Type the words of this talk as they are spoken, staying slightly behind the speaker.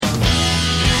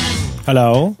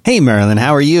Hello. Hey, Marilyn,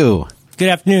 how are you? Good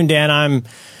afternoon, Dan. I'm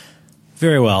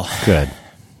very well. Good.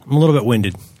 I'm a little bit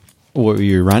winded. What, were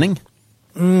you running?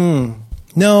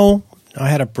 No, I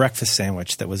had a breakfast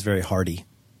sandwich that was very hearty.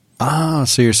 Ah,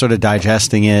 so you're sort of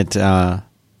digesting it. Yeah,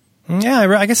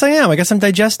 I guess I am. I guess I'm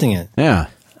digesting it. Yeah.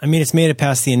 I mean, it's made it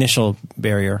past the initial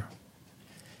barrier,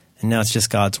 and now it's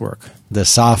just God's work. The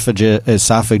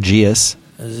esophageus.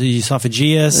 The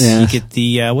esophageus. Yeah. You get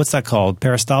the what's that called?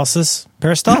 Peristalsis.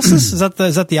 Peristalsis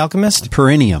is that the alchemist?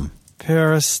 Perineum.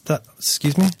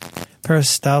 Excuse me.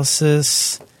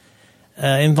 Peristalsis.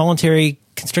 Involuntary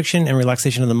constriction and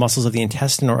relaxation of the muscles of the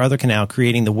intestine or other canal,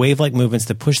 creating the wave-like movements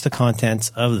that push the contents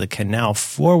of the canal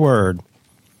forward.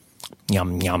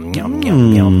 Yum, yum, yum,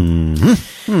 yum,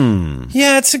 yum.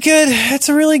 Yeah, it's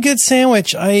a really good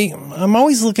sandwich. I'm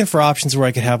always looking for options where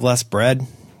I could have less bread.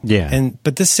 Yeah.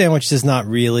 But this sandwich does not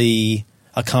really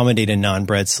accommodate a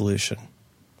non-bread solution.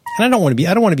 And I don't want to be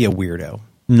a weirdo.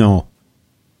 No.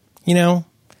 You know,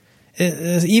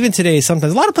 even today,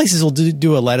 sometimes a lot of places will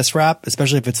do a lettuce wrap,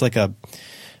 especially if it's like a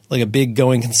big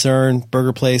going concern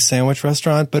burger place, sandwich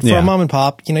restaurant. But for a mom and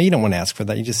pop, you don't want to ask for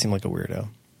that. You just seem like a weirdo.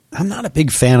 I'm not a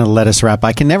big fan of lettuce wrap.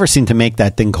 I can never seem to make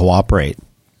that thing cooperate.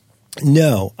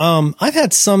 No. I've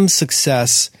had some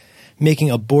success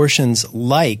making abortions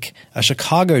like a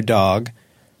Chicago dog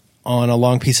on a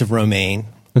long piece of romaine.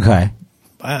 Okay.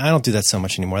 I don't do that so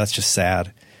much anymore. That's just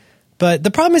sad. But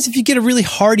the problem is if you get a really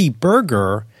hearty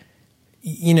burger,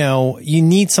 you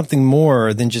need something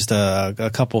more than just a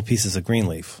couple of pieces of green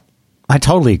leaf. I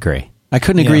totally agree. I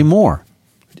couldn't agree more.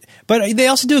 But they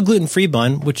also do a gluten-free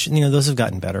bun, which, those have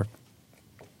gotten better.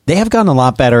 They have gotten a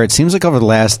lot better. It seems like over the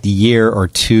last year or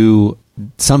two,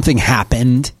 something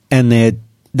happened, and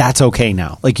that's okay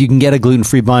now. Like, you can get a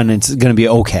gluten-free bun, and it's going to be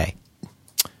okay.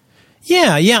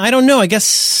 Yeah, I don't know. I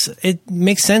guess it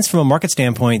makes sense from a market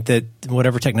standpoint that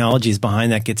whatever technology is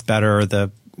behind that gets better,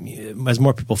 as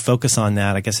more people focus on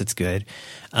that, I guess it's good.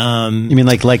 You mean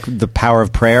like the power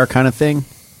of prayer kind of thing?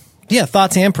 Yeah,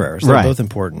 thoughts and prayers. They're both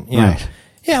important. Yeah. Right.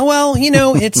 Yeah, well,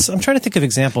 I'm trying to think of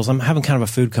examples. I'm having kind of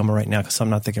a food coma right now because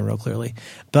I'm not thinking real clearly.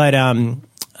 But,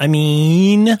 I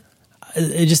mean,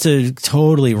 just a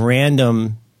totally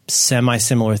random,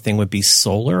 semi-similar thing would be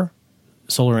solar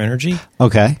energy.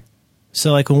 Okay.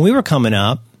 So, like, when we were coming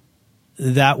up,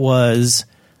 that was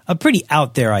a pretty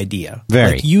out there idea.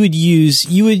 Very. Like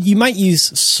you might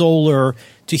use solar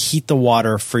to heat the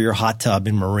water for your hot tub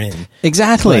in Marin.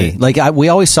 Exactly. Right. Like we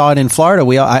always saw it in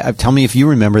Florida. Tell me if you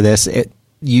remember this.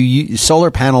 Solar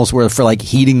panels were for like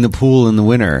heating the pool in the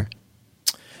winter.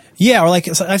 Yeah, or like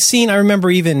I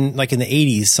remember even like in the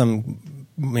 80s, some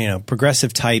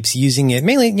progressive types using it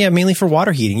mainly for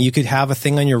water heating. You could have a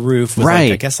thing on your roof with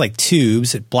like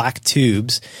tubes, black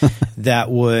tubes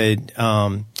that would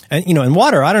and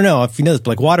water, I don't know if you know this, but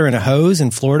like water in a hose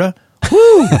in Florida.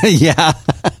 Woo! Yeah.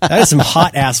 That is some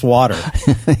hot ass water.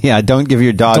 Yeah, don't give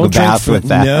your dog a bath with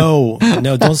that. No,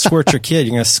 don't squirt your kid.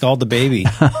 You're going to scald the baby.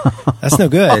 That's no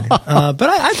good. But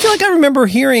I feel like I remember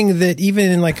hearing that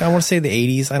even in I want to say the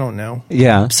 80s, I don't know.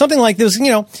 Yeah. Something like this,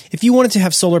 if you wanted to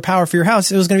have solar power for your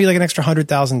house, it was going to be like an extra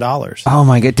 $100,000. Oh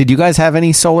my God. Did you guys have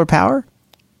any solar power?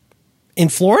 In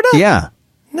Florida? Yeah.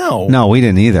 No, we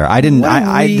didn't either. I didn't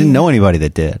know anybody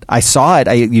that did. I saw it.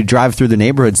 You drive through the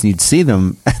neighborhoods and you'd see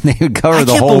them, and they would cover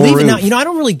the whole roof. I can't believe it now. I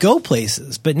don't really go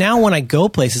places, but now when I go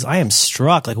places, I am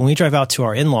struck. Like when we drive out to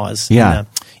our in-laws in the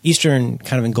eastern,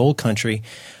 kind of in gold country,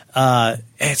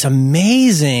 it's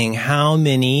amazing how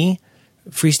many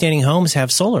freestanding homes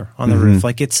have solar on the roof.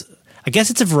 Like I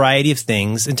guess it's a variety of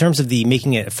things in terms of the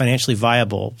making it financially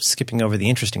viable, skipping over the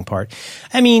interesting part.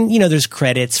 I mean, there's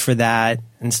credits for that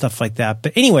and stuff like that.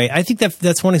 But anyway, I think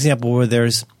that's one example where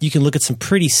you can look at some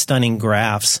pretty stunning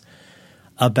graphs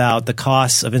about the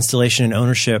costs of installation and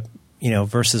ownership,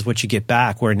 versus what you get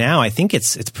back, where now I think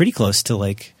it's pretty close to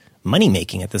like money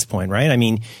making at this point, right? I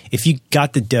mean, if you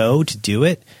got the dough to do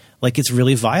it, like it's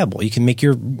really viable. You can make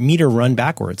your meter run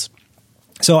backwards.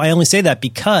 So I only say that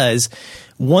because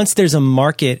once there's a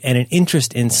market and an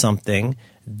interest in something,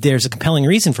 there's a compelling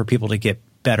reason for people to get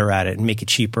better at it and make it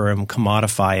cheaper and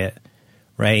commodify it,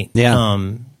 right?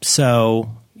 Yeah.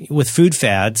 So with food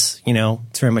fads,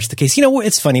 it's very much the case.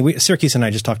 It's funny. Syracuse and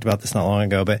I just talked about this not long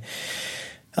ago, but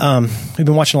we've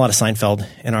been watching a lot of Seinfeld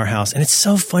in our house, and it's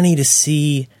so funny to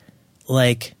see,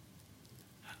 like,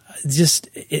 just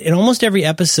in almost every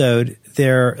episode,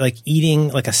 they're like eating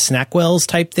like a Snackwells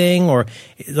type thing, or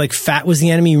like fat was the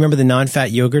enemy. You remember the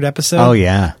non-fat yogurt episode? Oh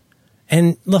yeah.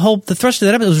 And the thrust of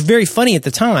that episode was very funny at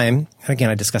the time. Again,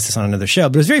 I discussed this on another show,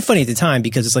 but it was very funny at the time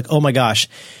because it's like, oh my gosh,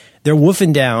 they're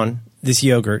woofing down this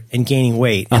yogurt and gaining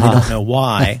weight, and they don't know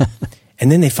why.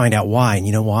 And then they find out why. And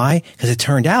you know why? Because it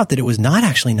turned out that it was not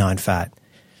actually non-fat.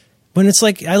 When it's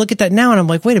like, I look at that now and I'm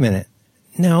like, wait a minute.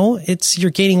 No, you're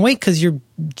gaining weight because you're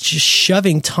just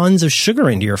shoving tons of sugar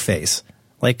into your face.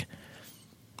 Like,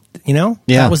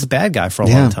 that was the bad guy for a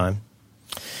long time.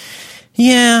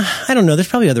 Yeah, I don't know. There's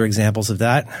probably other examples of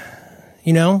that.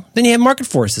 Then you have market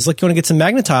forces. Like, you want to get some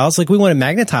Magna-Tiles. Like, we wanted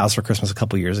Magna-Tiles for Christmas a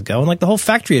couple years ago, and like the whole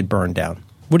factory had burned down.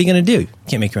 What are you going to do? You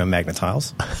can't make your own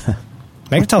Magna-Tiles.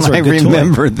 Magna-Tiles are a good toy. I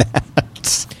remember that.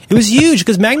 It was huge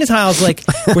because Magna-Tiles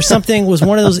was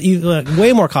one of those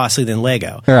way more costly than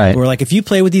Lego. Right. Where like if you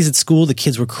play with these at school, the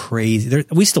kids were crazy.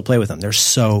 We still play with them. They're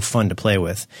so fun to play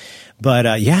with. But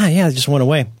it just went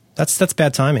away. That's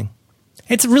bad timing.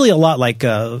 It's really a lot like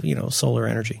solar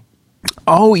energy.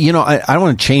 Oh, I don't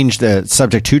want to change the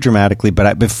subject too dramatically,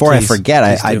 but before I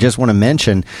forget, I just want to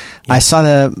mention I saw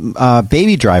the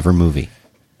Baby Driver movie.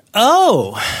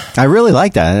 Oh, I really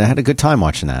liked that. I had a good time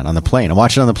watching that on the plane. I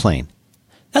watched it on the plane.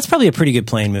 That's probably a pretty good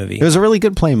plane movie. It was a really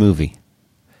good plane movie.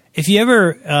 If you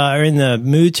ever are in the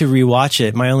mood to rewatch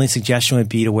it, my only suggestion would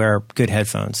be to wear good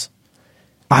headphones.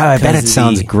 I bet it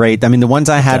sounds great. I mean, the ones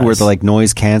I had were the like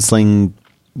noise canceling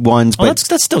ones. But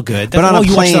that's still good. But on a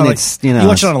plane, you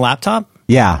watch it on a laptop?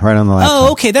 Yeah, right on the laptop.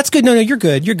 Oh, okay, that's good. No, you're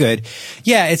good. You're good.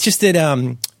 Yeah, it's just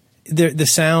that the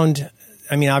sound.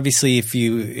 I mean, obviously, if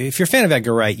you're a fan of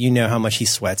Edgar Wright, you know how much he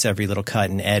sweats every little cut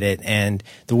and edit, and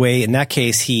the way in that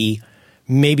case he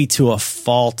maybe to a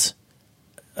fault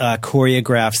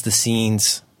choreographs the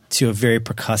scenes to a very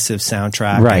percussive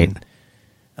soundtrack. Right.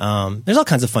 And, there's all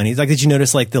kinds of funny. Like, did you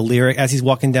notice like the lyric as he's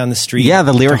walking down the street? Yeah,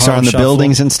 the lyrics are on the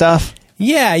buildings and stuff.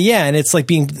 Yeah, and it's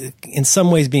like in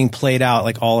some ways being played out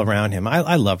like all around him.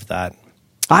 I loved that.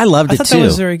 I loved it too. I thought that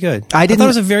was very good. I thought it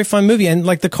was a very fun movie, and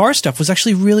like the car stuff was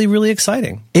actually really, really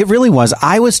exciting. It really was.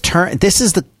 This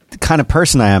is the kind of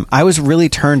person I am. I was really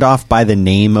turned off by the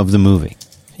name of the movie.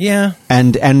 Yeah.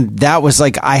 And that was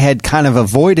like, I had kind of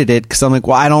avoided it because I'm like,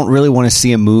 well, I don't really want to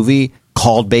see a movie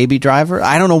called Baby Driver.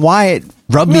 I don't know why it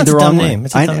rubbed me the wrong way.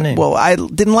 It's a dumb name. Well, I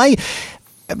didn't like it.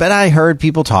 But I heard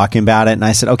people talking about it, and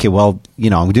I said, okay, well,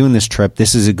 I'm doing this trip.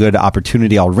 This is a good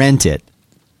opportunity. I'll rent it.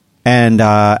 And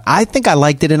I think I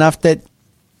liked it enough that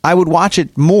I would watch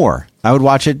it more. I would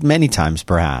watch it many times,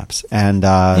 perhaps. And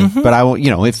but I,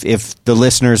 if the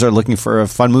listeners are looking for a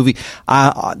fun movie,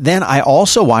 then I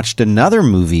also watched another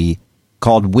movie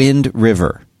called Wind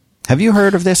River. Have you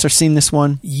heard of this or seen this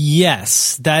one?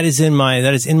 Yes, that is in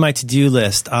my to-do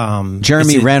list.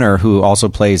 Jeremy Renner, who also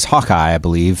plays Hawkeye, I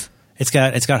believe. It's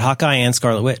got Hawkeye and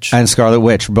Scarlet Witch. And Scarlet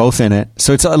Witch, both in it.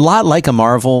 So it's a lot like a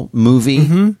Marvel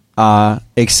movie,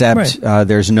 except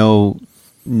there's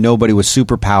nobody with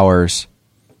superpowers.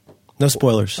 No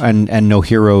spoilers. And no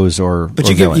heroes or But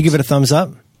you give it a thumbs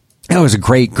up? It was a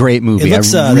great movie. It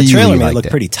looks, the trailer made it look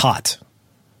pretty taut.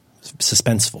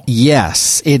 Suspenseful.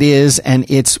 Yes, it is, and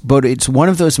it's one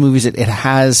of those movies that it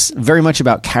has very much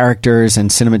about characters and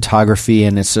cinematography,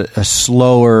 and it's a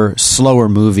slower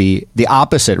movie, the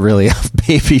opposite really of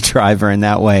Baby Driver in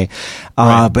that way.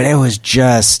 But it was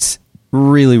just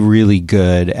really, really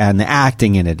good, and the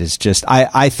acting in it is just.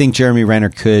 I think Jeremy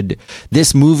Renner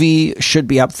this movie should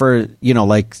be up for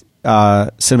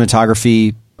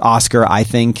cinematography Oscar, I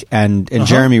think, and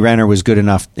Jeremy Renner was good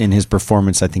enough in his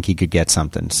performance. I think he could get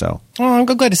something. So, I'm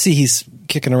glad to see he's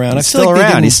kicking around. He's still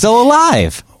around. He's still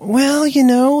alive.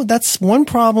 Well, that's one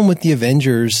problem with the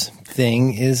Avengers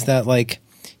thing is that I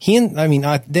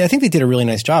think they did a really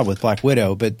nice job with Black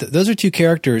Widow, but those are two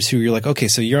characters who you're like, okay,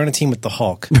 so you're on a team with the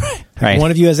Hulk. Right.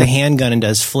 One of you has a handgun and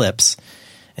does flips,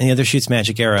 and the other shoots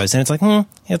magic arrows. And it's like,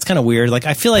 it's kind of weird. Like,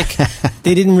 I feel like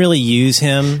they didn't really use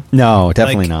him. No,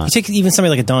 definitely not. You take even somebody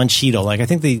like a Don Cheadle. Like, I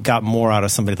think they got more out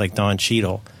of somebody like Don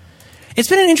Cheadle. It's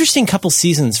been an interesting couple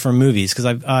seasons for movies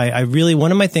because I really,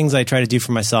 one of my things I try to do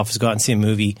for myself is go out and see a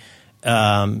movie.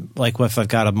 Like if I've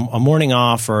got a morning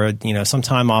off or some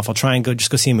time off, I'll try and go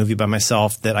see a movie by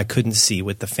myself that I couldn't see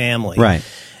with the family. Right.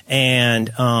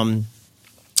 And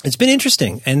it's been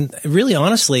interesting, and really,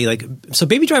 honestly, so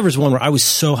Baby Driver is one where I was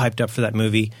so hyped up for that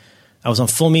movie. I was on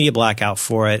full media blackout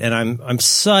for it, and I'm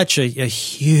such a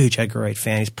huge Edgar Wright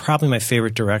fan. He's probably my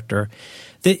favorite director.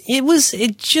 That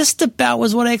it just about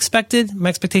was what I expected. My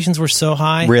expectations were so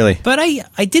high, really. But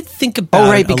I did think about. Oh,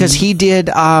 right, because he did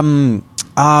that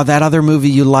other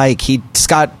movie you like.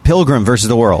 Scott Pilgrim versus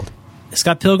the World.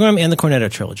 Scott Pilgrim and the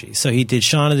Cornetto trilogy. So he did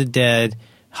Shaun of the Dead,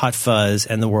 Hot Fuzz,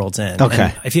 and The World's End. Okay.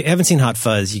 And if you haven't seen Hot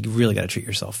Fuzz, you really got to treat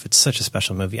yourself. It's such a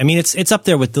special movie. I mean, it's up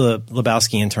there with the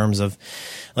Lebowski in terms of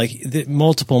the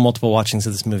multiple watchings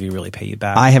of this movie really pay you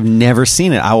back. I have never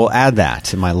seen it. I will add that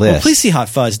to my list. Well, please see Hot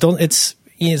Fuzz.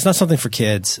 It's not something for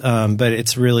kids, but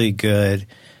it's really good.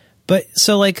 But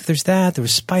so like there's that. There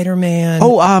was Spider-Man.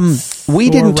 We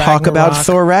didn't talk about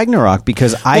Thor Ragnarok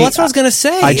because that's what I was going to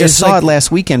say. I just saw it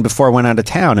last weekend before I went out of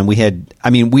town, and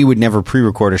we would never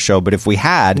pre-record a show, but if we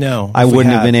had, I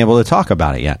wouldn't have been able to talk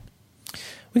about it yet.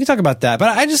 We can talk about that, but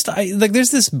I there's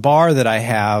this bar that I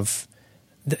have.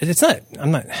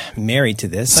 I'm not married to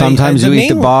this. Sometimes you eat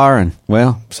the bar, and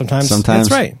sometimes that's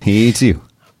right. He eats you.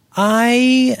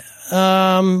 I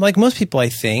like most people, I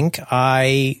think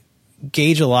I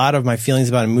gauge a lot of my feelings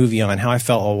about a movie on how I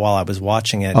felt while I was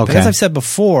watching it. Okay. But as I've said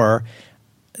before,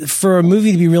 for a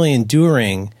movie to be really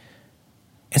enduring,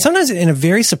 and sometimes in a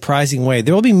very surprising way,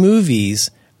 there will be movies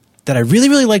that I really,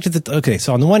 really liked at the okay,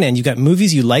 so on the one end, you got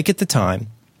movies you like at the time,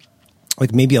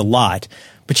 like maybe a lot,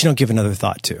 but you don't give another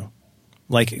thought to.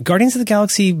 Like Guardians of the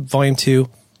Galaxy Volume 2, it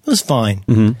was fine.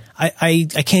 Mm-hmm. I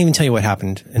can't even tell you what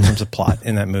happened in terms of plot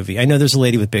in that movie. I know there's a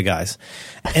lady with big eyes,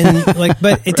 and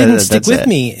but it didn't stick with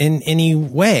me in any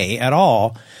way at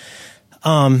all.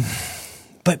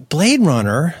 But Blade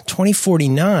Runner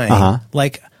 2049,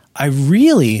 I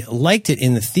really liked it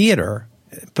in the theater,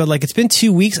 but like it's been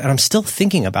 2 weeks and I'm still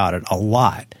thinking about it a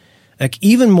lot, like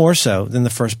even more so than the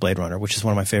first Blade Runner, which is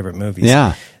one of my favorite movies.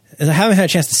 Yeah. And I haven't had a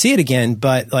chance to see it again,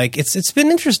 but like it's been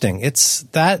interesting. It's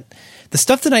that the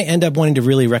stuff that I end up wanting to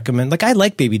really recommend. Like I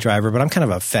like Baby Driver, but I'm kind of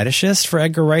a fetishist for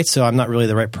Edgar Wright, so I'm not really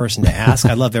the right person to ask.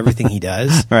 I love everything he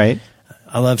does. Right.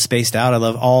 I love Spaced Out. I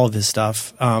love all of his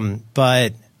stuff. Again,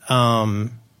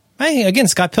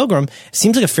 Scott Pilgrim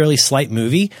seems like a fairly slight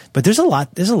movie, but there's a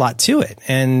lot to it,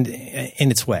 and in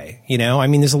its way, I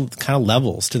mean, there's kind of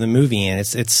levels to the movie, and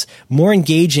it's more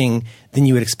engaging than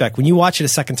you would expect. When you watch it a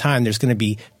second time, there's going to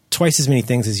be twice as many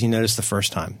things as you noticed the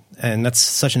first time. And that's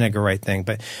such an Edgar Wright thing.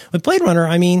 But with Blade Runner,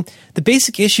 I mean, the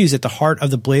basic issues at the heart of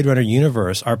the Blade Runner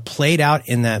universe are played out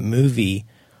in that movie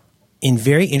in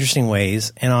very interesting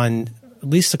ways and on at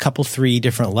least a couple, 3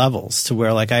 different levels to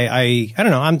where like, I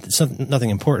don't know, it's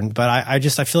nothing important, but I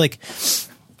feel like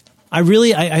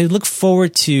I look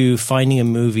forward to finding a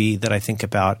movie that I think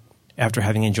about after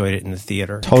having enjoyed it in the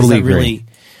theater. Totally agree. That really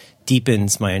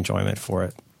deepens my enjoyment for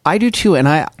it. I do too, and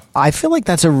I feel like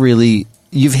that's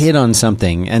you've hit on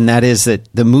something, and that is that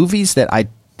the movies that I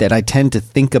tend to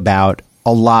think about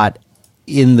a lot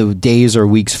in the days or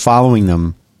weeks following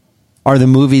them are the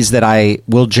movies that I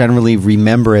will generally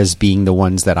remember as being the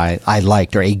ones that I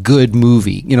liked, or a good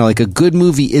movie. Like a good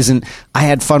movie isn't, I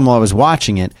had fun while I was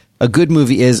watching it. A good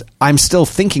movie is, I'm still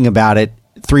thinking about it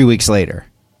 3 weeks later.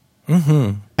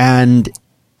 Mm-hmm. And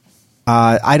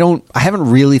I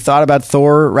haven't really thought about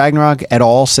Thor Ragnarok at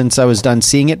all since I was done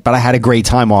seeing it, but I had a great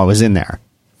time while I was in there.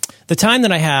 The time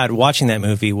that I had watching that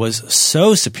movie was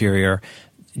so superior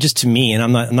just to me, and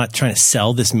I'm not trying to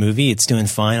sell this movie. It's doing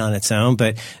fine on its own,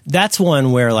 but that's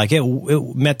one where like it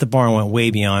met the bar and went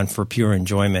way beyond for pure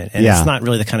enjoyment. And it's not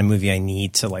really the kind of movie I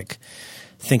need to like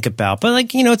think about. But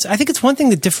like, I think it's one thing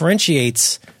that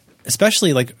differentiates,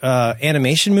 especially like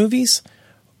animation movies,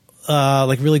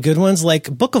 like really good ones,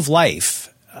 like Book of Life.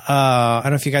 I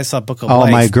don't know if you guys saw Book of Life.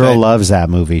 Oh, my girl loves that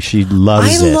movie. She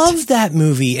loves it. I love that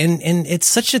movie, and it's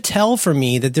such a tell for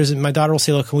me that my daughter will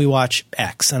say, "Look, can we watch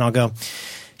X?" And I'll go,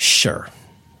 "Sure."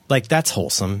 Like that's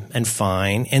wholesome and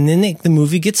fine. And then the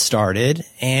movie gets started,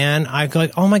 and I go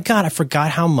like, "Oh my god, I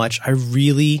forgot how much I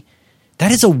really."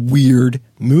 That is a weird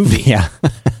movie. Yeah.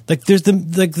 Like there's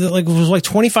it was like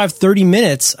 25, 30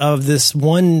 minutes of this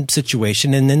one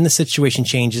situation, and then the situation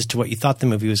changes to what you thought the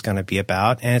movie was going to be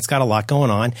about, and it's got a lot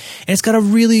going on, and it's got a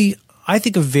really, I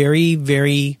think, a very,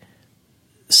 very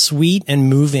sweet and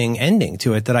moving ending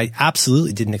to it that I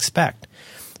absolutely didn't expect.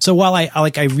 So while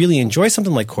I really enjoy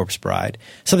something like Corpse Bride,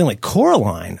 something like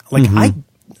Coraline, like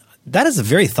that is a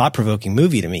very thought-provoking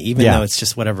movie to me, even though it's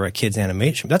just whatever a kid's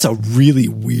animation. That's a really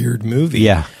weird movie.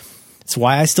 Yeah. It's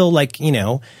why I still like,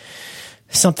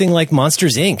 something like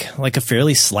Monsters, Inc., like a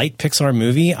fairly slight Pixar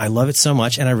movie. I love it so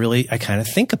much, and I kind of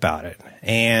think about it.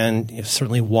 And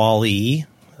certainly WALL-E.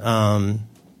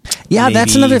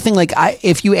 That's another thing. Like,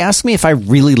 if you ask me if I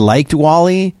really liked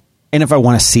WALL-E, and if I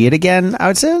want to see it again, I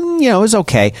would say, it was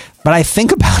okay. But I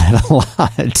think about it a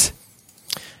lot.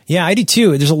 Yeah, I do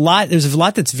too. There's a lot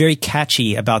that's very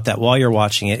catchy about that while you're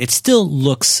watching it. It still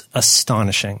looks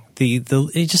astonishing.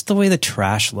 Just the way the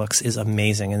trash looks is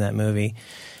amazing in that movie.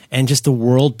 And just the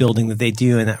world building that they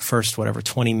do in that first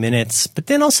 20 minutes. But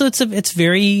then also it's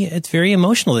very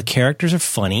emotional. The characters are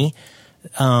funny.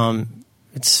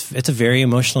 It's a very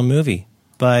emotional movie.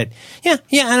 But yeah,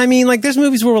 and I mean, like, there's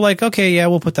movies where we're like, okay, yeah,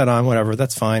 we'll put that on, whatever,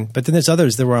 that's fine. But then there's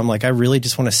others where I'm like, I really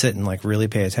just want to sit and like really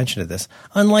pay attention to this.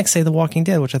 Unlike, say, The Walking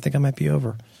Dead, which I think I might be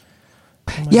over.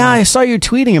 God. I saw you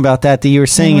tweeting about that you were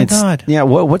saying God. Yeah,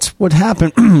 what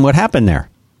happened? What happened there?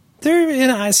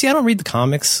 I don't read the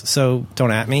comics, so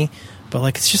don't at me. But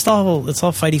like, it's all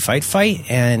fighty fight,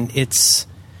 and it's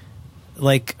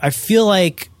like, I feel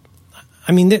like,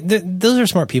 I mean, those are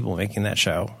smart people making that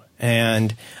show,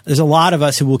 and there's a lot of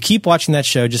us who will keep watching that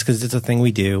show just because it's a thing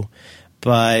we do.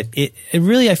 But it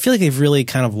really, I feel like they've really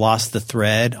kind of lost the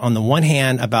thread. On the one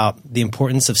hand, about the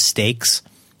importance of stakes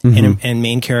and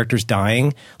main characters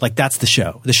dying. Like, that's the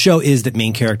show. The show is that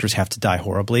main characters have to die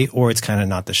horribly, or it's kind of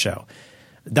not the show.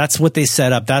 That's what they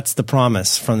set up. That's the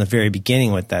promise from the very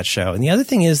beginning with that show. And the other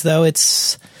thing is, though,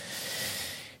 it's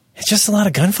just a lot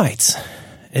of gunfights.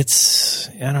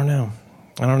 I don't know.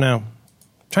 I'm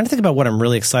trying to think about what I'm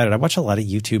really excited. I watch a lot of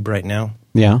YouTube right now.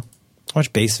 Yeah. I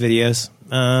watch bass videos.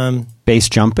 Bass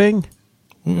jumping?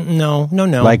 No.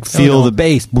 Like feel the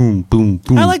bass, boom, boom,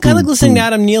 boom. I like listening to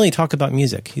Adam Neely talk about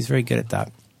music. He's very good at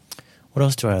that. What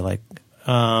else do I like?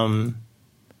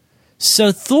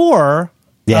 So Thor.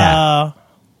 Yeah.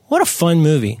 What a fun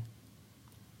movie.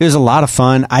 It was a lot of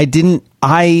fun. I don't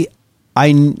want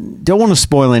to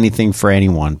spoil anything for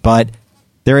anyone, but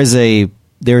there is a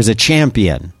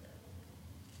champion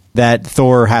that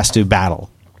Thor has to battle.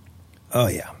 Oh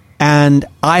yeah. And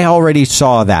I already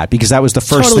saw that because that was the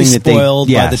first totally thing that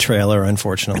spoiled by the trailer,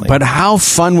 unfortunately. But how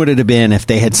fun would it have been if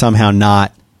they had somehow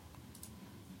not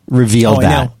revealed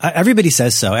that? I know. Everybody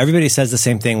says so. Everybody says the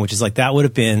same thing, which is like, that would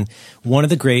have been one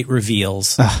of the great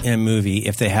reveals in a movie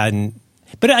if they hadn't.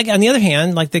 But on the other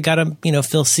hand, like, they got to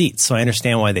fill seats, so I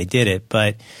understand why they did it.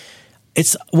 But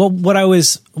it's what I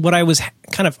was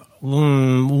kind of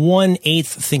 1/8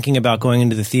 thinking about going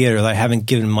into the theater that I haven't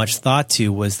given much thought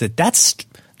to was that's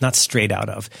not straight out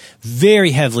of, very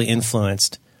heavily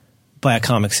influenced by a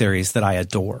comic series that I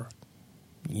adore.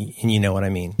 And you know what I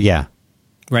mean? Yeah.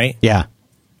 Right? Yeah.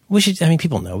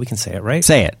 People know. We can say it, right?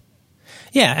 Say it.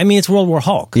 Yeah. I mean, it's World War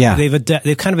Hulk. Yeah.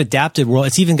 They've kind of adapted World.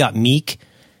 It's even got Meek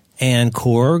and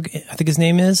Korg, I think his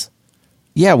name is.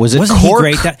 Yeah, wasn't Korg?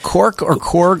 He great? Korg or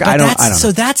Korg? I don't know.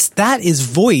 So that is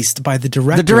voiced by the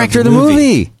director. The director of the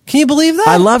movie. Can you believe that?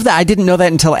 I love that. I didn't know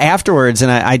that until afterwards, and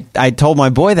I told my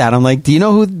boy that. I'm like, do you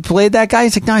know who played that guy?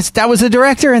 He's like, no, that was the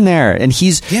director in there. And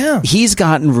he's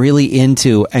gotten really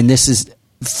into, and this is,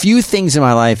 few things in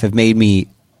my life have made me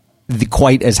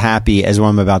quite as happy as what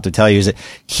I'm about to tell you, is that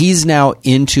he's now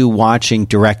into watching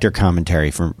director commentary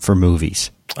for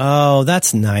movies. Oh,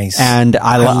 that's nice. And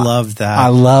I love that. I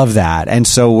love that. And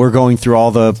so we're going through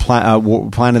all the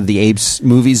Planet of the Apes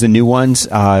movies, the new ones,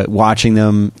 watching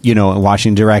them, and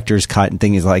watching directors cut and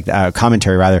things like that,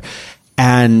 commentary rather.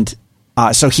 And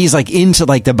so he's like into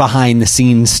like the behind the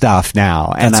scenes stuff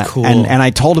now. And that's cool. And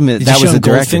I told him that was the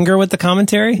director. Goldfinger with the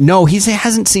commentary? No, he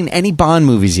hasn't seen any Bond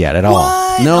movies yet at all.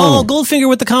 What? No. Oh, Goldfinger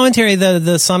with the commentary.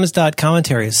 The Samizdat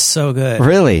commentary is so good.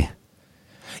 Really?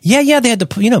 Yeah, they had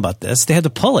to, about this. They had to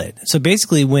pull it. So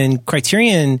basically, when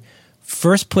Criterion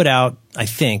first put out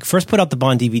the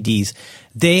Bond DVDs,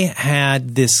 they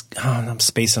had this, I'm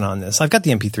spacing on this. I've got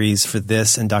the MP3s for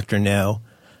this and Dr. No,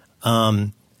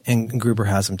 and Gruber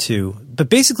has them too. But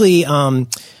basically,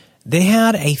 they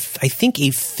had a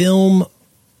film,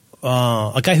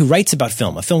 a guy who writes about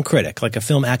film, a film critic, like a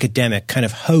film academic kind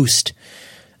of host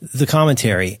the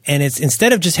commentary. And it's,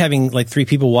 instead of just having like 3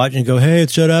 people watch and go, hey,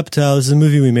 shut up, Tal, this is a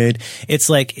movie we made. It's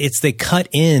like, they cut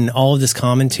in all of this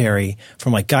commentary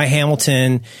from like Guy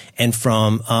Hamilton and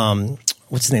from,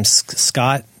 what's his name?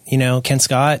 Scott, Ken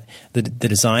Scott, the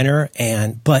designer.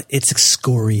 But it's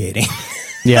excoriating.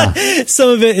 Yeah. Some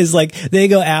of it is like, they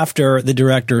go after the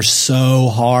director so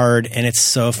hard and it's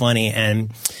so funny.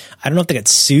 And I don't know if they got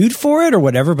sued for it or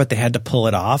whatever, but they had to pull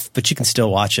it off. But you can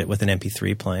still watch it with an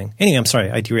MP3 playing. Anyway, I'm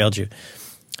sorry, I derailed you.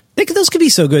 Those could be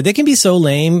so good. They can be so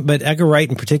lame, but Edgar Wright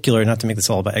in particular, not to make this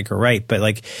all about Edgar Wright, but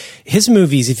like his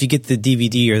movies, if you get the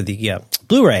DVD or the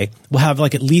Blu-ray, will have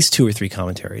like at least 2 or 3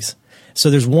 commentaries.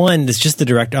 So there's one that's just the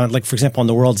director, like for example, on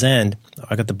The World's End,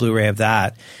 I got the Blu-ray of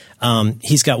that.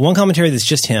 He's got one commentary that's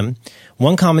just him.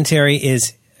 One commentary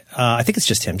is, I think it's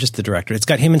just him, just the director. It's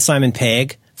got him and Simon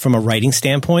Pegg from a writing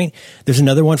standpoint. There's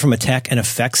another one from a tech and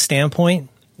effects standpoint.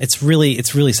 It's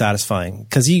really satisfying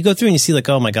because you go through and you see like,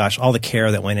 oh my gosh, all the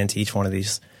care that went into each one of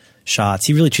these shots.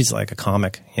 He really treats it like a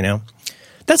comic,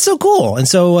 That's so cool. And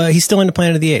so he's still into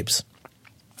Planet of the Apes.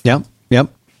 Yep,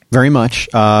 very much.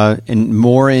 And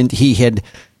more, and he had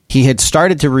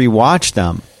started to rewatch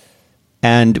them.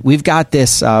 And we've got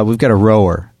a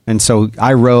rower. And so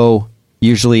I row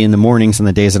usually in the mornings on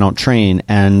the days I don't train,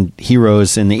 and he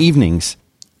rows in the evenings.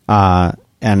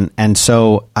 And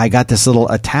so I got this little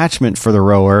attachment for the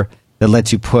rower that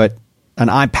lets you put an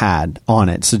iPad on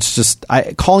it. So it's just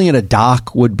calling it a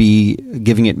dock would be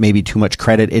giving it maybe too much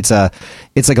credit. It's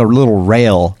like a little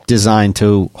rail designed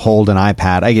to hold an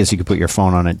iPad. I guess you could put your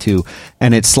phone on it too.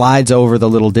 And it slides over the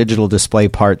little digital display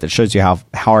part that shows you how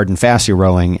hard and fast you're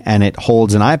rowing, and it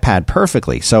holds an iPad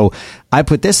perfectly. So I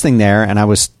put this thing there, and I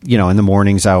was, in the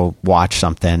mornings I'll watch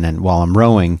something and while I'm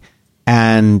rowing.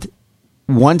 And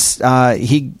once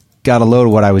he got a load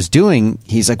of what I was doing,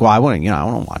 he's like, well, I want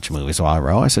to watch movies while I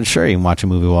row. I said, sure, you can watch a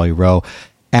movie while you row.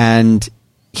 And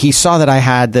he saw that I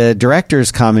had the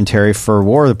director's commentary for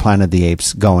War of the Planet of the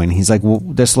Apes going. He's like, well,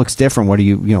 this looks different. What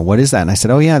what is that? And I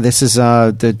said, oh yeah, this is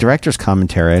the director's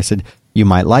commentary. I said, you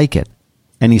might like it.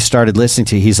 And he started listening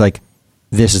to it. He's like,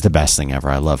 this is the best thing ever.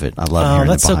 I love it. I love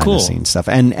hearing the behind the scenes stuff.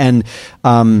 And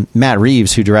Matt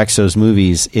Reeves, who directs those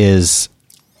movies, is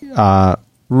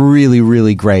really,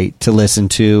 really great to listen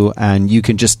to, and you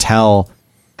can just tell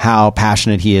how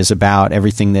passionate he is about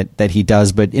everything that he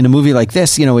does. But in a movie like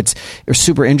this, it's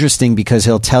super interesting because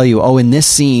he'll tell you, oh, in this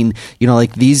scene,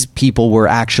 like these people were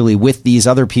actually with these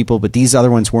other people, but these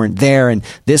other ones weren't there, and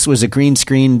this was a green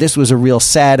screen, this was a real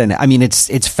set, and I mean,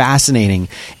 it's fascinating.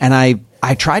 And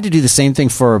I tried to do the same thing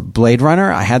for Blade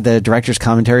Runner. I had the director's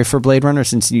commentary for Blade Runner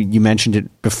since you mentioned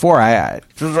it before. I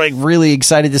was like really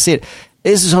excited to see it.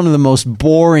 This is one of the most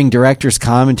boring director's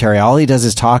commentary. All he does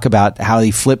is talk about how he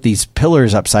flipped these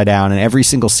pillars upside down, and every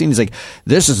single scene he's like,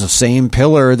 this is the same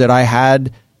pillar that I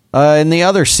had in the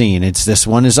other scene. It's this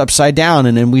one is upside down,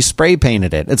 and then we spray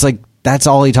painted it. It's like, that's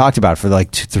all he talked about for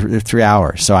like 3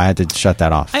 hours. So I had to shut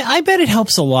that off. I bet it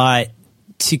helps a lot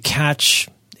to catch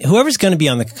whoever's going to be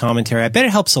on the commentary. I bet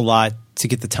it helps a lot to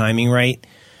get the timing right,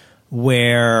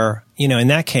 where, in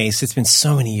that case, it's been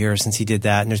so many years since he did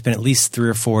that, and there's been at least 3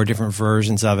 or 4 different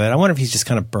versions of it. I wonder if he's just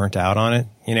kind of burnt out on it,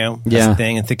 that's the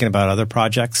thing, and thinking about other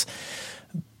projects.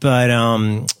 But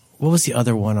what was the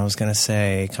other one I was going to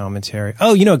say, commentary?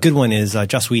 Oh, a good one is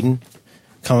Joss Whedon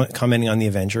commenting on the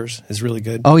Avengers is really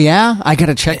good. Oh, yeah? I got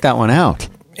to check that one out.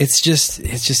 It's just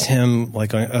him like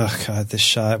going, oh God, this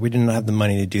shot, we didn't have the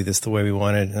money to do this the way we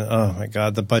wanted. Oh my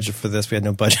God, the budget for this, we had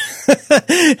no budget.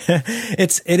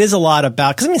 It is a lot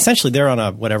about, because essentially they're on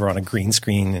a green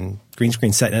screen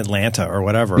set in Atlanta or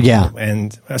whatever. Yeah.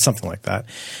 And something like that.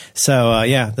 So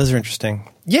those are interesting.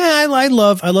 Yeah, I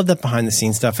love that behind the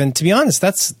scenes stuff. And to be honest,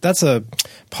 that's a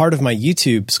part of my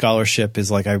YouTube scholarship is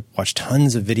like I watch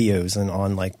tons of videos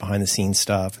on like behind the scenes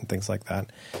stuff and things like that.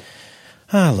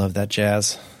 I love that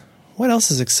jazz. What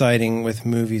else is exciting with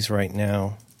movies right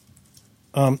now?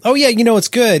 What's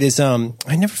good is I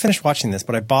never finished watching this,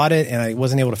 but I bought it and I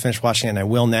wasn't able to finish watching it, and I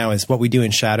will now, is What We Do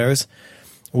in Shadows,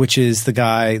 which is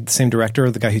the same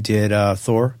director, the guy who did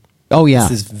Thor. Oh, yeah.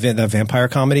 This is the vampire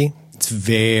comedy. It's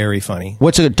very funny.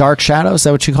 What's it, Dark Shadows? Is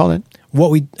that what you called it?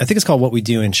 I think it's called What We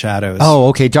Do in Shadows. Oh,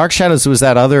 okay. Dark Shadows was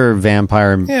that other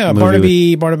vampire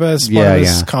movie. Barnabas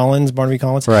Collins.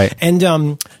 Right.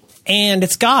 And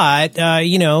it's got,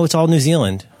 it's all New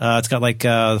Zealand. It's got like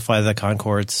the Flight of the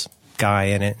Conchords guy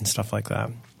in it and stuff like that.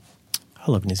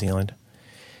 I love New Zealand.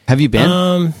 Have you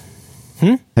been?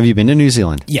 Have you been to New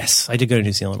Zealand? Yes, I did go to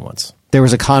New Zealand once. There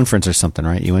was a conference or something,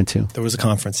 right? You went to? There was a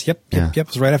conference. Yep. It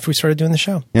was right after we started doing the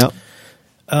show. Yep.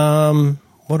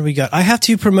 What do we got? I have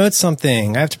to promote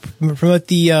something. I have to promote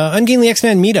the Ungainly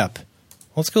X-Men meetup.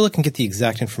 Let's go look and get the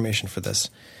exact information for this.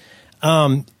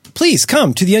 Please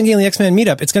come to the Ungainly X-Men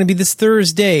meetup. It's going to be this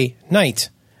Thursday night,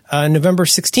 November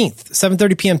 16th,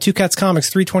 7:30 p.m., Two Cats Comics,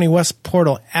 320 West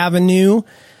Portal Avenue.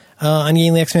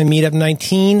 Ungainly X-Men meetup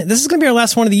 19. This is going to be our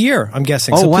last one of the year, I'm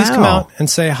guessing. So please come out and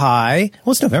say hi.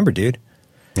 Well, it's November, dude.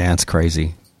 Yeah, it's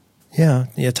crazy. Yeah,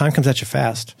 time comes at you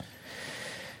fast.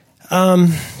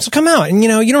 So come out, and you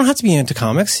don't have to be into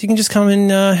comics. You can just come and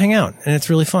hang out, and it's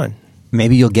really fun.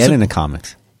 Maybe you'll get into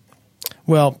comics.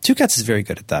 Well, Two Cats is very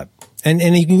good at that. And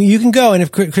you can go, and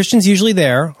if Christian's usually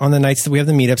there on the nights that we have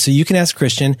the meetup, so you can ask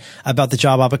Christian about the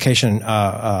job application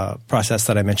process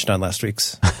that I mentioned on last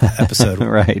week's episode.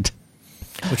 Right.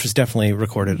 Which was definitely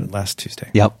recorded last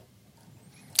Tuesday. Yep.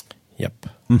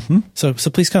 Mm-hmm. So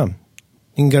please come.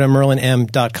 You can go to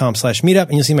merlinm.com/meetup,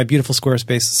 and you'll see my beautiful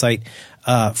Squarespace site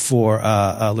for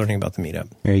learning about the meetup.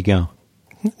 There you go.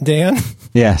 Dan?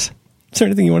 Yes. Is there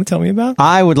anything you want to tell me about?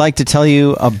 I would like to tell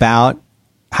you about,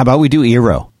 how about we do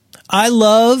Eero? I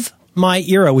love my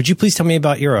Eero. Would you please tell me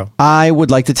about Eero? I would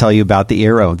like to tell you about the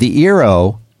Eero. The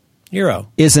Eero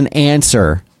is an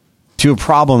answer to a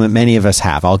problem that many of us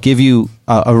have. I'll give you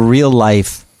a real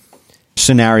life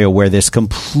scenario where this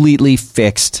completely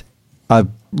fixed a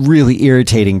really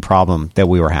irritating problem that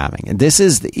we were having. And the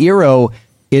Eero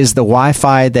is the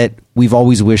Wi-Fi that we've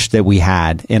always wished that we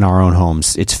had in our own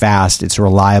homes. It's fast, it's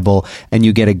reliable, and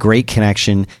you get a great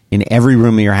connection in every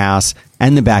room of your house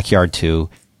and the backyard too.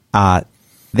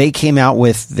 They came out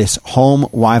with this home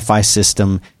Wi-Fi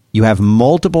system. You have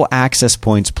multiple access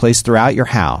points placed throughout your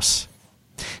house.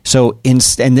 So, and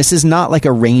this is not like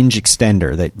a range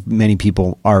extender that many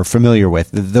people are familiar with.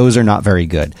 Those are not very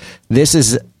good. This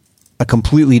is a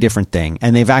completely different thing.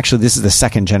 And this is the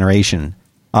second generation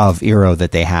of Eero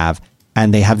that they have.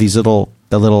 And they have these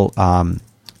the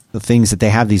things that they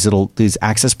have, these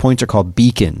access points are called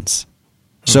beacons.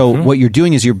 So what you're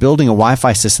doing is you're building a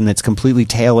Wi-Fi system that's completely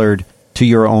tailored to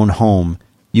your own home.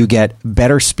 You get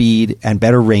better speed and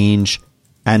better range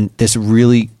and this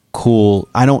really cool,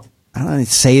 I don't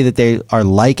say that they are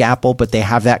like Apple, but they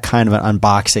have that kind of an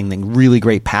unboxing thing, really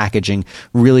great packaging,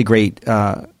 really great,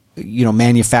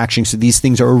 manufacturing. So these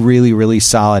things are really, really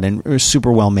solid and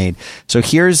super well made. So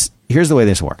here's the way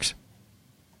this works.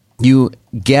 You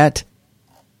get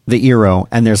the Eero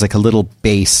and there's like a little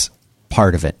base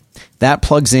part of it. That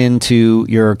plugs into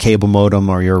your cable modem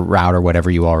or your router, whatever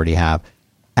you already have.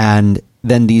 And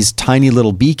then these tiny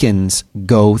little beacons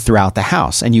go throughout the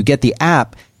house. And you get the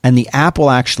app, and the app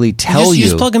will actually tell you. You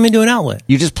just plug them into an outlet.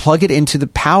 You just plug it into the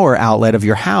power outlet of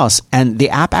your house. And the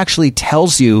app actually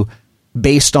tells you,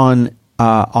 based on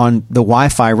the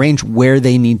Wi-Fi range, where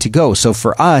they need to go. So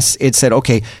for us, it said,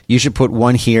 okay, you should put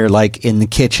one here, like in the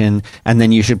kitchen, and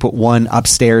then you should put one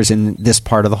upstairs in this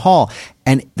part of the hall.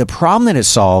 And the problem that it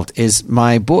solved is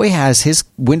my boy has his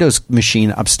Windows machine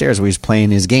upstairs where he's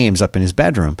playing his games up in his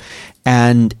bedroom.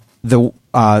 And the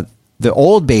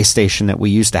old base station that we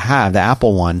used to have, the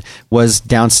Apple one, was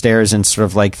downstairs in sort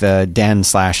of like the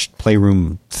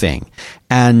den/playroom thing.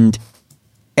 And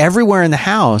everywhere in the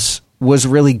house was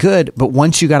really good, but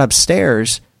once you got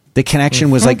upstairs, the connection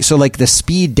was like the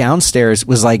speed downstairs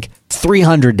was like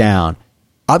 300 down.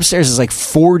 Upstairs is like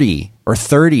 40 or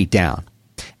 30 down.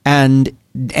 And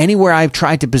anywhere I've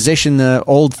tried to position the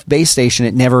old base station,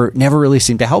 it never really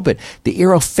seemed to help it. The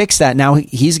Eero fixed that. Now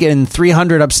he's getting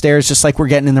 300 upstairs just like we're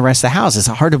getting in the rest of the house. It's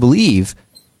hard to believe,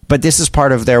 but this is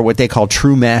part of their what they call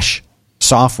True Mesh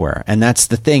software. And that's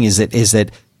the thing is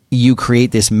that you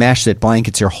create this mesh that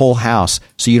blankets your whole house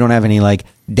so you don't have any like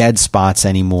dead spots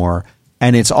anymore.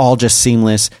 And it's all just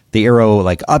seamless. The Eero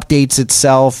like updates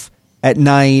itself at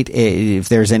night if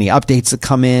there's any updates that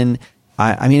come in.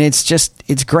 I mean, it's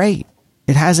great.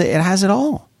 It has it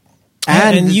all.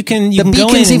 And you can the beacons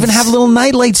go in even have little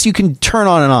night lights you can turn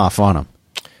on and off on them.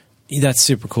 That's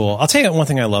super cool. I'll tell you one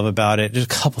thing I love about it. There's a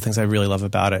couple things I really love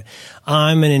about it.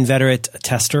 I'm an inveterate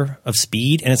tester of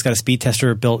speed, and it's got a speed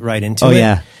tester built right into it. Oh,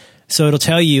 yeah. So it'll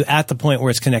tell you at the point where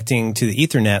it's connecting to the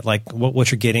Ethernet, like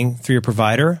what you're getting through your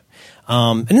provider.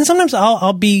 And then sometimes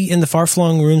I'll be in the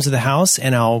far-flung rooms of the house,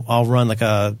 and I'll run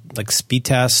like speed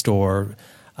test or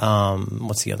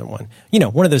what's the other one?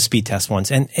 One of those speed test ones.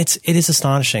 And it is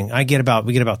astonishing. We get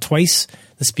about twice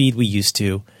the speed we used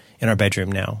to in our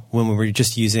bedroom now when we were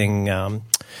just using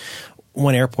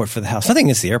one airport for the house. Nothing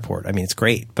against the airport. I mean, it's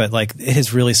great, but like it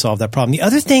has really solved that problem. The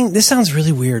other thing, this sounds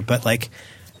really weird, but like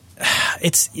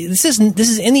this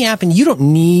is in the app, and you don't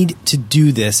need to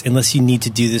do this unless you need to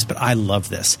do this, but I love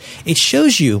this. It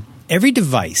shows you every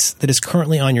device that is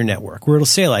currently on your network, where it'll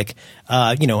say like,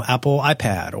 Apple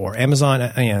iPad or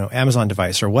Amazon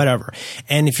device or whatever.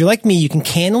 And if you're like me, you can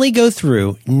cannily go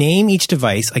through, name each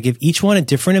device. I give each one a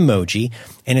different emoji,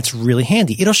 and it's really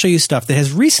handy. It'll show you stuff that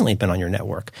has recently been on your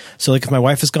network. So like if my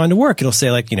wife has gone to work, it'll say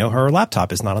like, her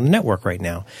laptop is not on the network right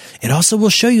now. It also will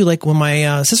show you like when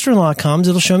my sister-in-law comes,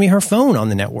 it'll show me her phone on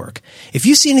the network. If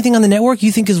you see anything on the network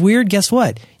you think is weird, guess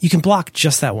what? You can block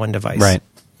just that one device. Right.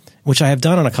 Which I have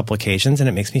done on a couple occasions, and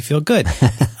it makes me feel good.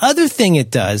 Other thing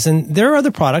it does, and there are other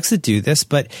products that do this,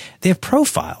 but they have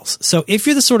profiles. So if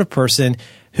you're the sort of person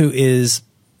who is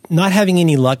not having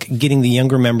any luck getting the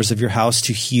younger members of your house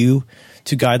to hew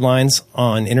to guidelines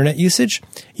on internet usage,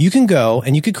 you can go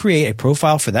and you could create a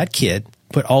profile for that kid,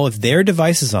 put all of their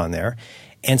devices on there,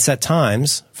 and set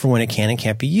times for when it can and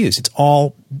can't be used. It's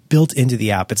all built into the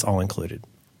app. It's all included.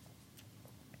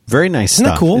 Very nice stuff.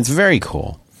 Isn't that cool? It's very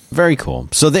cool. Very cool.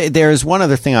 So there's one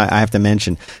other thing I have to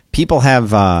mention. People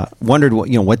have wondered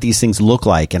what these things look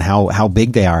like and how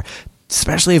big they are,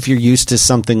 especially if you're used to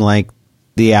something like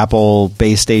the Apple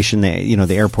base station, the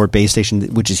airport base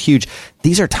station, which is huge.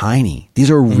 These are tiny. These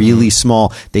are really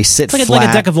small. They sit flat. Like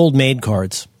a deck of old maid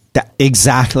cards.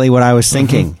 Exactly what I was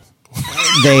thinking.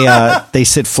 They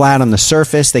sit flat on the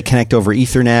surface. They connect over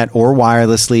Ethernet or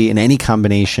wirelessly in any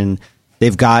combination.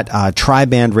 They've got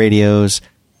tri-band radios.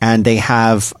 And they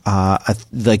have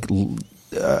everything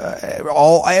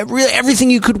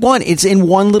you could want. It's in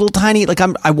one little tiny.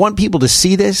 I want people to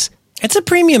see this It's a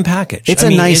premium package. It's a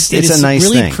nice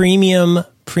really thing.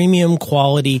 Premium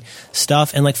quality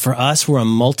stuff. And like for us, we're a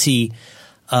multi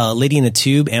Lady in a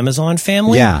Tube Amazon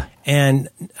family. Yeah. And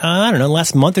I don't know,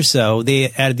 last month or so, they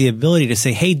added the ability to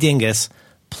say, hey, Dingus,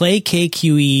 play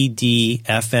KQED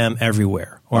FM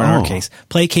everywhere. Or in our case,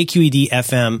 play KQED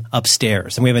FM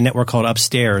upstairs. And we have a network called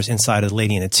Upstairs inside of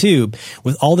Lady in a Tube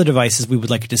with all the devices we would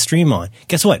like it to stream on.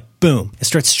 Guess what? Boom. It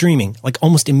starts streaming like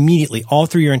almost immediately all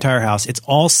through your entire house. It's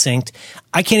all synced.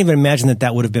 I can't even imagine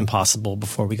that would have been possible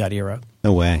before we got Eero.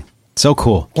 No way. So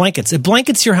cool. Blankets. It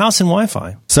blankets your house in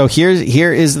Wi-Fi. So here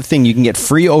is the thing. You can get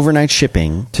free overnight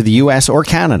shipping to the U.S. or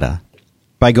Canada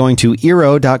by going to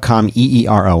Eero.com,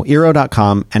 E-E-R-O,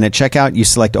 Eero.com, and at checkout, you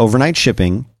select overnight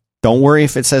shipping. Don't worry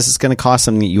if it says it's going to cost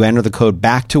something. You enter the code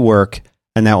back to work,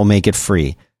 and that will make it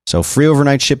free. So free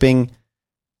overnight shipping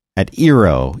at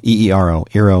Eero, E-E-R-O,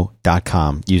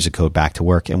 Eero.com. Use the code back to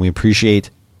work, and we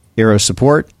appreciate Eero's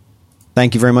support.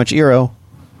 Thank you very much, Eero.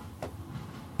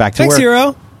 Back to work. Thanks,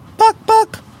 Eero.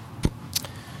 Buck.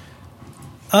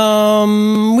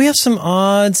 We have some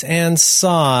odds and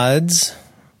sods.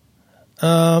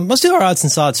 Let's do our odds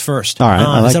and sods first. All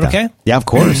right. Is that okay? Yeah, of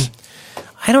course.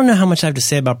 I don't know how much I have to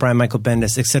say about Brian Michael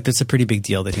Bendis, except it's a pretty big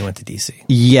deal that he went to DC.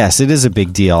 Yes, it is a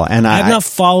big deal. And I have not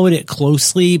followed it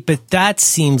closely, but that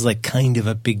seems like kind of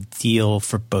a big deal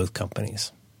for both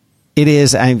companies. It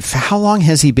is. How long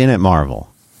has he been at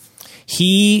Marvel?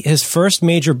 His first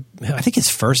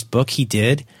book he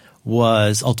did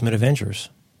was Ultimate Avengers.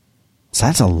 So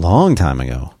that's a long time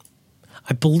ago.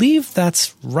 I believe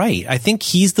that's right. I think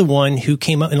he's the one who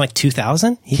came up in like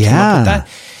 2000. He came up with that.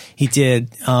 He did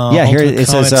here it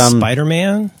says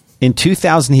Spider-Man. In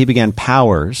 2000, he began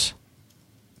Powers,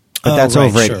 but that's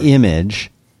over at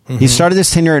Image. Mm-hmm. He started his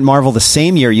tenure at Marvel the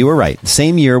same year. You were right. The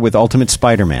same year with Ultimate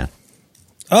Spider-Man.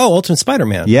 Oh, Ultimate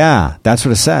Spider-Man. Yeah, that's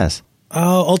what it says.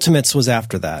 Oh, Ultimates was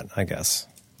after that, I guess.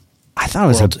 I thought it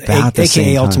was about the same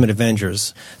AKA time. Ultimate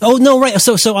Avengers. Oh, no, right.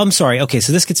 So I'm sorry. Okay,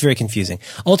 so this gets very confusing.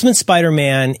 Ultimate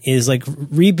Spider-Man is like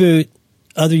reboot,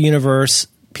 other universe,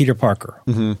 Peter Parker.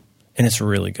 Mm-hmm. And it's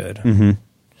really good.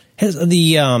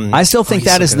 Mm-hmm. I still think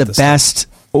that is the best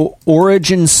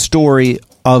origin story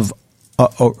of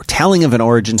telling of an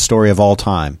origin story of all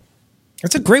time.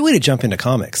 It's a great way to jump into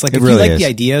comics. Like if you like the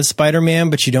idea of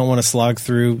Spider-Man, but you don't want to slog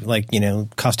through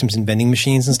costumes and vending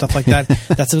machines and stuff like that,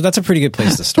 that's a pretty good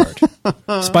place to start.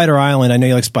 Spider Island. I know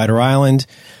you like Spider Island.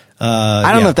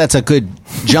 I don't know if that's a good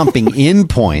jumping in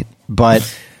point,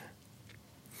 but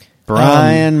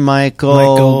Brian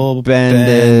Michael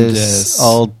Bendis,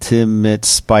 Ultimate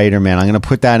Spider-Man. I'm going to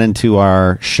put that into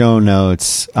our show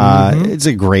notes. It's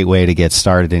a great way to get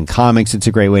started in comics. It's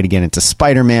a great way to get into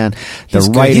Spider-Man. The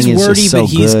writing is wordy, just so good.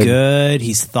 He's good.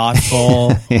 He's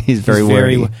thoughtful. He's very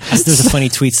wordy. There's a funny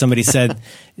tweet somebody said,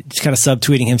 just kind of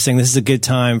subtweeting him saying this is a good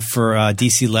time for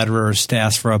DC letterers to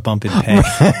ask for a bump in pay.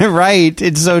 Right.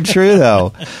 It's so true,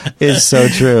 though. It's so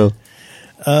true.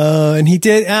 And he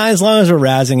did, as long as we're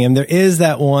razzing him, there is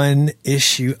that one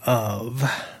issue of,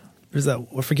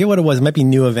 I forget what it was. It might be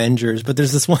New Avengers, but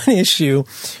there's this one issue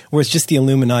where it's just the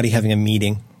Illuminati having a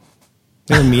meeting.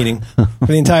 They're meeting. For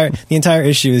the entire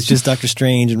issue is just Doctor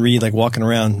Strange and Reed walking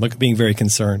around, being very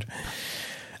concerned.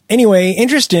 Anyway,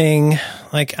 interesting.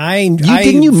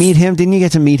 Didn't you meet him? Didn't you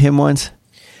get to meet him once?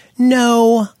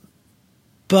 No,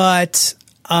 but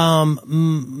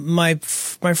my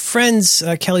friends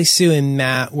Kelly Sue and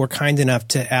Matt were kind enough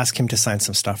to ask him to sign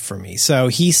some stuff for me. So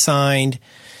he signed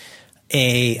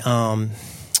a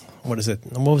what is it?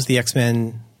 What was the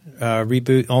X-Men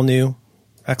reboot? All new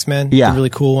X-Men. Yeah, the really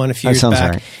cool one a few years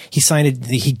back. Right. He signed it.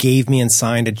 He gave me and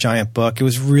signed a giant book. It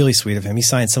was really sweet of him. He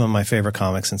signed some of my favorite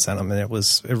comics and sent them, and it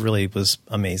really was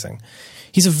amazing.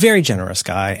 He's a very generous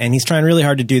guy, and he's trying really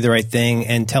hard to do the right thing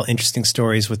and tell interesting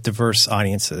stories with diverse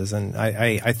audiences, and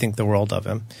I think the world of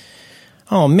him.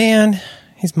 Oh, man,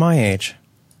 he's my age.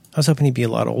 I was hoping he'd be a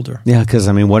lot older. Yeah,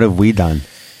 because, what have we done?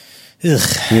 Ugh.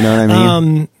 You know what I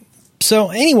mean? So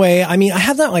anyway, I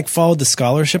have not followed the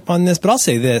scholarship on this, but I'll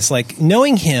say this,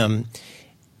 knowing him,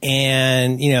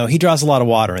 and, he draws a lot of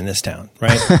water in this town,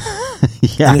 right?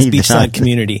 Yeah, in this beachside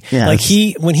community.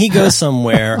 Yes. When he goes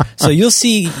somewhere, so you'll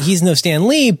see he's no Stan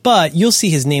Lee, but you'll see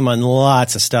his name on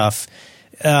lots of stuff.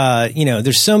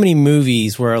 There's so many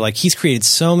movies where he's created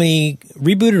so many,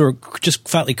 rebooted or just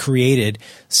flatly created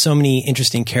so many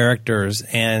interesting characters,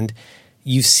 and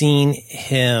you've seen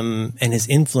him and his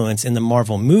influence in the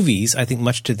Marvel movies, I think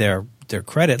much to their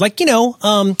credit.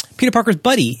 Peter Parker's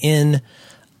buddy in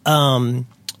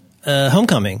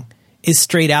Homecoming is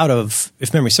straight out of,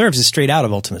 if memory serves, is straight out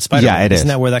of Ultimate Spider-Man. Yeah, it is. Isn't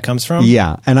that where that comes from?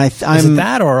 Yeah, and I'm is it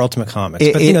that or Ultimate Comics?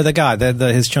 But the guy,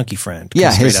 his chunky friend,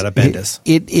 comes straight out of Bendis.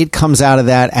 It comes out of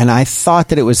that, and I thought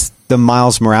that it was the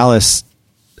Miles Morales.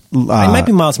 It might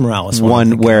be Miles Morales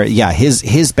one where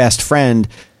his best friend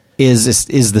is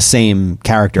the same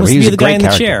character. He was a great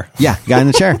character. Chair. Yeah, guy in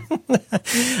the chair.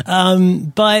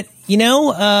 But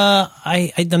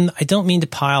I don't mean to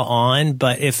pile on,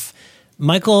 but if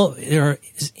Michael, there are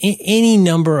any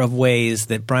number of ways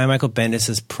that Brian Michael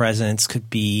Bendis' presence could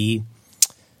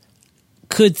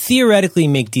theoretically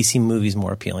make DC movies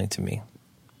more appealing to me.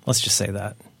 Let's just say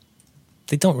that.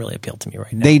 They don't really appeal to me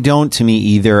right now. They don't to me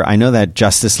either. I know that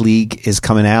Justice League is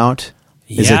coming out.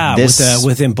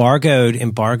 With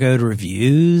embargoed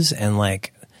reviews, and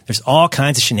like there's all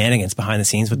kinds of shenanigans behind the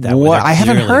scenes with that. I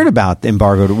haven't heard about the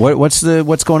embargoed.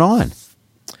 What's going on?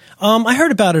 I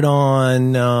heard about it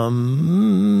on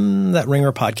that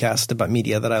Ringer podcast about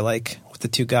media that I like with the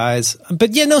two guys.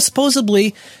 But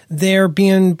supposedly they're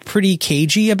being pretty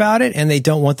cagey about it, and they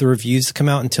don't want the reviews to come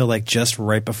out until like just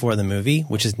right before the movie,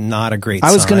 which is not a great sign.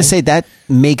 I was going to say that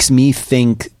makes me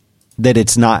think that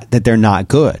that they're not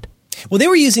good. Well, they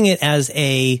were using it as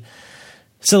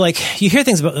so like you hear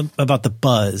things about the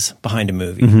buzz behind a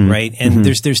movie, right? And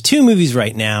there's two movies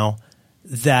right now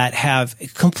that have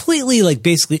completely like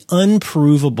basically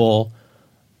unprovable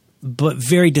but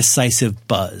very decisive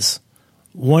buzz.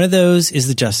 One of those is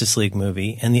the Justice League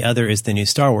movie, and the other is the new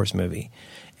Star Wars movie.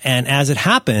 And as it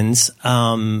happens,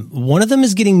 one of them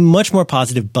is getting much more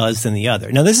positive buzz than the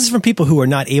other. Now, this is from people who are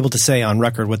not able to say on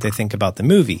record what they think about the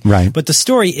movie. Right. But the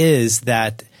story is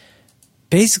that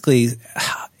basically,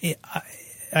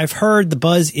 I've heard the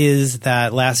buzz is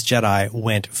that Last Jedi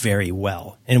went very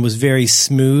well and was very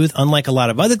smooth, unlike a lot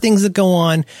of other things that go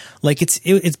on. Like it's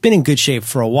been in good shape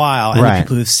for a while, and the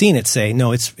people who've seen it say,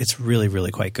 no, it's really,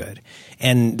 really quite good.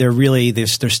 And they're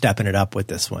stepping it up with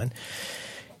this one.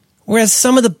 Whereas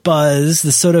some of the buzz,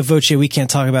 the sort of voce we can't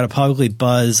talk about it publicly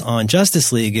buzz on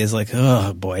Justice League is like,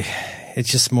 oh boy, it's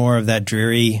just more of that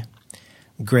dreary,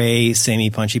 gray,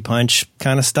 samey, punchy punch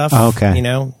kind of stuff. Oh, okay.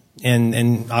 And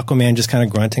Aquaman just kind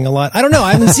of grunting a lot. I don't know.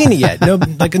 I haven't seen it yet.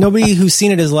 Nobody who's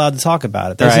seen it is allowed to talk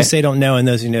about it. Those who say don't know, and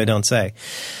those who know don't say.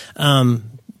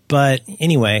 But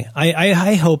anyway,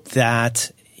 I hope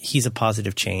that he's a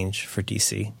positive change for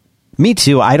DC. Me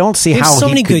too. I don't see how so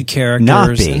he many could good characters,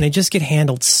 not be. And they just get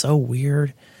handled so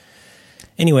weird.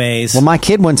 Anyways, well, my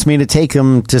kid wants me to take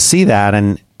him to see that,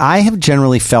 and I have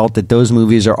generally felt that those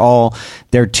movies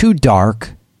they're too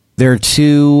dark, they're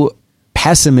too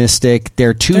pessimistic,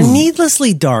 they're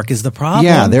needlessly dark is the problem.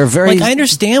 Yeah, they're very. I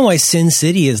understand why Sin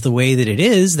City is the way that it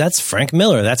is. That's Frank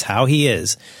Miller. That's how he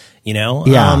is.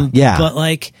 Yeah. But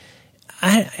like.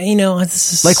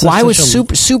 This is why was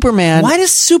Superman? Why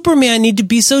does Superman need to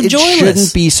be so joyless? It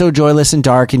shouldn't be so joyless and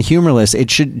dark and humorless.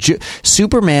 It should.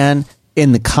 Superman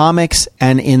in the comics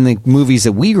and in the movies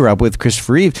that we grew up with,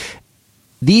 Christopher Reeve,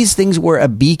 these things were a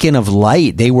beacon of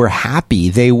light. They were happy.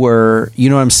 They were,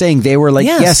 you know what I'm saying? They were like,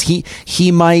 yes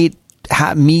he might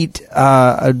meet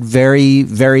a very,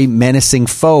 very menacing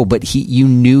foe, but you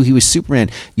knew he was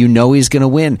Superman. You know he's going to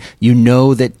win. You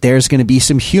know that there's going to be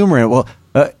some humor in it. Well.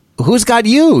 Who's got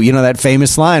you? That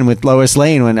famous line with Lois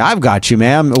Lane when I've got you,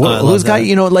 ma'am. Who's got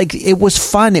it was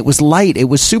fun. It was light. It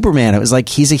was Superman. It was like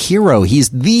he's a hero. He's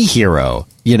the hero,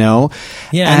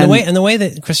 Yeah. And the way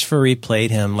that Christopher Reeve played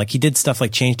him, like he did stuff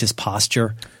like changed his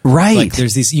posture. Right. Like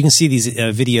there's you can see these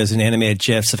videos and animated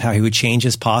GIFs of how he would change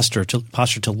his posture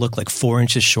to look like 4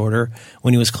 inches shorter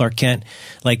when he was Clark Kent.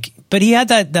 But he had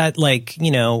that like,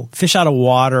 fish out of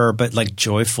water, but like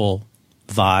joyful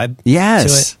vibe.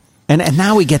 Yes. To it. And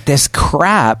now we get this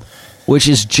crap, which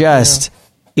is just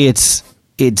it's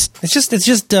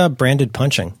just branded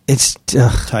punching. It's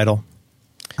title.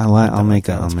 I'll make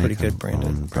pretty good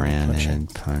branded punching.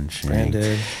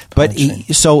 Branded. But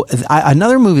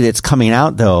another movie that's coming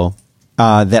out though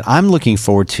that I'm looking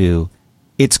forward to.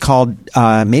 It's called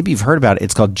maybe you've heard about it.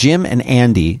 It's called Jim and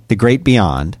Andy: The Great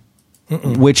Beyond,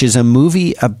 which is a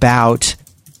movie about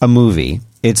a movie.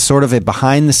 It's sort of a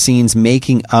behind the scenes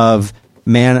making of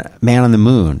Man on the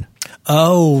Moon.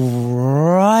 Oh,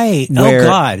 right. Oh,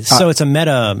 God. So it's a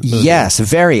meta movie. Yes,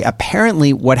 very.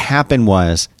 Apparently what happened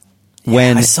was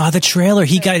when... I saw the trailer.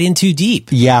 He got in too deep.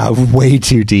 Yeah, way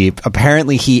too deep.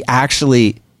 Apparently he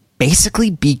actually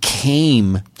basically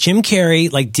became... Jim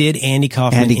Carrey did Andy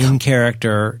Kaufman in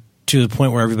character to the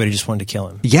point where everybody just wanted to kill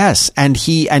him. Yes, and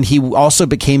he also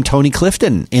became Tony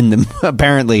Clifton in them,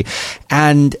 apparently.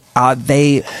 And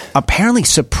they apparently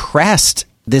suppressed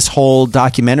this whole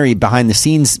documentary behind the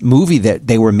scenes movie that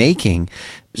they were making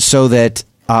so that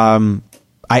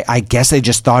I I guess they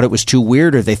just thought it was too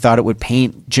weird, or they thought it would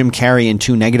paint Jim Carrey in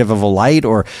too negative of a light,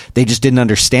 or they just didn't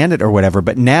understand it or whatever.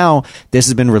 But now this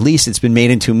has been released. It's been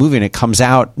made into a movie, and it comes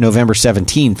out November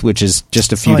 17th, which is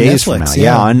just a few days Netflix, from now.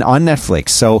 Yeah, on Netflix.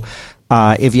 So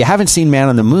if you haven't seen Man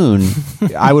on the Moon,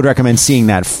 I would recommend seeing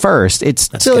that first. It's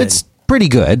pretty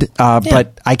good,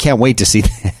 but I can't wait to see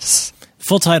this.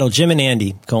 Full title, Jim and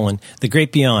Andy, The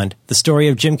Great Beyond, the story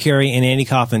of Jim Carrey and Andy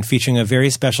Kaufman, featuring a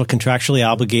very special contractually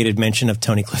obligated mention of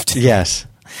Tony Clifton. Yes.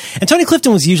 And Tony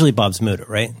Clifton was usually Bob Smuda,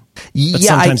 right? But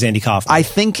sometimes Andy Kaufman. I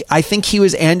think he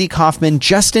was Andy Kaufman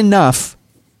just enough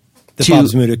that Bob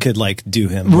Smuda could, do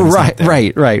him. Right.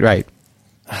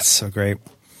 That's so great.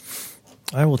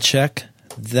 I will check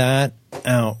that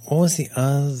out. What was the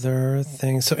other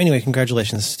thing? So anyway,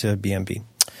 congratulations to BMB.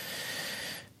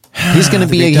 He's going to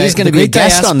be a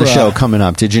guest on the show coming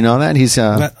up. Did you know that? He's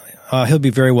he'll be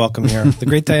very welcome here. The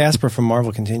Great Diaspora from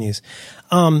Marvel continues.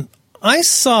 I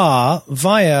saw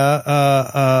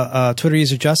via Twitter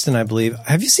user Justin, I believe.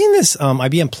 Have you seen this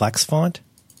IBM Plex font?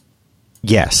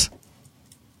 Yes.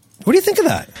 What do you think of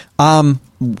that?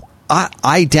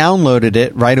 I downloaded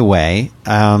it right away.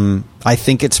 I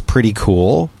think it's pretty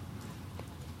cool.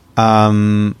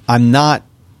 I'm not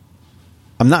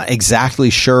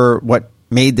exactly sure what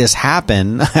made this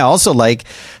happen. I also like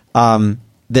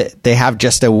that they have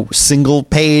just a single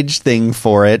page thing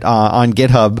for it on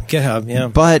GitHub. GitHub, yeah.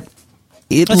 But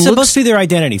it's supposed to be their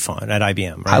identity font at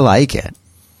IBM, right? I like it.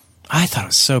 I thought it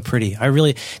was so pretty. I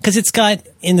really, because it's got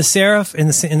in the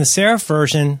serif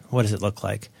version. What does it look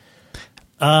like?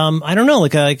 I don't know,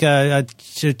 like a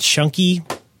chunky,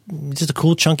 just a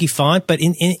cool chunky font. But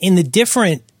in the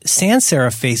different sans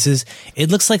serif faces, it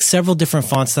looks like several different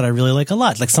fonts that I really like a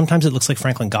lot. Like sometimes it looks like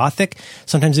Franklin Gothic.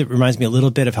 Sometimes it reminds me a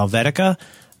little bit of Helvetica.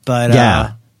 But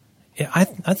I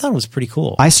thought it was pretty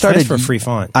cool. I started nice for a free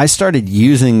font. I started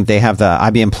using. They have the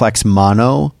IBM Plex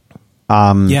Mono.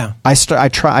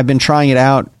 I've been trying it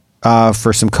out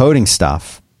for some coding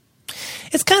stuff.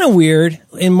 It's kind of weird.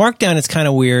 In Markdown, it's kind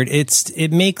of weird.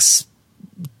 It makes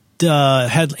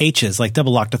head H's, like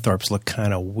double octothorpes, look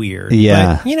kind of weird.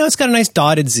 Yeah. But, it's got a nice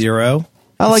dotted zero.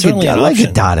 I like it. I like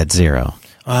a dotted zero.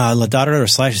 Dotted or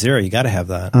 /0. You got to have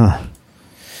that.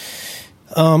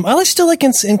 I still like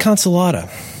Inconsolata.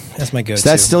 That's my go-to. So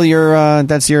that's still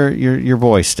your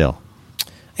voice still.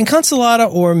 Inconsolata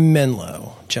or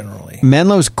Menlo, generally.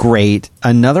 Menlo's great.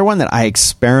 Another one that I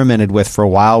experimented with for a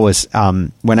while was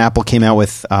when Apple came out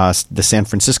with the San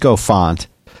Francisco font.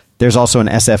 There's also an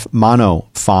SF Mono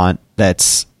font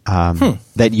that's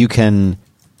that you can.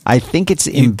 I think it's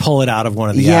you pull it out of one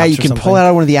of the apps. Yeah, you can pull it out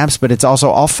of one of the apps, but it's also.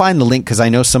 I'll find the link because I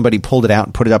know somebody pulled it out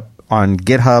and put it up on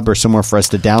GitHub or somewhere for us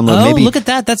to download. Oh, look at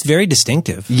that! That's very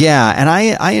distinctive. Yeah, and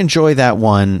I enjoy that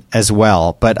one as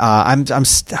well. But I'm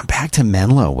back to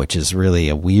Menlo, which is really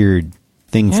a weird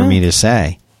thing for me to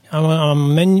say.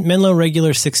 I'm Menlo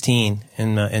Regular 16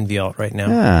 in NVAlt right now.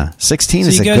 Yeah, 16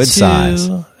 is a good size.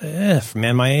 For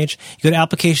man my age, you go to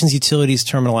Applications, Utilities,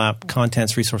 Terminal App,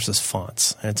 Contents, Resources,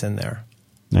 Fonts, and it's in there.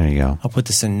 There you go. I'll put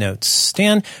this in notes.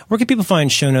 Stan, where can people find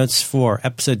show notes for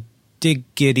episode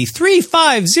Diggity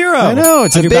 350? I know,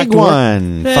 it's a big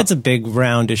one. That's a big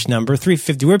roundish number.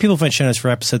 350. Where people find show notes for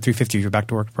episode 350 of your Back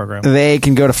to Work program? They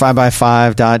can go to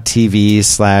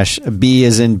 5by5.tv/B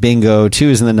as in bingo, 2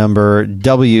 as in the number,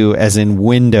 W as in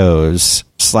Windows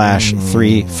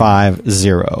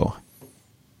 /350.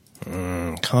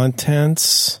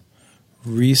 Contents,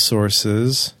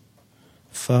 resources,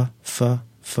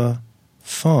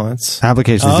 fonts.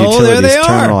 Applications, utilities,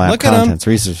 terminal app, contents,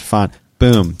 resources, font.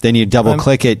 Boom. Then you double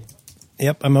click it.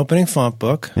 Yep. I'm opening Font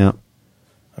Book. Yep.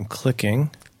 I'm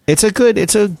clicking. It's a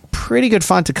pretty good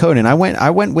font to code in. I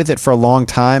went with it for a long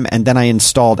time, and then I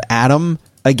installed Atom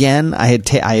again. I had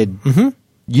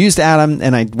used Atom,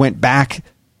 and I went back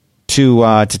to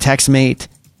TextMate,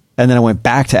 and then I went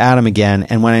back to Atom again.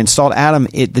 And when I installed Atom,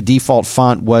 the default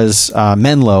font was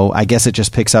Menlo. I guess it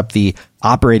just picks up the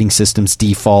operating system's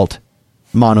default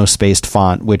monospaced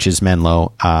font, which is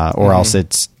Menlo, or else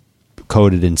it's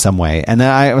coded in some way. And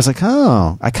then I was like,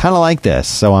 oh, I kind of like this.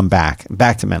 So I'm back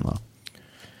to Menlo.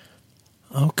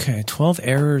 Okay. 12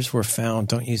 errors were found.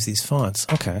 Don't use these fonts.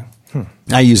 Okay.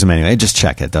 I use them anyway. Just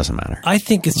check it. Doesn't matter. I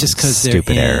think it's just because they're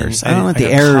stupid errors. I don't know what the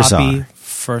errors are.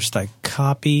 First I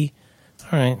copy.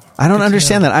 All right. I don't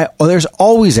understand that. There's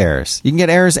always errors. You can get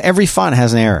errors. Every font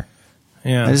has an error.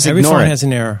 Yeah. Every font has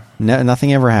an error. No,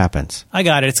 nothing ever happens. I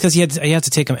got it. It's because you have to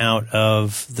take them out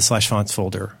of the /fonts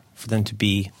folder for them to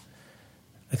be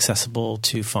accessible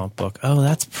to Font Book. Oh,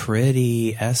 that's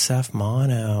pretty. SF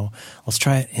Mono. Let's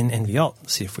try it in NVAlt.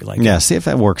 See if we like it. Yeah, see if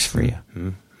that works for you.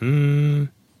 SF.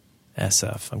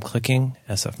 I'm clicking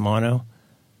SF Mono.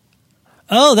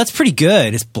 Oh, that's pretty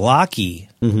good. It's blocky.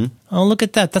 Mm-hmm. Oh, look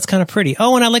at that. That's kind of pretty.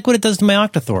 Oh, and I like what it does to my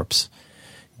octothorpes.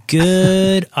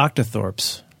 Good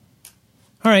octothorpes.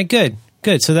 All right, good.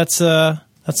 So that's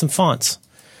some fonts.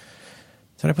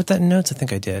 Did I put that in notes? I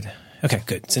think I did. Okay,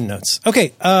 good. It's in notes.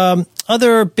 Okay,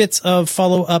 other bits of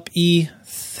follow-up-y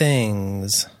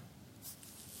things.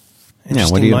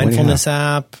 Interesting mindfulness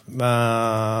app.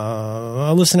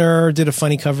 A listener did a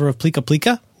funny cover of Plika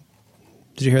Plika.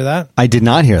 Did you hear that? I did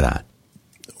not hear that.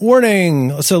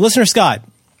 Warning. So, listener Scott,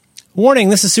 warning,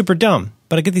 this is super dumb,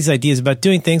 but I get these ideas about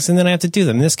doing things and then I have to do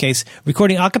them. In this case,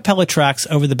 recording a cappella tracks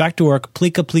over the Back to Work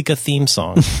Plika Plika theme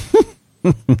song.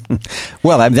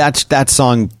 Well, that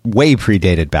song way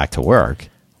predated Back to Work.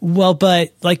 Well,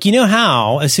 but like, you know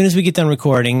how as soon as we get done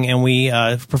recording and we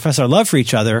profess our love for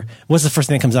each other, what's the first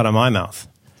thing that comes out of my mouth?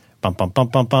 Bum bum bum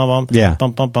bum bum bum. Yeah.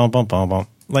 Bum bum bum bum bum bum.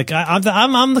 Like I'm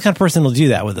the kind of person who'll do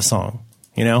that with a song.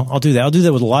 You know, I'll do that. I'll do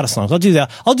that with a lot of songs. I'll do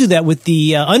that with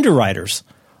the Underwriters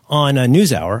on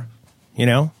NewsHour. You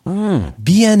know,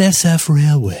 BNSF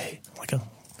Railway.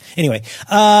 Anyway,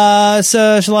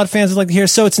 so there's a lot of fans would like to hear.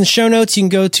 So it's in the show notes. You can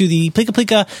go to the Plika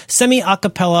Plika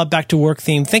semi-acapella Back to Work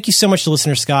theme. Thank you so much to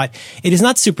listener Scott. It is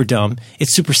not super dumb.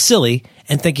 It's super silly.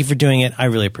 And thank you for doing it. I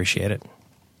really appreciate it.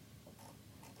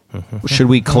 Should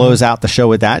we close out the show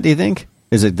with that, do you think?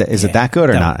 Is it that good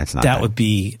or not? It's not. That would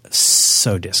be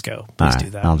so disco. Please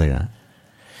do that. I'll do that.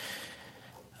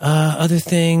 Other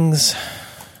things.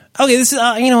 Okay, this is,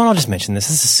 you know what? I'll just mention this.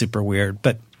 This is super weird,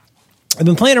 but I've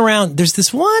been playing around. There's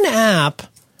this one app.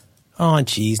 Oh,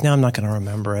 geez. Now I'm not going to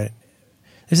remember it.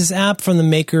 There's this app from the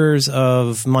makers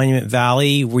of Monument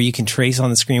Valley where you can trace on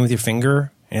the screen with your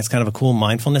finger, and it's kind of a cool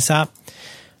mindfulness app.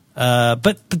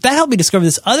 But that helped me discover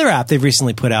this other app they've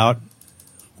recently put out.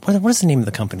 What is the name of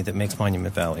the company that makes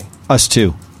Monument Valley? Us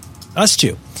Too.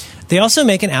 They also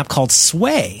make an app called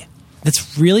Sway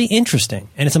that's really interesting,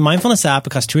 and it's a mindfulness app. It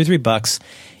costs $2 or $3.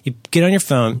 You get on your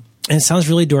phone. And it sounds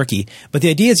really dorky, but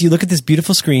the idea is you look at this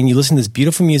beautiful screen, you listen to this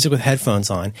beautiful music with headphones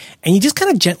on, and you just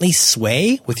kind of gently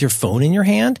sway with your phone in your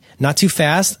hand, not too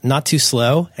fast, not too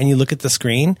slow, and you look at the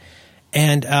screen.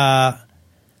 And, I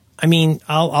mean,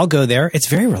 I'll go there. It's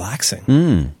very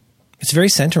relaxing. It's very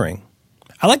centering.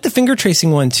 I like the finger tracing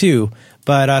one too,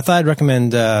 but I thought I'd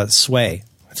recommend Sway.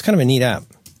 It's kind of a neat app.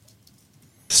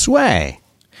 Sway.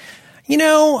 You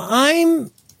know,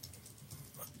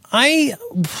 I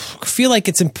feel like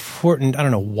it's important. I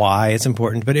don't know why it's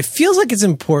important, but it feels like it's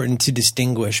important to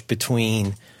distinguish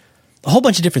between a whole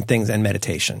bunch of different things and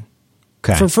meditation.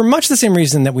 Okay. For much the same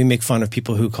reason that we make fun of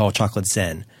people who call chocolate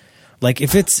Zen. Like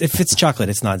if it's chocolate,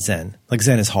 it's not Zen. Like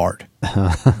Zen is hard.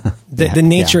 The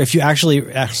nature. Yeah. If you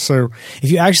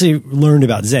actually learned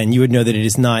about Zen, you would know that it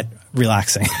is not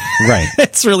relaxing. Right.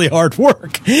 It's really hard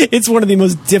work. It's one of the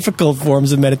most difficult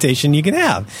forms of meditation you can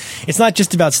have. It's not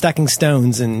just about stacking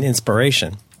stones and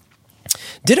inspiration.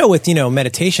 Ditto with,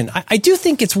 meditation. I do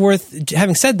think it's worth,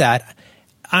 having said that,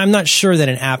 I'm not sure that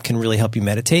an app can really help you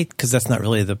meditate because that's not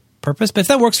really the purpose. But if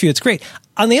that works for you, it's great.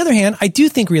 On the other hand, I do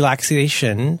think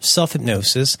relaxation,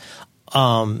 self-hypnosis,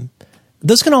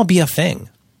 those can all be a thing.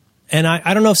 And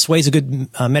I don't know if Sway is a good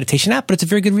meditation app, but it's a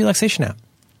very good relaxation app.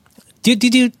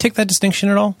 Did you take that distinction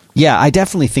at all? Yeah, I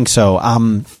definitely think so.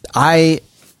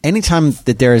 Anytime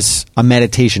that there's a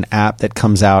meditation app that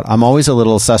comes out, I'm always a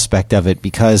little suspect of it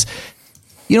because,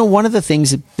 one of the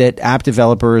things that app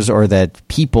developers or that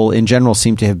people in general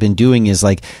seem to have been doing is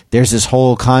like there's this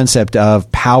whole concept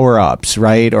of power-ups,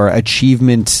 right? Or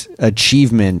achievements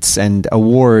and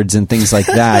awards and things like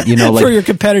that. For your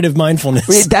competitive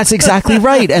mindfulness. That's exactly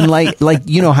right. And like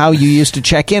how you used to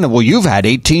check in. Well, you've had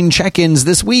 18 check-ins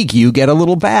this week. You get a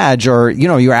little badge, or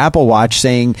your Apple Watch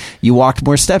saying you walked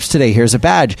more steps today. Here's a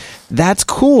badge. That's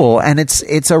cool, and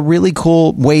it's a really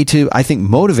cool way to, I think,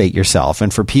 motivate yourself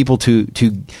and for people to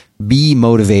be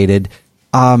motivated.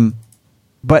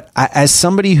 But as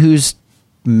somebody who's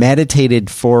meditated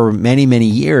for many, many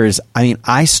years, I mean,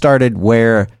 I started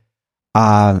where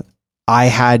I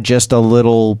had just a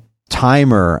little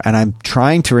timer, and I'm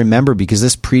trying to remember, because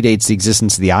this predates the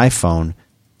existence of the iPhone,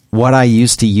 what I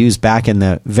used to use back in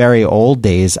the very old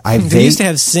days. They used to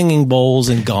have singing bowls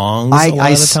and gongs.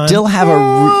 I still have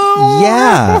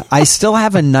I still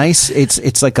have a nice.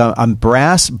 It's like a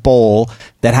brass bowl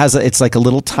that has it's like a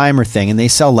little timer thing, and they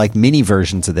sell like mini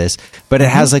versions of this. But it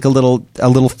has like a little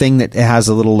thing that it has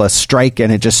a little strike,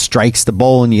 and it just strikes the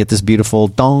bowl, and you get this beautiful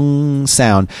dong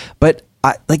sound. But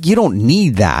you don't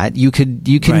need that. You can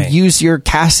use your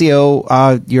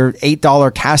Casio, your $8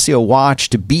 Casio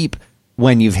watch to beep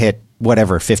when you've hit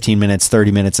whatever, 15 minutes,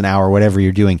 30 minutes, an hour, whatever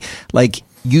you're doing. Like,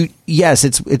 yes,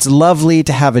 it's lovely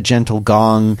to have a gentle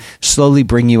gong slowly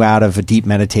bring you out of a deep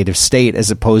meditative state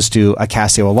as opposed to a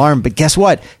Casio alarm. But guess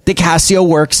what? The Casio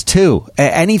works too.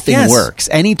 Anything works.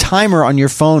 Any timer on your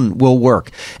phone will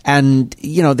work. And,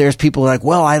 there's people like,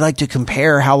 well, I like to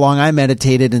compare how long I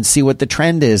meditated and see what the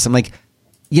trend is. I'm like,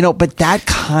 but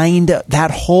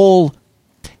that whole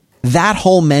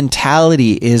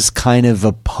mentality is kind of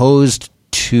opposed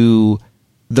to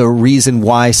the reason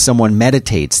why someone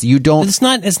meditates. It's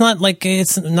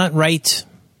not right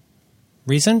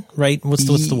reason, right?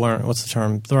 What's the word? What's the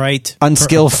term? The right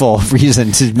unskillful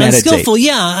reason to meditate. Unskillful,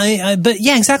 yeah. But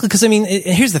yeah, exactly. Because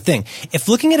here's the thing: if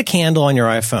looking at a candle on your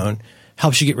iPhone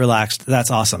helps you get relaxed,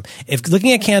 that's awesome. If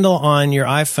looking at a candle on your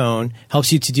iPhone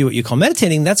helps you to do what you call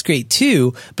meditating, that's great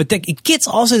too. But it gets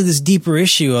also to this deeper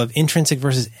issue of intrinsic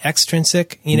versus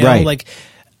extrinsic. Right.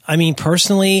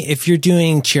 Personally, if you're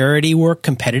doing charity work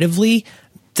competitively,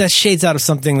 that shades out of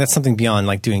that's something beyond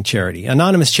like doing charity.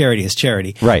 Anonymous charity is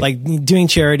charity. Right. Like doing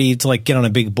charity to like get on a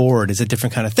big board is a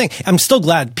different kind of thing. I'm still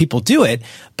glad people do it,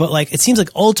 but like it seems like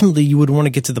ultimately you would want to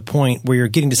get to the point where you're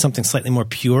getting to something slightly more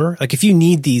pure. Like if you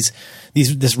need this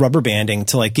rubber banding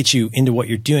to like get you into what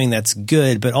you're doing, that's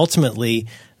good, but ultimately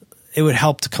it would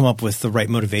help to come up with the right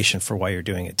motivation for why you're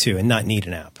doing it too and not need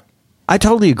an app. I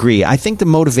totally agree. I think the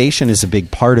motivation is a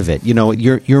big part of it.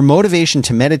 Your motivation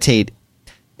to meditate,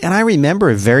 and I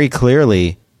remember it very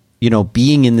clearly,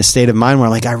 being in the state of mind where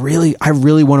like, I really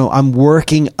want to, I'm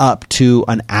working up to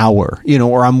an hour,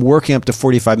 or I'm working up to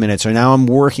 45 minutes, or now I'm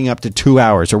working up to 2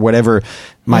 hours or whatever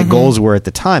my goals were at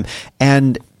the time.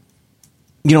 And,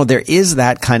 there is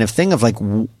that kind of thing of like,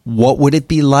 what would it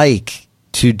be like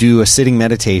to do a sitting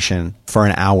meditation for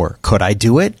an hour? Could I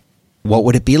do it? What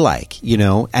would it be like,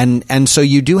 And so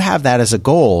you do have that as a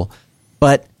goal.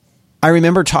 But I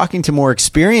remember talking to more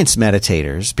experienced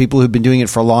meditators, people who've been doing it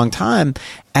for a long time.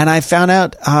 And I found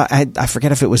out, I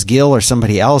forget if it was Gil or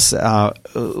somebody else,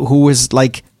 who was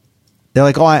like, they're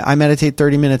like, oh, I meditate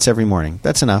 30 minutes every morning.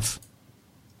 That's enough.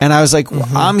 And I was like, well,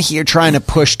 I'm here trying to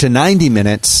push to 90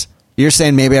 minutes. You're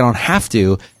saying maybe I don't have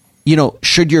to.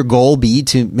 Should your goal be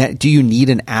do you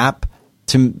need an app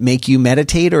to make you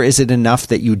meditate, or is it enough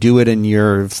that you do it and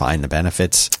you're fine the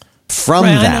benefits from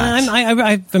that?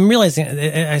 I'm realizing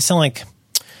I sound like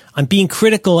I'm being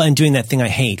critical and doing that thing I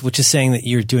hate, which is saying that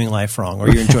you're doing life wrong or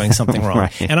you're enjoying something wrong.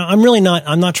 Right. And I'm really not.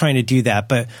 I'm not trying to do that,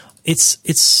 but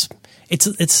it's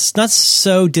not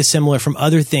so dissimilar from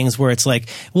other things where it's like,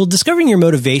 well, discovering your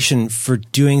motivation for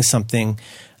doing something.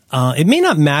 It may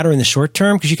not matter in the short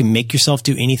term because you can make yourself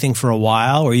do anything for a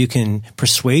while, or you can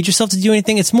persuade yourself to do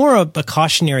anything. It's more of a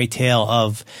cautionary tale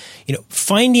of,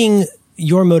 finding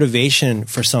your motivation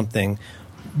for something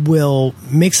will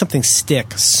make something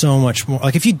stick so much more.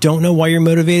 Like if you don't know why you're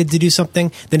motivated to do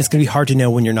something, then it's going to be hard to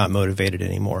know when you're not motivated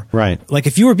anymore. Right. Like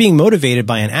if you were being motivated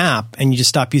by an app and you just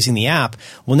stop using the app,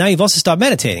 well, now you've also stopped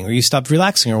meditating or you stopped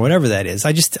relaxing or whatever that is.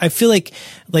 I feel like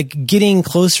getting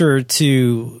closer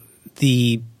to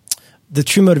the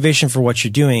true motivation for what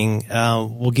you're doing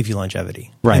will give you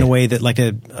longevity, right, in a way that like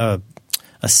a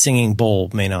singing bowl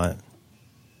may not.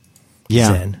 Yeah,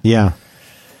 Zen. Yeah.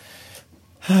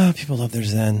 People love their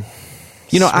Zen.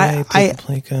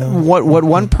 What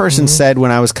one person said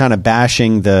when I was kind of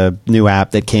bashing the new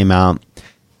app that came out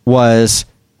was,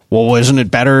 well, isn't it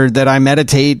better that I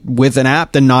meditate with an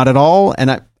app than not at all?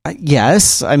 And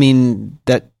yes, I mean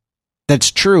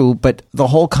that's true, but the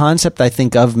whole concept, I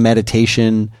think, of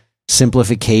meditation,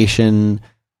 simplification,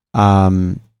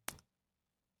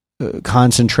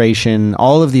 concentration,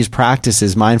 all of these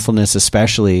practices, mindfulness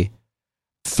especially,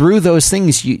 through those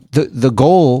things, the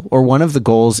goal, or one of the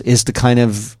goals, is to kind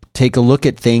of take a look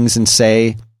at things and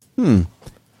say,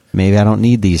 maybe I don't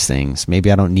need these things.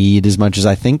 Maybe I don't need as much as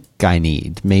I think I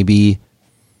need. Maybe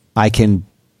I can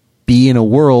be in a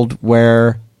world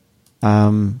where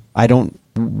I don't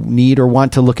need or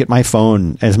want to look at my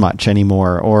phone as much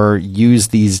anymore or use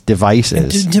these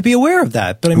devices. And to be aware of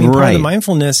that. But I mean, part of the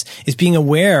mindfulness is being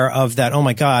aware of that, oh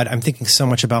my God, I'm thinking so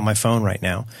much about my phone right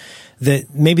now.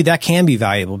 That maybe that can be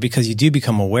valuable because you do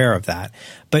become aware of that.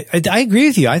 But I agree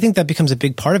with you. I think that becomes a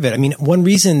big part of it. I mean, one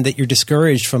reason that you're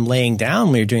discouraged from laying down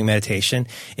when you're doing meditation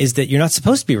is that you're not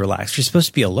supposed to be relaxed. You're supposed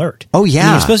to be alert. Oh, yeah.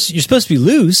 I mean, you're supposed to be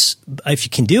loose if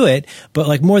you can do it. But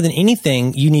like more than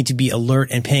anything, you need to be alert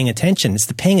and paying attention. It's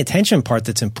the paying attention part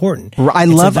that's important. I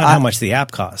love how much the app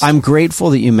costs. I'm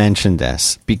grateful that you mentioned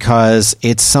this because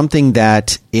it's something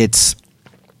that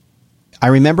I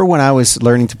remember when I was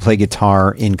learning to play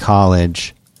guitar in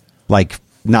college, like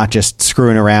not just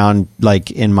screwing around like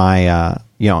in my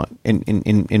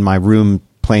in my room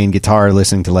playing guitar,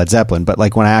 listening to Led Zeppelin. But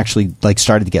like when I actually like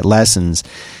started to get lessons,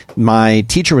 my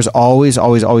teacher was always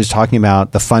talking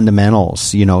about the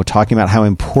fundamentals, you know, talking about how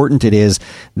important it is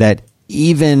that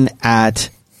even at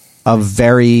a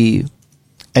very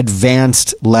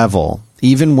advanced level,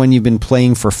 even when you've been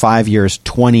playing for 5 years,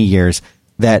 20 years,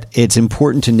 that it's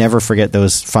important to never forget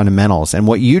those fundamentals. And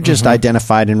what you just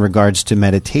identified in regards to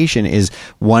meditation is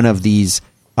one of these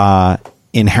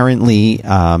inherently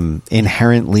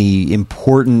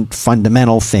important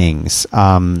fundamental things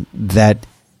that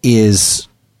is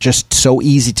just so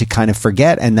easy to kind of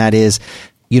forget. And that is,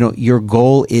 you know, your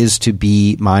goal is to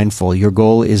be mindful. Your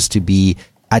goal is to be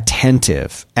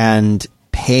attentive and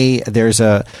there's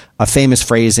a famous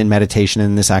phrase in meditation,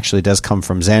 and this actually does come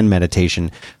from Zen meditation,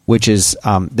 which is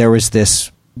there was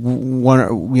this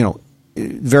one, you know,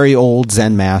 very old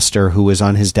Zen master who was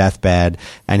on his deathbed,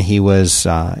 and he was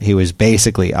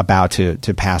basically about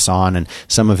to pass on, and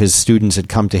some of his students had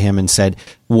come to him and said,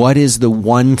 "What is the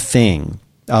one thing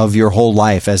of your whole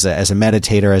life as a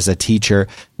meditator, as a teacher,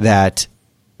 that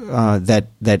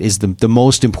is the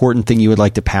most important thing you would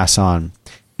like to pass on?"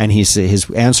 And his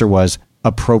answer was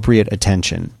appropriate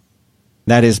attention.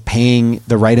 That is paying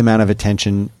the right amount of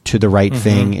attention to the right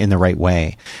thing in the right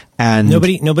way. And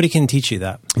nobody can teach you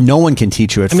that. No one can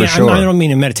teach you it, for sure. I don't mean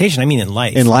in meditation. I mean in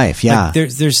life. In life, yeah. Like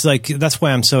there's like, that's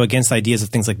why I'm so against ideas of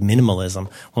things like minimalism.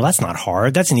 Well, that's not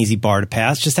hard. That's an easy bar to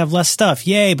pass. Just have less stuff.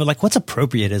 Yay. But like, what's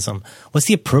appropriatism? What's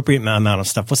the appropriate amount of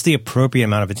stuff? What's the appropriate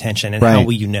amount of attention? And how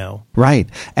will you know? Right.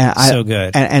 And so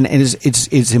good. And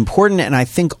it's important. And I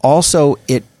think also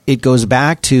it goes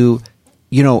back to,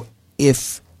 you know,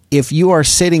 if you are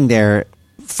sitting there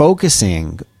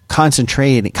focusing,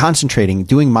 concentrating,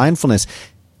 doing mindfulness,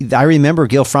 I remember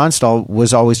Gil Fronsdal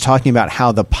was always talking about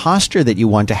how the posture that you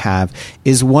want to have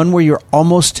is one where you're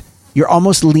almost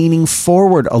leaning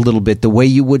forward a little bit, the way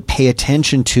you would pay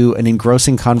attention to an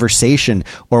engrossing conversation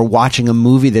or watching a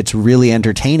movie that's really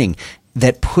entertaining.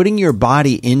 That putting your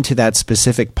body into that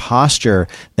specific posture,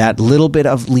 that little bit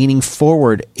of leaning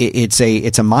forward, it's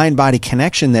a mind-body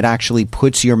connection that actually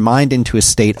puts your mind into a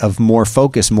state of more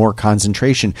focus, more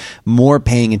concentration, more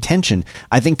paying attention.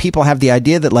 I think people have the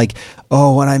idea that like,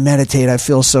 oh, when I meditate, I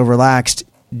feel so relaxed.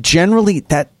 Generally,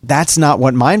 that's not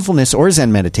what mindfulness or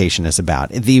Zen meditation is about.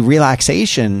 The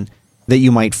relaxation that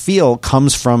you might feel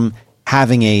comes from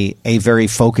having a very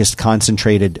focused,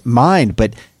 concentrated mind.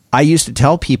 But I used to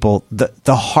tell people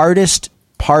the hardest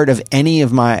part of any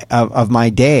of my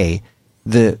day,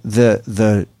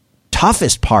 the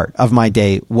toughest part of my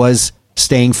day was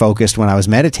staying focused when I was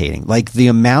meditating. Like the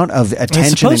amount of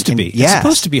attention. It's supposed to be. It's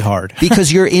supposed to be hard.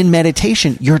 Because you're in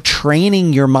meditation. You're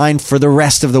training your mind for the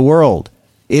rest of the world.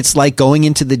 It's like going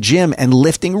into the gym and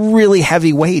lifting really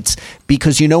heavy weights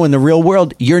because, you know, in the real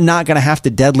world, you're not going to have to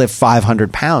deadlift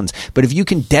 500 pounds. But if you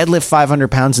can deadlift 500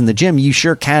 pounds in the gym, you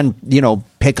sure can, you know,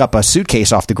 pick up a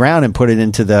suitcase off the ground and put it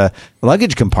into the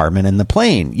luggage compartment in the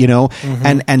plane, you know,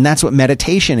 and that's what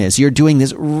meditation is. You're doing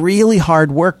this really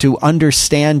hard work to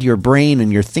understand your brain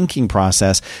and your thinking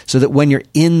process so that when you're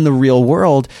in the real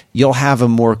world, you'll have a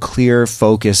more clear,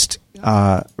 focused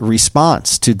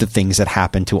response to the things that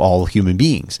happen to all human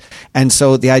beings. And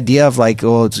so the idea of like,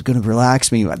 oh, it's going to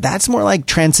relax me, that's more like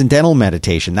transcendental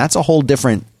meditation. That's a whole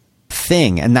different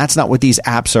thing. And that's not what these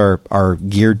apps are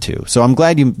geared to. So I'm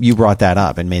glad you brought that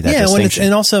up and made that distinction.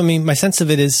 And also, I mean, my sense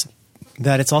of it is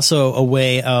that it's also a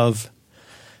way of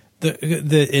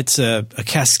it's a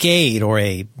cascade or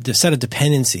a set of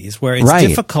dependencies where it's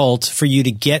difficult for you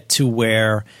to get to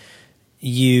where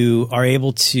you are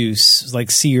able to like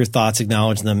see your thoughts,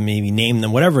 acknowledge them, maybe name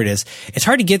them, whatever it is. It's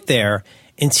hard to get there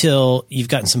until you've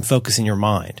gotten some focus in your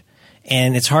mind.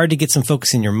 And it's hard to get some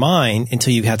focus in your mind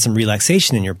until you've had some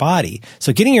relaxation in your body.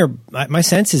 So my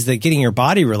sense is that getting your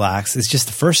body relaxed is just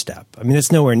the first step. I mean,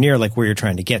 it's nowhere near like where you're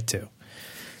trying to get to.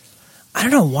 I don't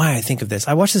know why I think of this.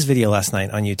 I watched this video last night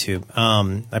on YouTube.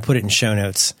 I put it in show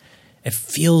notes. It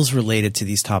feels related to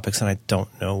these topics, and I don't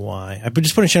know why. I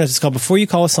just put in show notes. It's called "Before You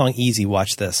Call a Song Easy,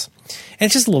 Watch This." And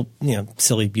it's just a little, you know,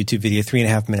 silly YouTube video,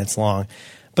 3.5 minutes long.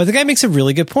 But the guy makes a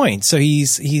really good point. So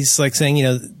he's like saying, you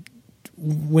know,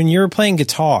 when you're playing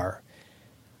guitar,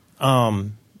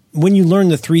 when you learn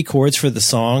the 3 chords for the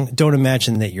song, don't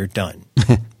imagine that you're done.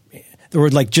 Or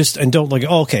like and don't like,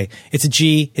 oh, okay, it's a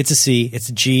G, it's a C, it's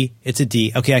a G, it's a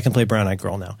D. Okay, I can play Brown Eyed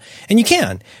Girl now. And you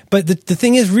can. But the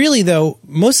thing is really though,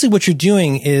 mostly what you're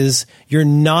doing is you're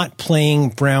not playing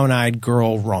Brown Eyed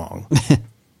Girl wrong.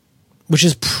 Which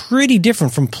is pretty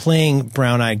different from playing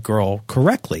Brown Eyed Girl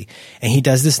correctly. And he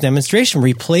does this demonstration where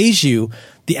he plays you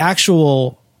the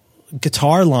actual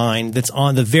guitar line that's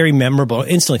on the very memorable,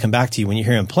 instantly come back to you when you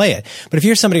hear him play it. But if you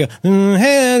hear somebody go,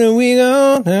 "Here do we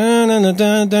go," dun, dun, dun,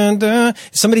 dun, dun, dun.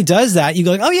 If somebody does that, you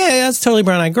go like, "Oh yeah, that's totally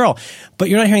Brown Eyed Girl." But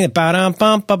you're not hearing it.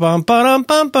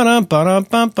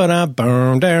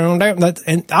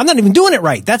 And I'm not even doing it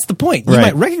right. That's the point. You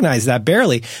might recognize that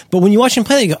barely, but when you watch him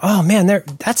play, you go, "Oh man,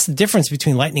 that's the difference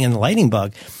between lightning and the lightning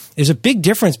bug." There's a big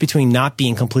difference between not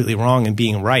being completely wrong and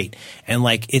being right. And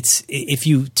like, it's, if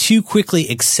you too quickly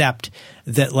accept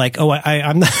that like, oh,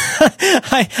 I'm not,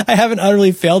 I haven't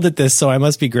utterly failed at this, so I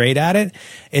must be great at it.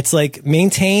 It's like,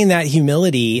 maintain that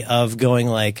humility of going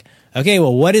like, okay,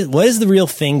 well, what is the real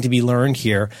thing to be learned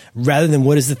here, rather than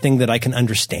what is the thing that I can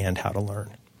understand how to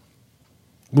learn.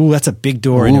 Ooh, that's a big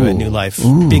door into a new life.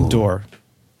 Ooh. Big door.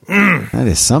 That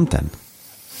is something.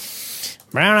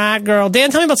 Brown Eyed Girl.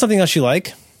 Dan, tell me about something else you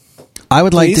like. I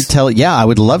would like to tell, I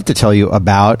would love to tell you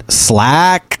about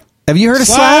Slack. Have you heard of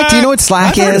Slack? Do you know what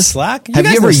Slack is? I've heard of Slack. Have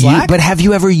you ever Slack? But have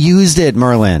you ever used it,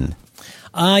 Merlin?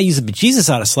 I use a bejesus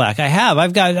out of Slack. I have.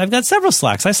 I've got several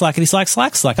Slacks. I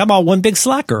slackety slack. I'm all one big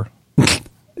slacker.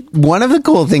 One of the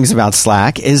cool things about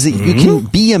Slack is that you can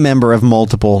be a member of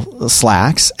multiple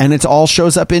Slacks, and it all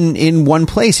shows up in one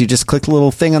place. You just click the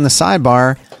little thing on the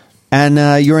sidebar,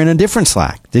 and you're in a different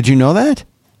Slack. Did you know that?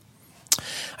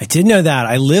 I did know that.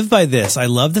 I live by this. I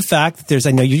love the fact that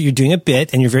I know you're doing a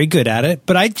bit and you're very good at it,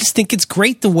 but I just think it's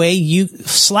great the way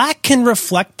Slack can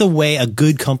reflect the way a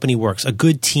good company works, a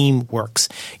good team works.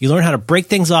 You learn how to break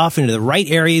things off into the right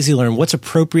areas. You learn what's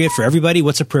appropriate for everybody,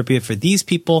 what's appropriate for these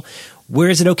people.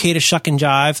 Where is it okay to shuck and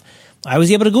jive? I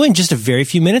was able to go in just a very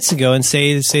few minutes ago and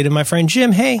say to my friend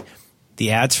Jim, hey,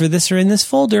 the ads for this are in this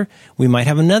folder. We might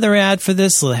have another ad for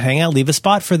this. Hang out, leave a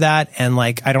spot for that. And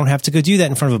like, I don't have to go do that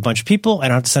in front of a bunch of people. I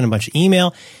don't have to send a bunch of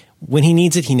email. When he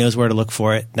needs it, he knows where to look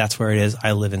for it. That's where it is.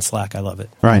 I live in Slack. I love it.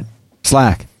 Right.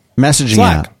 Slack. Messaging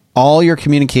app. All your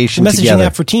communication messaging together.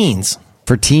 App for teens.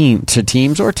 To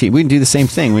teams or team. We can do the same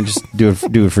thing. We just do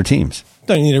it for teams.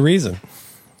 Don't need a reason.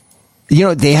 You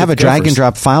know, they have a drag and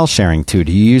drop file sharing too.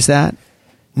 Do you use that?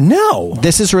 No.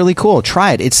 This is really cool.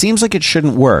 Try it. It seems like it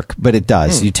shouldn't work, but it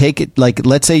does. You take it, like,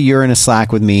 let's say you're in a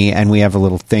Slack with me and we have a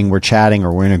little thing, we're chatting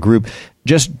or we're in a group.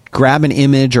 Just grab an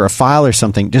image or a file or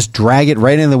something, just drag it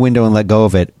right in the window and let go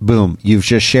of it. Boom, you've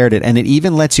just shared it. And it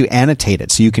even lets you annotate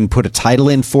it. So you can put a title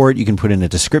in for it, you can put in a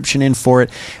description in for it,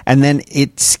 and then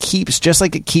it keeps, just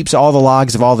like it keeps all the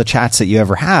logs of all the chats that you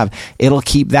ever have, it'll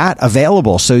keep that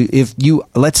available. So if you,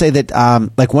 let's say that,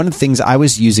 like one of the things I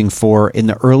was using for in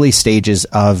the early stages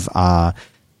of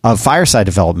Fireside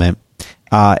development,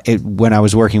 when I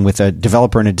was working with a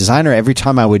developer and a designer, every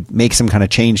time I would make some kind of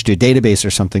change to a database or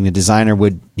something, the designer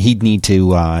he'd need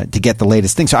to get the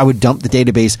latest thing. So I would dump the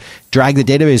database, drag the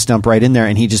database dump right in there,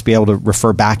 and he'd just be able to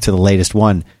refer back to the latest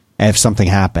one if something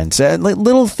happens.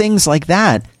 Little things like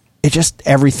that. It's just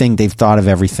everything. They've thought of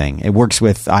everything. It works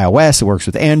with iOS. It works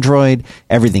with Android.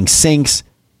 Everything syncs.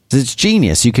 It's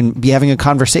genius. You can be having a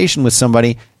conversation with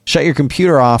somebody, shut your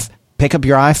computer off, pick up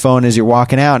your iPhone as you're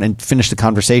walking out and finish the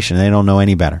conversation. They don't know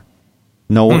any better.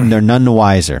 No, they're none the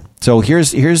wiser. So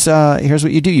here's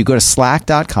what you do. You go to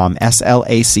slack.com,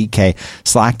 SLACK,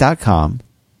 slack.com,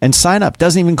 and sign up. It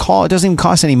doesn't even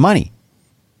cost any money.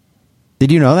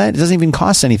 Did you know that? It doesn't even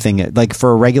cost anything, like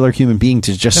for a regular human being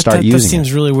to just start using it. That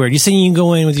seems really weird. You're saying you can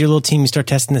go in with your little team, you start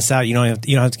testing this out. You don't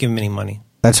have to give them any money.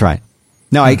 That's right.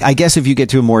 Now, I guess if you get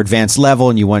to a more advanced level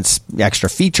and you want extra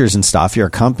features and stuff, you're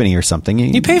a company or something.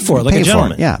 You pay for it like a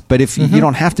gentleman. Yeah, but if you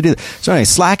don't have to do that. So anyway,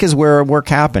 Slack is where work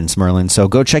happens, Merlin. So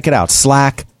go check it out,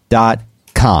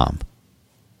 slack.com.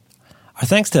 Our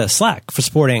thanks to Slack for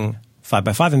supporting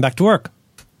 5x5 and Back to Work.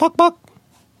 Buck, buck.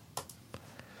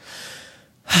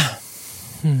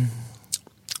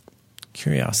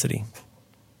 Curiosity.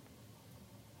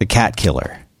 The cat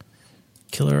killer.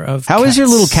 Killer of How cats. is your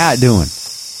little cat doing?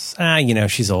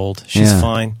 She's old. She's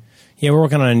fine. Yeah, we're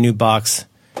working on a new box.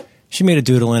 She made a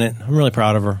doodle in it. I'm really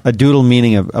proud of her. A doodle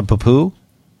meaning a poo-poo?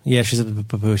 Yeah, she's a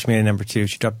poo-poo. She made a number 2.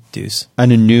 She dropped a deuce.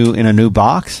 In a new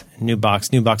box? New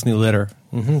box, new litter.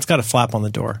 It's got a flap on the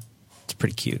door. It's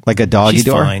pretty cute. Like a doggy She's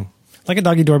door? Fine. Like a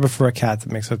doggy door, but for a cat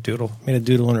that makes a doodle. Made a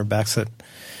doodle in her backseat.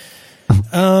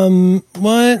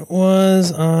 What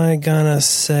was I gonna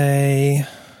say?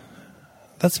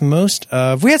 That's most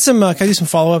of. We had some. Can I do some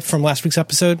follow up from last week's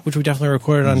episode, which we definitely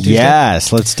recorded on Tuesday?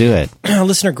 Yes, let's do it.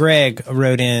 Listener Greg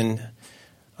wrote in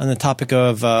on the topic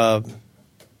of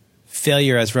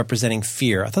failure as representing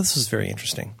fear. I thought this was very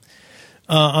interesting.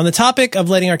 On the topic of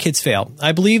letting our kids fail,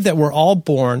 I believe that we're all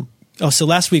born. Oh, so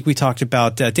last week we talked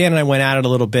about Dan and I went at it a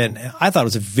little bit. I thought it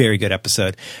was a very good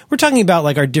episode. We're talking about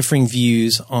like our differing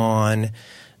views on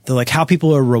like how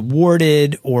people are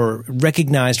rewarded or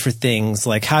recognized for things.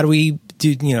 Like how do we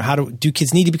do, do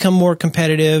kids need to become more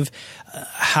competitive?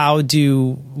 How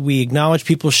do we acknowledge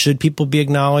people? Should people be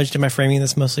acknowledged? Am I framing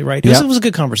this mostly right? This was a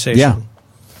good conversation. Yeah.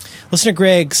 Listener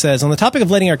Greg says, on the topic of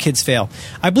letting our kids fail,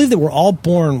 I believe that we're all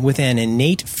born with an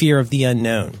innate fear of the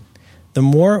unknown. The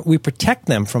more we protect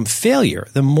them from failure,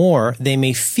 the more they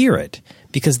may fear it,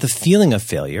 because the feeling of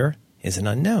failure is an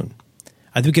unknown.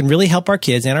 I think we can really help our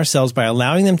kids and ourselves by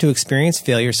allowing them to experience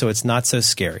failure so it's not so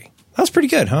scary. That was pretty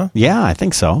good, huh? Yeah, I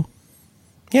think so.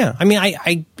 Yeah. I mean,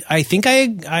 I think I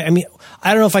mean,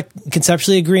 I don't know if I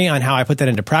conceptually agree on how I put that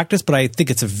into practice, but I think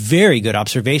it's a very good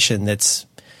observation that's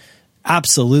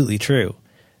absolutely true.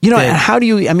 How do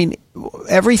you, I mean,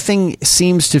 everything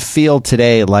seems to feel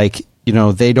today like,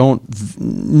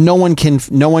 no one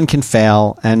can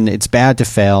fail, and it's bad to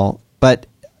fail. But,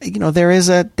 there is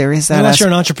that. Unless you're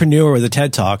an entrepreneur with a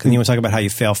TED Talk and you want to talk about how you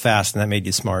fail fast and that made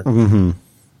you smart. Mm-hmm.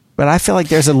 But I feel like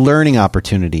there's a learning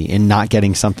opportunity in not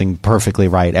getting something perfectly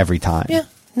right every time. Yeah.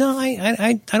 No,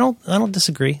 I don't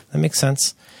disagree. That makes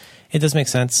sense. It does make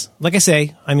sense. Like I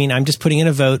say, I mean, I'm just putting in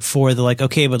a vote for the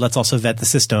okay, but let's also vet the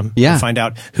system and find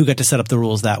out who got to set up the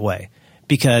rules that way.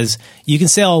 Because you can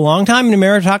sail a long time in a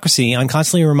meritocracy on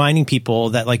constantly reminding people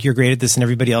that you're great at this and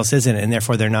everybody else isn't, and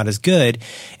therefore they're not as good.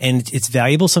 And it's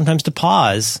valuable sometimes to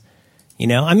pause.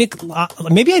 I mean,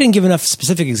 maybe I didn't give enough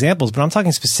specific examples, but I'm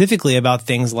talking specifically about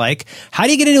things like, how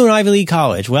do you get into an Ivy League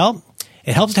college? Well,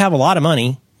 it helps to have a lot of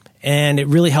money. And it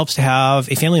really helps to have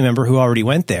a family member who already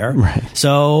went there. Right.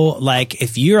 So,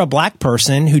 if you're a black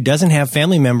person who doesn't have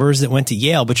family members that went to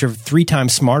Yale, but you're 3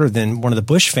 times smarter than one of the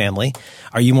Bush family,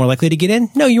 are you more likely to get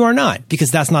in? No, you are not, because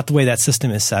that's not the way that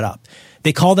system is set up.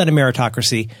 They call that a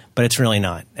meritocracy, but it's really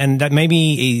not. And that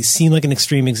may seem like an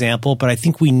extreme example, but I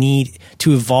think we need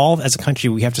to evolve as a country.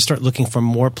 We have to start looking for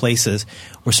more places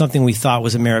where something we thought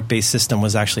was a merit-based system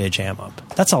was actually a jam up.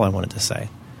 That's all I wanted to say.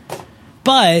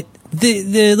 But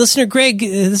the listener, Greg,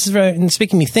 this is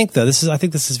making me think, though. I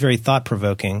think this is very thought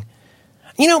provoking.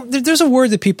 There's a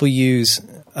word that people use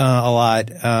a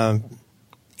lot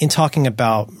in talking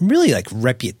about really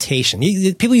reputation.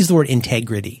 People use the word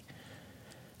integrity,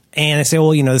 and I say,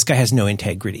 well, this guy has no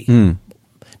integrity,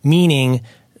 meaning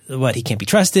what, he can't be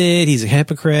trusted. He's a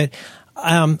hypocrite.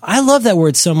 I love that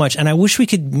word so much, and I wish we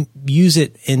could use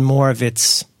it in more of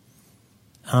its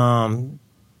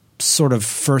sort of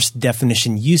first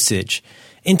definition usage.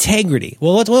 Integrity.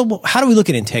 Well, how do we look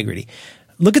at integrity?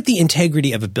 Look at the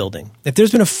integrity of a building. If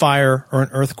there's been a fire or an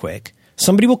earthquake,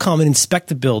 somebody will come and inspect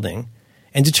the building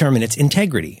and determine its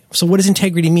integrity. So what does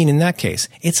integrity mean in that case?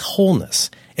 It's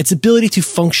wholeness. Its ability to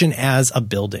function as a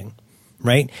building,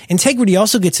 right? Integrity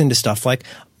also gets into stuff like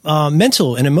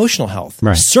mental and emotional health,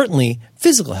 right. Certainly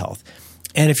physical health.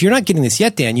 And if you're not getting this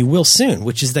yet, Dan, you will soon,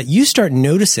 which is that you start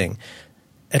noticing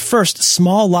at first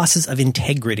small losses of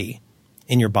integrity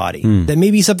in your body. That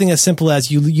may be something as simple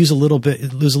as you lose a little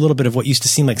bit of what used to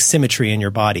seem like symmetry in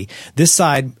your body. This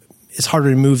side is harder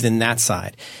to move than that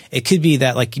side. It could be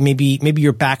that maybe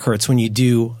your back hurts when you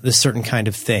do this certain kind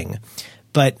of thing.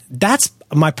 But that's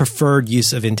my preferred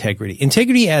use of integrity.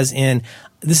 Integrity as in,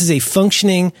 this is a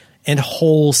functioning and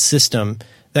whole system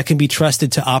that can be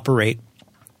trusted to operate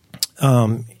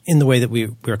in the way that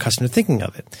we're accustomed to thinking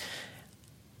of it.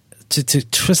 To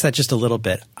twist that just a little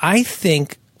bit, I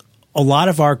think a lot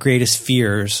of our greatest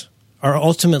fears are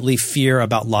ultimately fear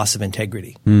about loss of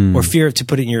integrity, or fear, to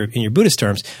put it in your Buddhist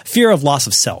terms, fear of loss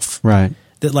of self. Right.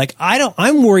 That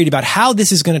I'm worried about how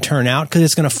this is going to turn out because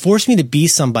it's going to force me to be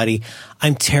somebody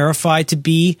I'm terrified to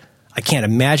be. I can't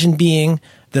imagine being,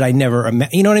 that I never,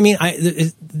 you know what I mean?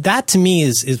 That to me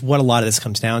is what a lot of this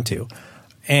comes down to.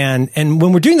 And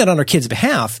when we're doing that on our kids'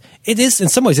 behalf, it is, in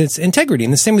some ways, it's integrity.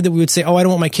 In the same way that we would say, oh, I don't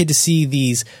want my kid to see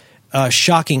these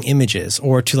shocking images,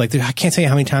 or to I can't tell you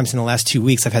how many times in the last 2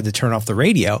 weeks I've had to turn off the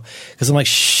radio because I'm like,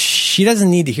 she doesn't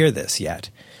need to hear this yet.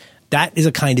 That is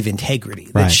a kind of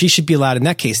integrity that she should be allowed in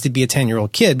that case to be a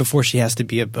 10-year-old kid before she has to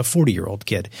be a 40-year-old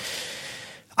kid.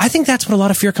 I think that's what a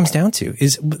lot of fear comes down to,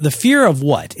 is the fear of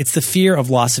what? It's the fear of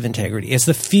loss of integrity. It's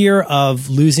the fear of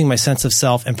losing my sense of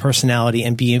self and personality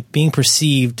and being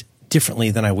perceived differently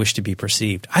than I wish to be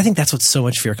perceived. I think that's what so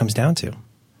much fear comes down to.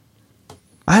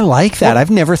 I like that. I've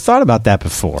never thought about that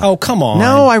before. Oh, come on.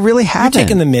 No, I really haven't. You're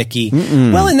taking the mickey.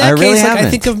 Well, in that really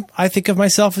case, I think of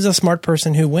myself as a smart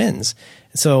person who wins.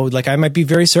 So, I might be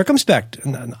very circumspect.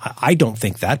 I don't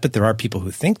think that, but there are people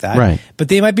who think that. Right. But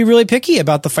they might be really picky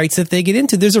about the fights that they get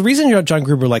into. There's a reason John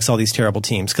Gruber likes all these terrible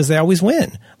teams, because they always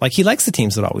win. He likes the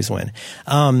teams that always win.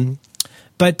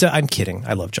 But I'm kidding.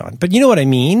 I love John. But you know what I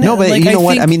mean? No, but like, you know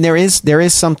what? I mean, there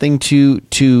is something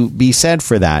to be said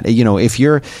for that. You know, if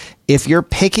you're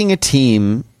picking a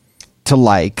team to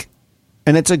like,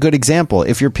 and it's a good example.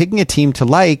 If you're picking a team to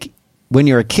like when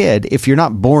you're a kid, if you're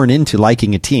not born into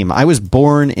liking a team, I was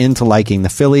born into liking the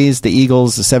Phillies, the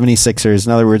Eagles, the 76ers.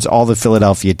 In other words, all the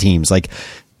Philadelphia teams. Like,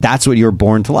 that's what you were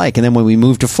born to like. And then when we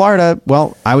moved to Florida,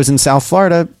 well, I was in South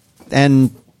Florida, and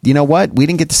you know what? We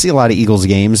didn't get to see a lot of Eagles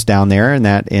games down there, and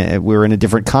that we were in a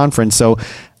different conference. So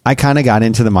I kind of got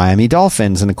into the Miami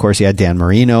Dolphins. And of course, you had Dan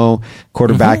Marino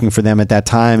quarterbacking for them at that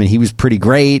time, and he was pretty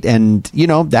great. And, you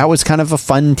know, that was kind of a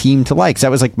fun team to like. So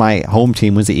that was like my home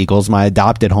team was the Eagles. My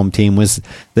adopted home team was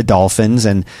the Dolphins.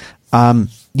 And,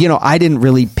 you know, I didn't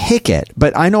really pick it,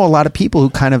 but I know a lot of people who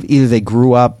kind of either they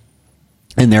grew up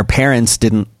and their parents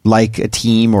didn't like a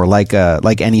team or like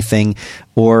anything,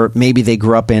 or maybe they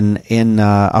grew up in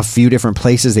a few different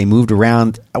places. They moved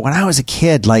around. When I was a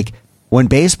kid, like when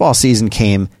baseball season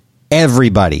came, every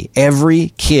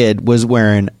kid was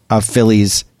wearing a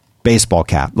Phillies baseball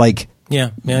cap. Like,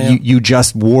 you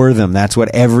just wore them. That's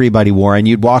what everybody wore, and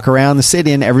you'd walk around the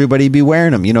city and everybody'd be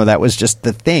wearing them. You know, that was just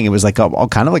the thing. It was like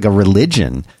kind of like a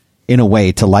religion in a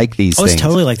way to like these things. It's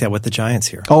totally like that with the Giants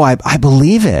here. Oh, I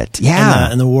believe it.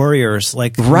 Yeah. And the Warriors.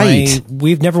 Like, right.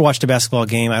 We've never watched a basketball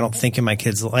game, I don't think, in my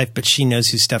kid's life, but she knows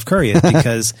who Steph Curry is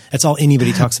because that's all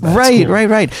anybody talks about.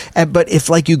 Right. But if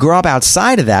like you grow up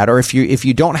outside of that, or if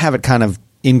you don't have it kind of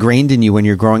ingrained in you when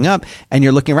you're growing up and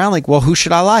you're looking around like, well, who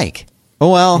should I like?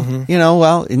 Oh, well, you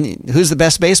know, who's the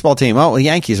best baseball team? Oh, the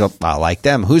Yankees. Oh, I like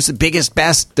them. Who's the biggest,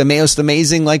 best, the most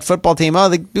amazing like football team? Oh,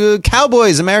 the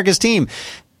Cowboys, America's team.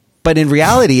 But in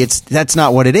reality, that's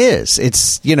not what it is.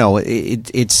 It's, you know,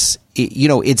 it's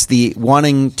the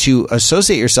wanting to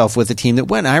associate yourself with a team that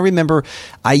won. I remember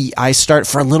I start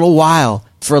for a little while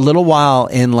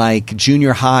in like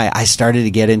junior high, I started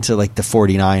to get into like the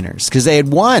 49ers because they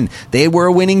had won. They were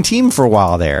a winning team for a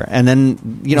while there. And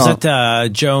then, you know. Was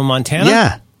that Joe Montana?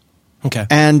 Yeah. Okay.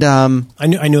 And I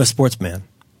knew a sportsman.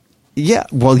 Yeah.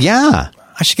 Well, yeah.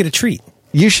 I should get a treat.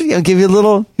 You should. I'll give you a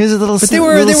little. Here's a little. But they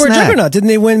were a juggernaut, didn't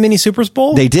they? Win many Super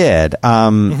Bowls. They did.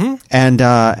 And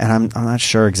I'm not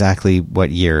sure exactly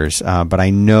what years, but I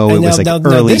know it was like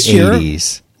early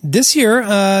 80s. This year,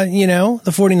 you know,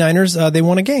 the 49ers, they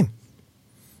won a game.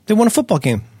 They won a football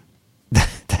game.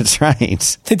 That's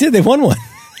right. They did. They won one.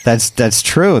 That's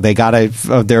true. They got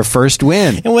their first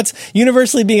win. And what's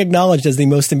universally being acknowledged as the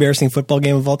most embarrassing football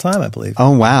game of all time, I believe.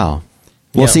 Oh, wow.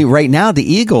 Well, see, right now, the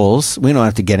Eagles, we don't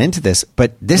have to get into this,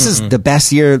 but this is the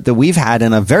best year that we've had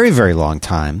in a very, very long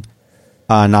time,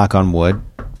 knock on wood.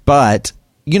 But,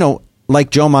 you know, like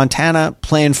Joe Montana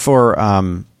playing for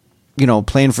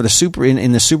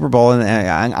the Super Bowl,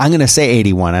 and I'm going to say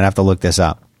 81. I'd have to look this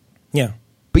up. Yeah.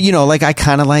 But, you know, like I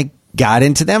kind of like got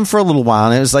into them for a little while,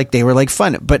 and it was like they were like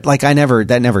fun, but like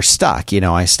that never stuck. You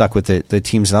know, I stuck with the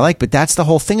teams that I like. But that's the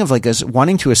whole thing of like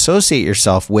wanting to associate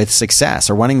yourself with success,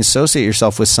 or wanting to associate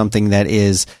yourself with something that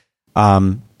is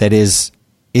on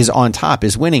top,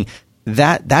 is winning.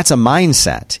 That's a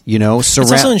mindset. You know, it's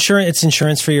also insurance. It's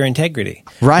insurance for your integrity,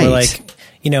 right? Where, like,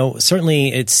 you know,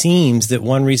 certainly it seems that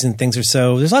one reason things are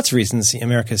there's lots of reasons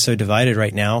America is so divided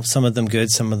right now. Some of them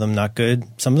good, some of them not good,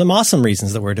 some of them awesome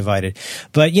reasons that we're divided.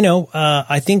 But, you know,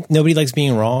 I think nobody likes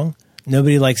being wrong.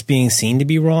 Nobody likes being seen to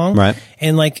be wrong. Right.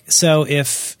 And like, so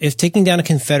if taking down a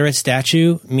Confederate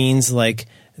statue means like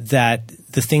that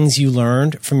the things you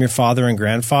learned from your father and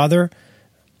grandfather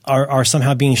are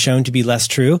somehow being shown to be less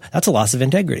true, that's a loss of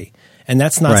integrity. And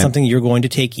that's not something you're going to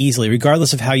take easily,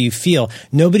 regardless of how you feel.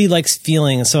 Nobody likes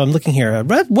feeling. So I'm looking here.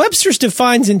 Webster's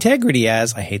defines integrity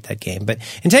as, I hate that game, but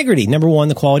integrity, number one,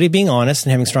 the quality of being honest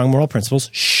and having strong moral principles.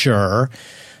 Sure.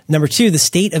 Number two, the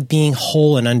state of being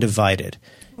whole and undivided.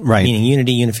 Right. Meaning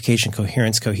unity, unification,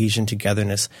 coherence, cohesion,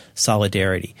 togetherness,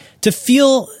 solidarity. To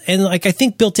feel, and like I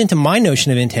think built into my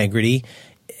notion of integrity,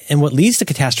 and what leads to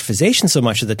catastrophization so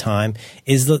much of the time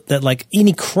is that like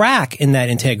any crack in that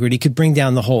integrity could bring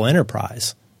down the whole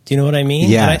enterprise. Do you know what I mean?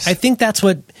 Yes. I think that's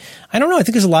what, I don't know. I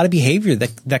think there's a lot of behavior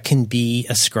that can be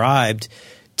ascribed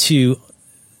to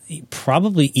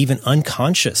probably even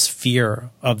unconscious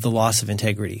fear of the loss of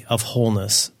integrity, of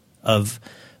wholeness, of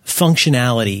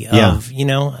functionality, of, you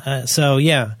know, so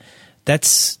yeah.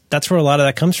 That's where a lot of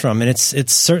that comes from, and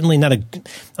it's certainly not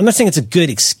I'm not saying it's a good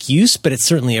excuse, but it's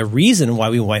certainly a reason why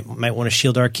we might want to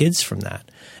shield our kids from that,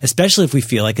 especially if we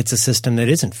feel like it's a system that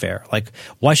isn't fair. Like,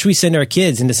 why should we send our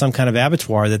kids into some kind of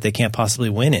abattoir that they can't possibly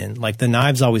win in? Like, the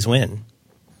knives always win.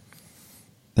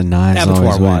 The knives abattoir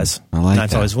always wise. Win. I like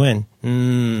knives that. Always win.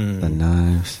 The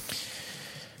knives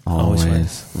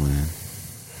always win.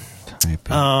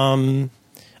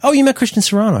 Oh, you met Christian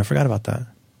Siriano. I forgot about that.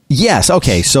 Yes.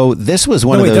 Okay. So this was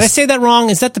one of those. Did I say that wrong?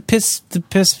 Is that the Piss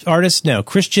artist? No,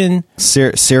 Christian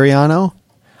Siriano.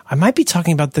 I might be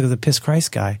talking about the Piss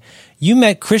Christ guy. You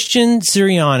met Christian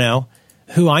Siriano,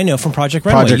 who I know from Project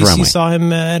Runway. You saw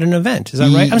him at an event. Is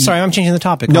that right? I'm sorry. I'm changing the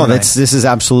topic. No, this is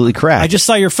absolutely correct. I just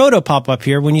saw your photo pop up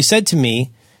here when you said to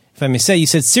me, if I may say, you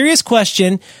said, serious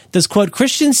question, does, quote,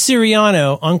 Christian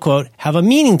Siriano, unquote, have a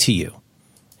meaning to you?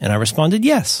 And I responded,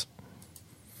 yes.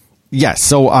 Yes.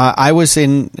 So I was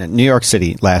in New York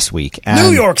City last week.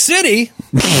 New York City?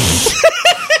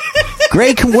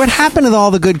 Great. What happened to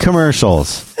all the good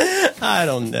commercials? I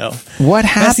don't know. What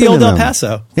happened That's the old El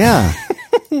Paso. Yeah.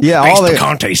 Yeah. All the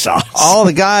Conte sauce. All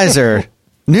the guys are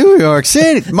New York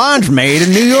City. Mine's made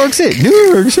in New York City. New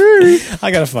York City.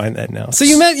 I got to find that now. So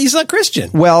you saw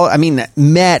Christian. Well, I mean,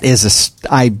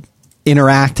 I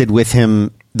interacted with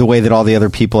him the way that all the other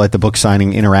people at the book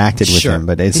signing interacted with him,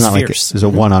 but it's not fierce. Like it was a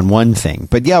one-on-one thing.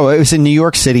 But yeah, it was in New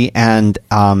York City, and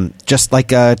just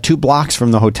like 2 blocks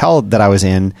from the hotel that I was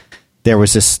in, there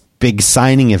was this big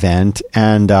signing event,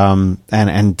 and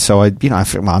so I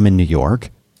figured, well, I'm in New York.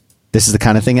 This is the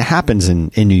kind of thing that happens in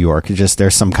New York. It's just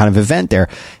there's some kind of event there,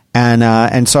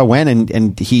 and so I went,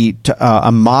 and he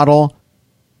a model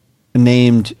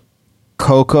named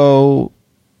Coco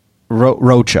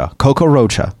Rocha.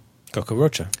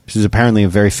 She's apparently a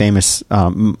very famous,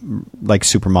 like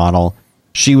supermodel.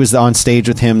 She was on stage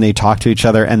with him. They talked to each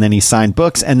other, and then he signed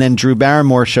books. And then Drew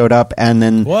Barrymore showed up, and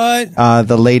then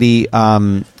the lady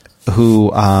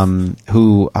who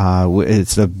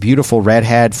it's the beautiful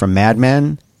redhead from Mad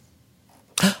Men.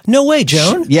 No way,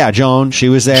 Joan. Joan. She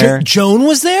was there. Joan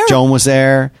was there. Joan was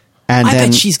there. And I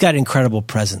bet she's got incredible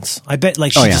presence. I bet she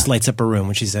just lights up a room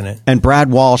when she's in it. And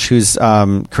Brad Walsh, who's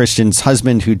Christian's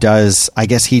husband, he does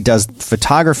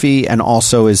photography and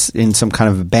also is in some kind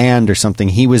of a band or something.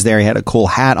 He was there. He had a cool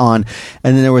hat on.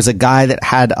 And then there was a guy that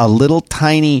had a little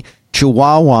tiny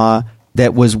Chihuahua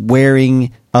that was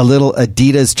wearing a little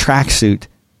Adidas tracksuit.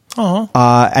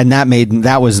 And that made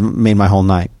my whole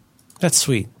night. That's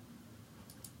sweet.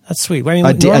 That's sweet. I mean,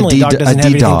 normally a dog doesn't have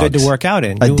anything good to work out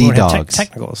in. You won't have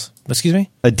technicals. Excuse me?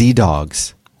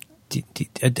 D-Dogs.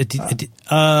 D-Dogs.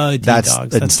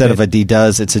 Instead of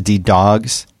Adidas, it's a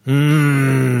D-Dogs.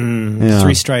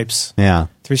 3 stripes. Yeah.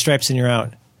 3 stripes and you're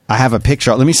out. I have a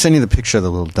picture. Let me send you the picture of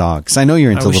the little dog. Because I know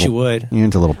you're into you're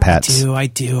into little pets. I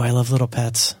do. I love little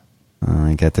pets.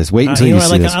 I get this. Wait until you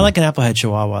see this. I like an applehead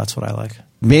chihuahua. That's what I like.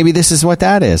 Maybe this is what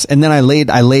that is. And then I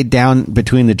laid down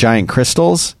between the giant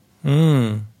crystals.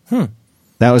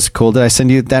 That was cool. Did I send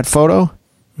you that photo?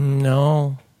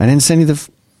 No. I didn't send you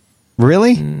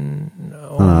Really?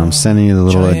 No. I'm sending you the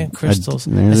little giant crystals.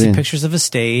 I see pictures of a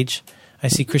stage. I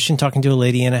see Christian talking to a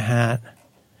lady in a hat.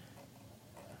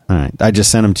 All right. I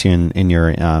just sent them to you in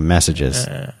your messages.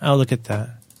 Look at that.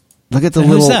 Look at the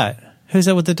little... Who's that? Who's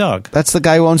that with the dog? That's the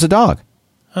guy who owns a dog.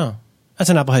 Oh. That's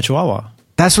an applehead chihuahua.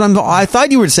 That's what I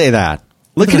thought you would say that.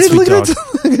 Look at it. Look at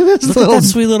that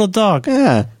sweet little dog.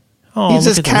 Yeah. Oh, he's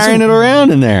just carrying it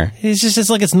around in there. It's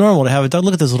like it's normal to have a dog.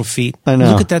 Look at those little feet. I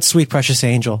know. Look at that sweet, precious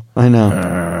angel. I know.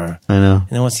 I know. And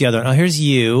then what's the other one? Oh, here's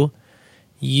you.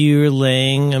 You're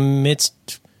laying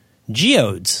amidst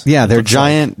geodes. Yeah, they're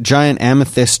giant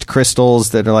amethyst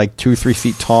crystals that are like 2 or 3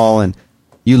 feet tall, and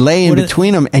you lay in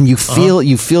between them, and you feel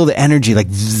the energy like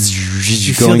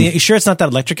going. You sure it's not that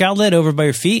electric outlet over by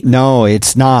your feet? No,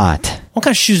 it's not. What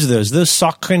kind of shoes are those? Those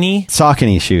Saucony?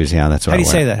 Saucony shoes, yeah, that's what I wear.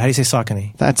 How do you say that? How do you say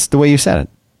Saucony? That's the way you said it.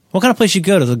 What kind of place you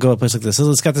go to a place like this?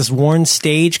 It's got this worn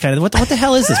stage kind of. What the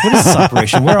hell is this? What is this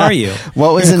operation? Where are you?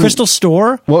 What was a Crystal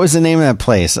Store? What was the name of that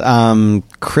place?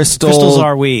 Crystals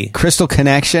Are We? Crystal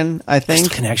Connection, I think.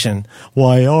 Crystal Connection.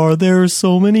 Why are there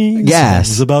so many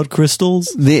songs about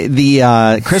crystals?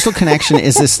 The Crystal Connection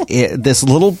is this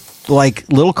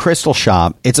little crystal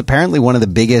shop. It's apparently one of the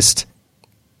biggest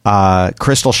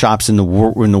crystal shops in the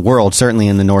world, certainly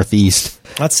in the Northeast.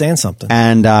 That's saying something.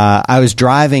 And I was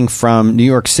driving from New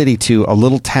York City to a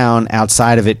little town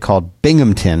outside of it called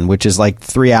Binghamton, which is like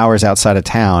 3 hours outside of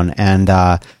town. And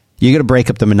you got to break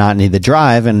up the monotony of the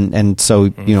drive, and so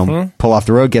pull off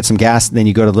the road, get some gas, and then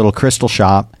you go to the little crystal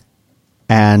shop,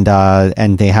 and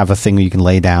they have a thing where you can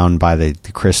lay down by the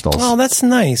crystals. Oh, that's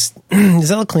nice. Does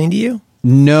that look clean to you?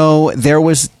 No, there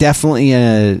was definitely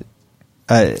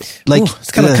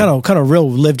it's kind of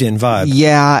real lived in vibe.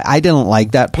 Yeah, I didn't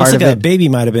like that part of it. A baby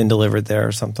might have been delivered there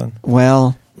or something.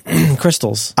 Well,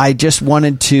 crystals. I just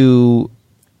wanted to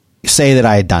say that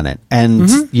I had done it, and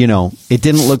it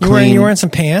didn't look clean. You're wearing some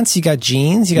pants. You got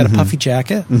jeans. You got a puffy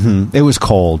jacket. It was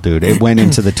cold, dude. It went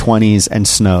into the 20s and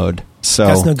snowed. So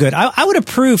that's no good. I would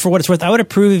approve, for what it's worth. I would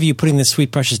approve of you putting this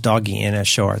sweet precious doggy in as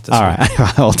show art this all week.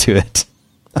 right, I'll do it.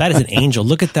 That is an angel.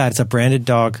 Look at that. It's a branded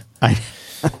dog.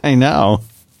 I know.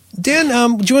 Dan,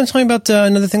 do you want to tell me about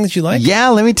another thing that you like? Yeah,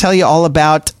 let me tell you all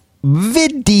about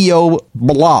Video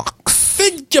Blocks.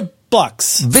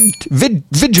 Vigiblocks.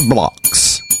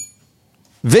 Vigiblocks.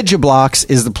 Vigiblocks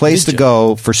is the place to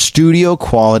go for studio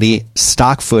quality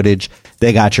stock footage.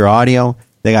 They got your audio,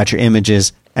 they got your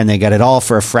images, and they got it all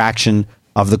for a fraction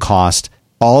of the cost.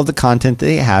 All of the content that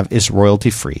they have is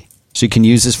royalty free. So you can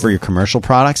use this for your commercial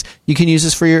products. You can use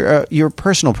this for your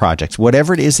personal projects.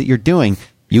 Whatever it is that you're doing,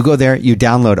 you go there, you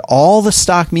download all the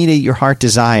stock media your heart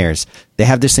desires. They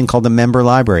have this thing called the Member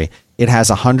Library. It has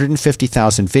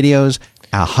 150,000 videos,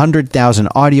 100,000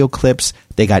 audio clips.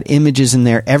 They got images in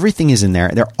there. Everything is in there.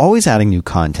 They're always adding new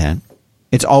content.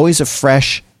 It's always a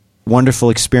fresh, wonderful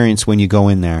experience when you go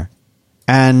in there.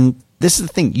 And this is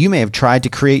the thing. You may have tried to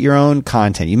create your own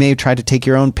content. You may have tried to take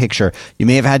your own picture. You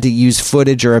may have had to use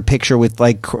footage or a picture with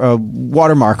like a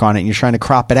watermark on it, and you're trying to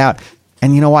crop it out.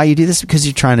 And you know why you do this? Because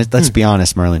you're trying to, let's be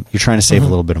honest, Merlin, you're trying to save a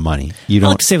little bit of money. I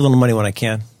like to save a little money when I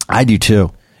can. I do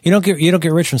too. You don't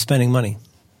get rich from spending money.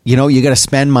 You know, you got to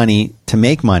spend money to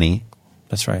make money.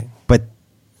 That's right. But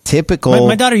typical.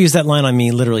 My daughter used that line on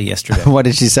me literally yesterday. What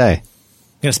did she say?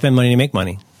 You got to spend money to make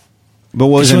money. But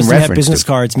what was in reference to? She have business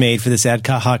cards made for this ad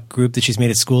hoc group that she's made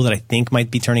at school that I think might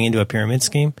be turning into a pyramid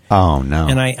scheme. Oh, no.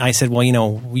 And I said, well, you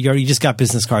know, you just got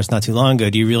business cards not too long ago.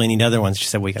 Do you really need other ones? She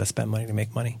said, well, you got to spend money to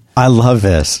make money. I love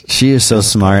this. She is so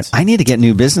smart. I need to get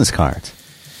new business cards.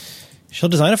 She'll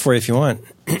design it for you if you want.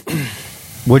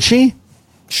 Would she?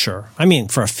 Sure. I mean,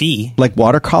 for a fee. Like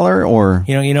watercolor or?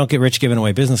 You don't get rich giving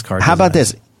away business cards. How about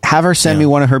this? Have her send me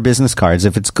one of her business cards.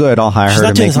 If it's good, I'll hire her to make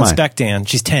mine. She's not doing this on spec, Dan.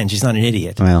 She's 10. She's not an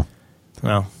idiot. Well.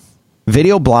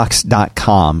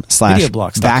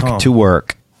 Videoblocks.com/back to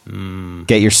work.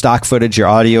 Get your stock footage, your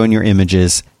audio, and your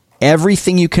images.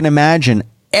 Everything you can imagine.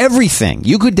 Everything.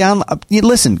 You could download.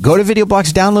 Listen, go to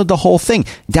Videoblocks, download the whole thing.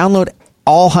 Download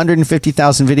all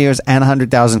 150,000 videos and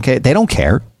 100,000 K. They don't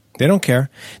care. They don't care.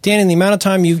 Dan, in the amount of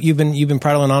time you've been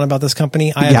prattling on about this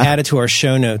company, I have added to our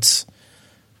show notes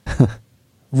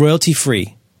royalty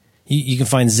free. You can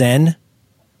find Zen.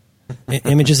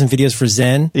 Images and videos for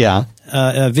Zen. Yeah.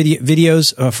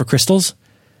 Videos for crystals.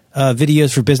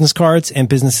 Videos for business cards and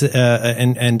business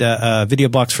and video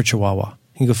blocks for Chihuahua.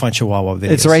 You can go find Chihuahua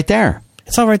videos. It's right there.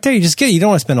 It's all right there. You just get it. You don't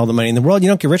want to spend all the money in the world. You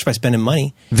don't get rich by spending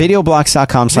money.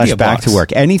 Videoblocks.com/back to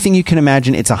work. Anything you can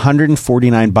imagine. It's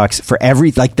 $149 for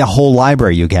the whole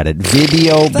library. You get it.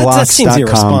 Videoblocks.com. That seems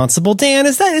irresponsible. Dan,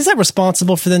 is that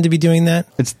responsible for them to be doing that?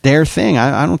 It's their thing.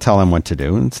 I don't tell them what to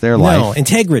do. It's their life. No,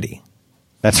 integrity.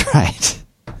 That's right.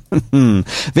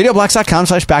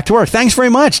 Videoblocks.com/back to work. Thanks very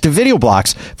much to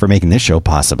Videoblocks for making this show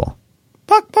possible.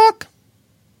 Buck, buck.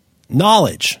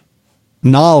 Knowledge.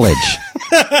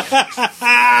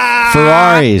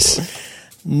 Ferraris.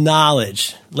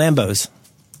 Knowledge. Lambos.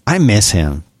 I miss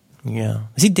him. Yeah.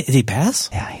 Did he pass?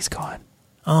 Yeah, he's gone.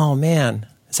 Oh, man.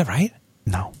 Is that right?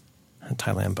 No.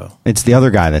 Ty Lambo. It's the other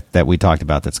guy that we talked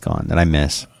about that's gone, that I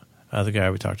miss. The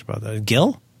guy we talked about.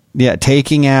 Gil? Yeah,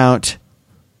 taking out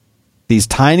these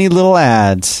tiny little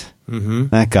ads. Mm-hmm.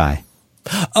 That guy.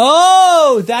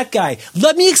 Oh, that guy.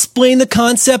 Let me explain the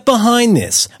concept behind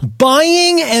this.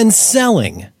 Buying and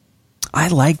selling. I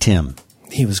liked him.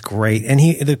 He was great. And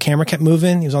the camera kept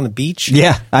moving. He was on the beach.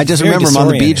 Yeah, I just remember him on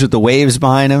the beach with the waves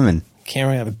behind him. And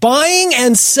camera. Buying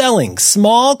and selling.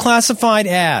 Small classified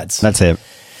ads. That's it.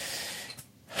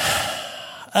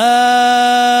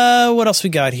 What else we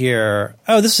got here?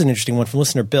 Oh, this is an interesting one from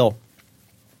listener Bill.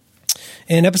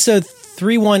 In episode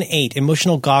 318,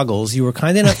 Emotional Goggles, you were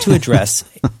kind enough to address...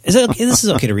 This is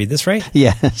okay to read this, right?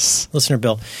 Yes. Listener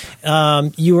Bill.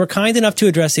 You were kind enough to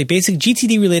address a basic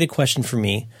GTD-related question for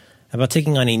me about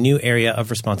taking on a new area of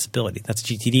responsibility. That's a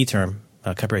GTD term,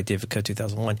 copyright David Code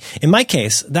 2001. In my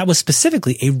case, that was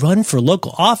specifically a run for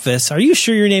local office. Are you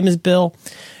sure your name is Bill?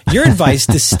 Your advice,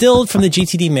 distilled from the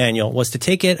GTD manual, was to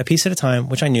take it a piece at a time,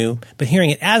 which I knew, but hearing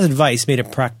it as advice made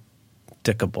it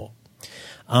practicable.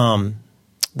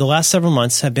 The last several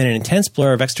months have been an intense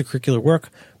blur of extracurricular work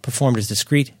performed as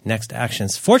discrete next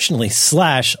actions. Fortunately /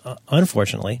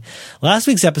 unfortunately, last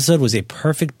week's episode was a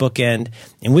perfect bookend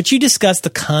in which you discussed the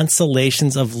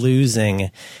consolations of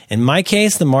losing. In my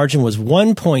case, the margin was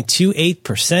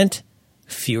 1.28%,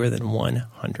 fewer than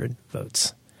 100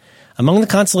 votes. Among the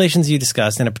consolations you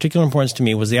discussed, and of particular importance to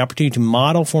me, was the opportunity to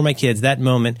model for my kids that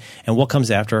moment and what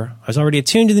comes after. I was already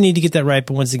attuned to the need to get that right,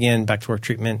 but once again, back to work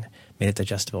treatment made it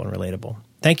digestible and relatable.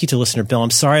 Thank you to listener Bill.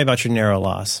 I'm sorry about your narrow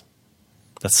loss.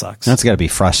 That sucks. That's got to be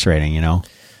frustrating, you know?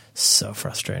 So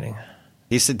frustrating.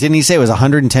 Didn't he say it was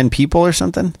 110 people or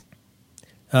something?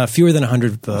 Fewer than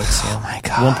 100 votes. Oh, my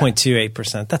God.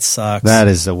 1.28%. That sucks. That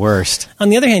is the worst. On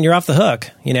the other hand, you're off the hook,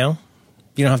 you know?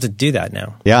 You don't have to do that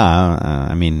now. Yeah,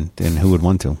 I mean, and who would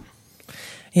want to?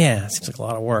 Yeah, it seems like a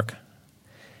lot of work.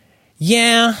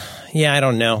 Yeah, I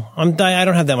don't know. I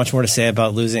don't have that much more to say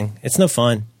about losing. It's no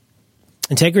fun.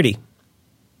 Integrity.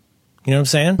 You know what I'm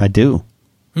saying? I do.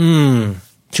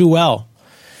 Too well.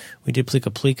 We did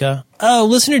Plika. Oh,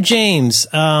 listener James.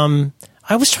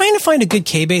 I was trying to find a good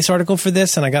K-Base article for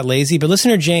this, and I got lazy. But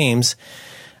listener James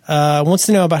wants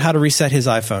to know about how to reset his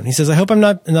iPhone. He says, I hope I'm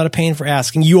not a pain for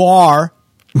asking. You are.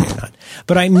 Not.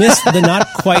 But I missed the not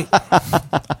quite.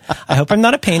 I hope I'm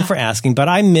not a pain for asking, but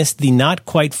I missed the not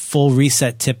quite full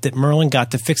reset tip that Merlin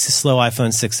got to fix his slow iPhone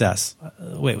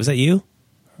 6S. Wait, was that you?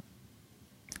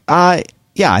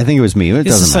 Yeah, I think it was me. It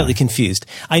this is slightly confused.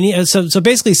 I need so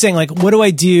basically saying like, what do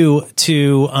I do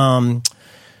to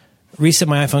reset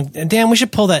my iPhone? And Dan, we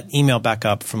should pull that email back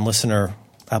up from listener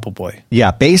Appleboy.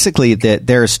 Yeah, basically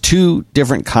there's two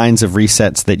different kinds of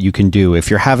resets that you can do. If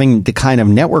you're having the kind of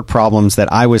network problems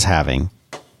that I was having,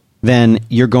 then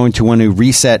you're going to want to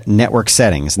reset network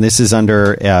settings. And this is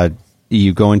under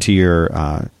you go into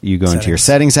your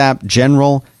settings app,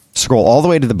 general, scroll all the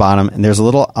way to the bottom, and there's a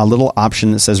little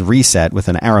option that says reset with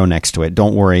an arrow next to it.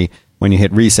 Don't worry, when you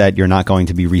hit reset, you're not going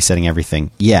to be resetting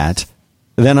everything yet.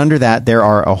 Then under that, there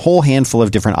are a whole handful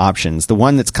of different options. The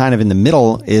one that's kind of in the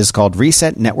middle is called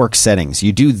Reset Network Settings.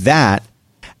 You do that,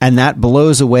 and that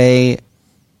blows away,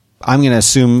 I'm going to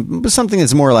assume, something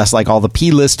that's more or less like all the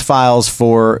plist files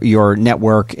for your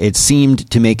network. It seemed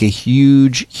to make a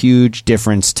huge, huge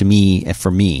difference to me,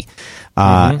 for me.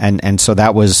 And so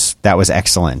that was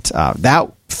excellent.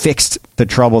 That fixed the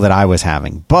trouble that I was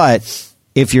having. But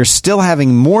if you're still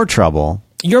having more trouble...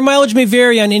 Your mileage may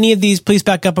vary on any of these. Please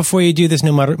back up before you do this.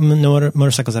 No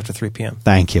motorcycles after 3 p.m.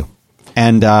 Thank you.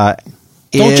 And don't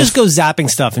just go zapping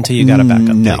stuff until you got to back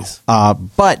up. No. Please.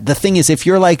 But the thing is, if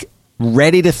you're like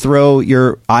ready to throw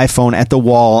your iPhone at the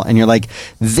wall and you're like,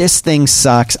 this thing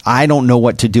sucks, I don't know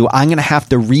what to do, I'm going to have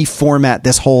to reformat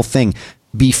this whole thing.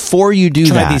 Before you do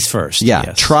try these first. Yeah,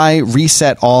 yes. Try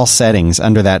reset all settings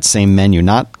under that same menu,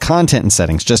 not content and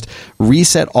settings, just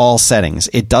reset all settings.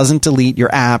 It doesn't delete your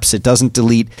apps. It doesn't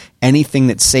delete anything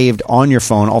that's saved on your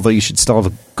phone, although you should still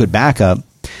have a good backup.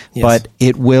 Yes. But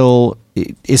it will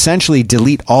essentially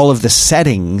delete all of the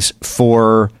settings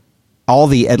for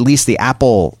at least the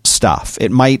Apple stuff.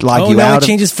 It might log you out. It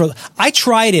changes I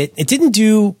tried it. It didn't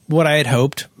do what I had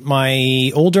hoped.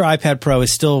 My older iPad Pro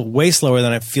is still way slower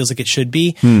than it feels like it should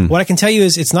be. What I can tell you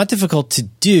is it's not difficult to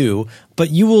do, but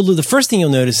the first thing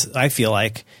you'll notice, I feel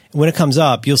like, when it comes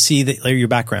up, you'll see that your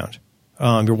background,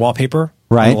 your wallpaper,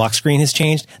 right, the lock screen has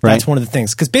changed. That's one of the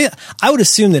things. Because I would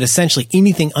assume that essentially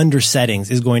anything under settings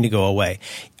is going to go away.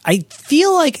 I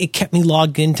feel like it kept me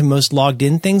logged into most logged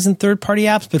in things in third-party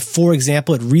apps, but for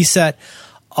example, it reset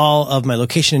all of my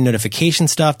location and notification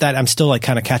stuff that I'm still like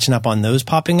kind of catching up on those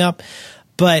popping up.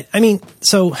 But I mean,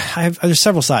 so there's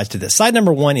several sides to this. Side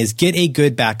number one is get a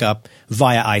good backup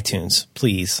via iTunes,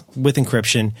 please, with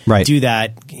encryption. Right. Do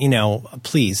that,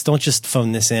 please don't just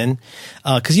phone this in,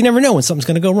 because you never know when something's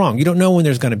going to go wrong. You don't know when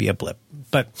there's going to be a blip.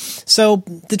 But so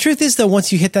the truth is, though,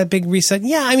 once you hit that big reset,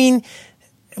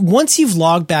 once you've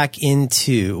logged back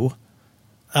into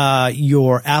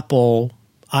your Apple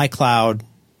iCloud,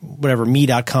 whatever,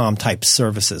 me.com type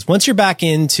services, once you're back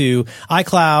into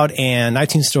iCloud and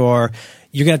iTunes Store,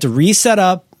 you're going to have to reset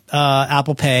up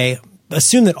Apple Pay.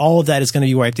 Assume that all of that is going to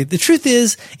be wiped. The truth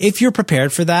is, if you're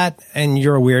prepared for that and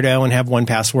you're a weirdo and have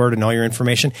 1Password and all your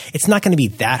information, it's not going to be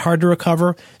that hard to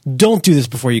recover. Don't do this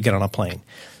before you get on a plane.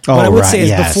 What I would say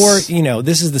is before,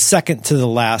 this is the second to the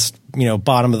last,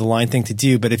 bottom of the line thing to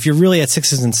do. But if you're really at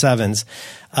 6s and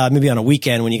 7s, maybe on a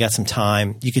weekend when you got some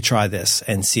time, you could try this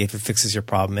and see if it fixes your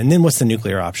problem. And then what's the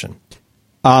nuclear option?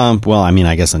 I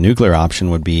guess a nuclear option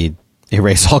would be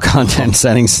erase all content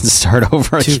settings and start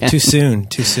over again. Too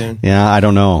soon. Yeah, I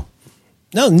don't know.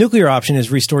 No, the nuclear option is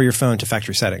restore your phone to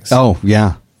factory settings. Oh,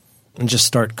 yeah. And just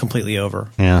start completely over.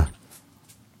 Yeah.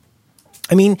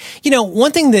 I mean,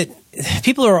 one thing that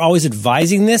people are always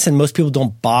advising this, and most people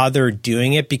don't bother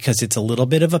doing it because it's a little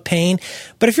bit of a pain.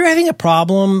 But if you're having a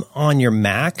problem on your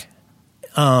Mac,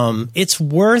 it's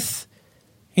worth,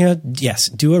 yes,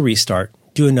 do a restart,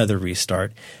 do another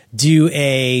restart, do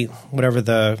a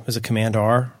is it Command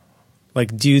R?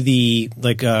 Like do the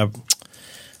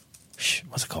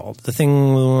what's it called? The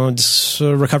thing,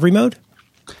 recovery mode.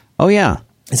 Oh yeah.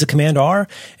 It's a Command R.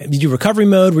 You do recovery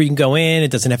mode where you can go in,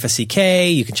 it does an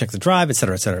FSCK, you can check the drive, et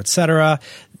cetera, et cetera, et cetera.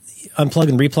 Unplug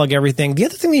and replug everything. The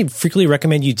other thing they frequently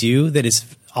recommend you do that is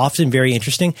often very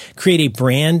interesting. Create a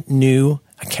brand new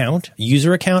account,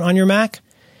 user account on your Mac.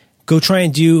 Go try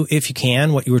and do, if you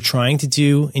can, what you were trying to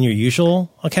do in your usual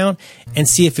account and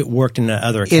see if it worked in the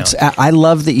other account. I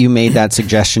love that you made that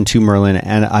suggestion too, Merlin,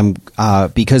 and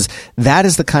because that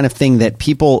is the kind of thing that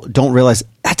people don't realize.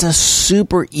 That's a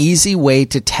super easy way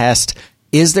to test.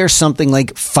 Is there something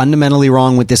like fundamentally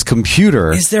wrong with this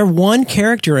computer? Is there one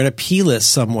character in a plist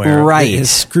somewhere that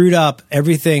has screwed up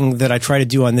everything that I try to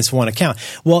do on this one account?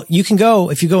 Well, you can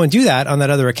go, if you go and do that on that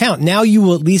other account, now you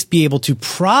will at least be able to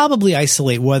probably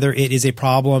isolate whether it is a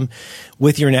problem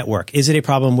with your network. Is it a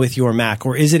problem with your Mac?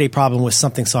 Or is it a problem with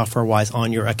something software-wise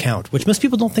on your account, which most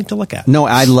people don't think to look at? No,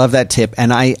 I love that tip.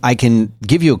 And I can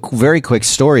give you a very quick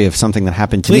story of something that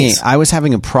happened to me. I was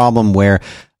having a problem where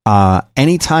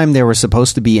anytime there was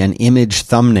supposed to be an image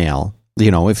thumbnail,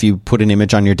 if you put an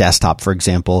image on your desktop, for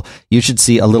example, you should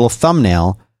see a little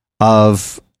thumbnail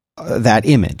of that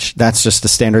image. That's just the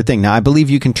standard thing. Now, I believe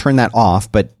you can turn that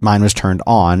off, but mine was turned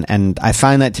on, and I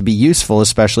find that to be useful,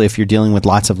 especially if you're dealing with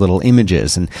lots of little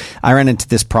images. And I ran into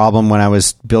this problem when I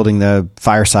was building the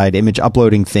Fireside image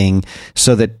uploading thing,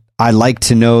 so that I like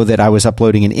to know that I was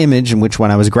uploading an image and which one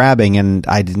I was grabbing, and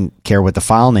I didn't care what the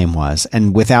file name was.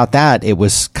 And without that, it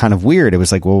was kind of weird. It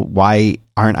was like, well, why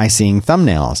aren't I seeing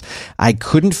thumbnails? I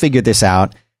couldn't figure this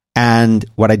out. And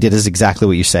what I did is exactly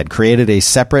what you said, created a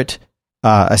separate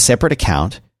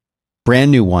account,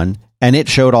 brand new one, and it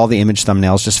showed all the image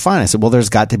thumbnails just fine. I said, well, there's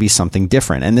got to be something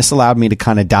different. And this allowed me to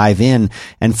kind of dive in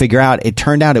and figure out. It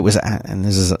turned out it was, and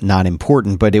this is not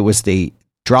important, but it was the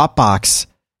Dropbox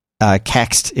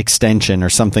Kext extension or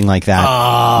something like that.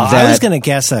 I was going to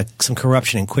guess some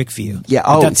corruption in QuickView. Yeah.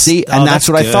 That's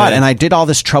what I thought. And I did all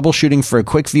this troubleshooting for a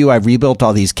QuickView. I rebuilt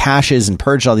all these caches and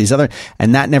purged all these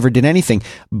and that never did anything.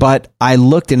 But I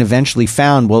looked and eventually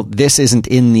found, well, this isn't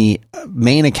in the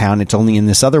main account. It's only in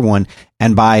this other one.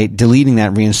 And by deleting that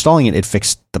and reinstalling it, it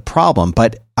fixed the problem.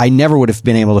 But I never would have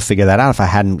been able to figure that out if I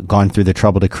hadn't gone through the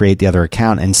trouble to create the other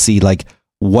account and see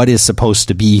what is supposed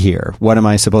to be here? What am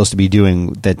I supposed to be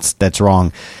doing that's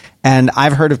wrong? And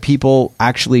I've heard of people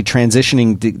actually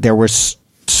transitioning. There was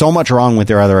so much wrong with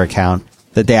their other account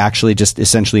that they actually just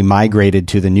essentially migrated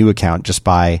to the new account just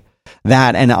by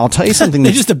that. And I'll tell you something.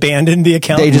 They just abandoned the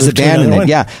account. They just abandoned it.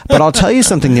 Yeah. But I'll tell you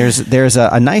something. There's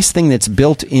a nice thing that's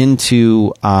built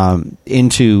into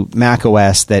Mac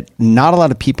OS that not a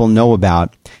lot of people know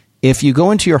about. If you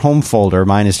go into your home folder,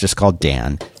 mine is just called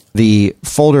Dan. The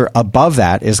folder above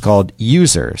that is called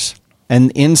Users.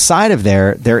 And inside of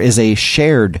there is a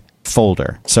shared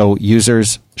folder. So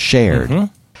Users Shared.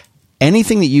 Mm-hmm.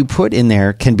 Anything that you put in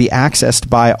there can be accessed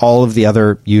by all of the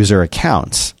other user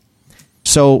accounts.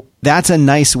 So that's a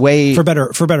nice way for better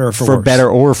or for worse. For better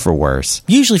or for worse.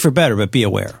 Usually for better, but be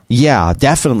aware. Yeah,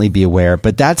 definitely be aware.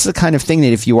 But that's the kind of thing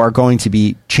that if you are going to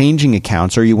be changing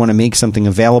accounts or you want to make something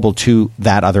available to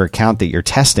that other account that you're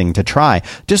testing to try,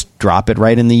 just drop it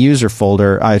right in the user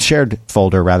folder, shared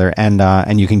folder rather,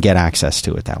 and you can get access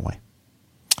to it that way.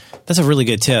 That's a really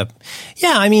good tip.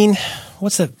 Yeah, I mean,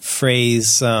 what's that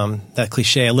phrase, that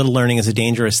cliche, a little learning is a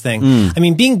dangerous thing. I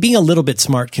mean, being a little bit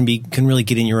smart can really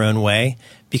get in your own way,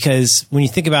 because when you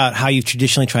think about how you've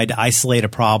traditionally tried to isolate a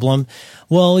problem,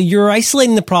 well, you're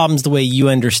isolating the problems the way you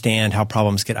understand how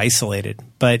problems get isolated.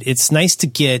 But it's nice to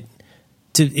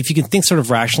if you can think sort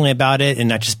of rationally about it and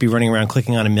not just be running around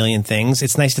clicking on a million things,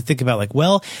 it's nice to think about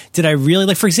well, did I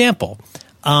really, for example,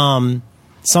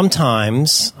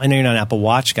 sometimes, I know you're not an Apple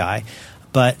Watch guy,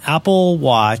 but Apple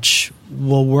Watch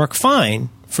will work fine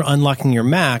for unlocking your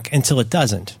Mac until it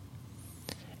doesn't.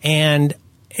 And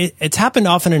it's happened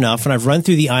often enough, and I've run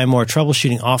through the iMore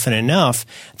troubleshooting often enough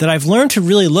that I've learned to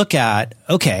really look at,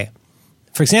 okay,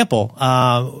 for example,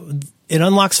 it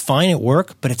unlocks fine at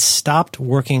work, but it stopped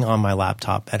working on my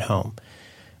laptop at home,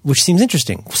 which seems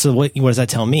interesting. So what does that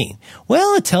tell me?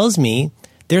 Well, it tells me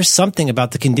there's something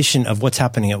about the condition of what's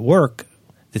happening at work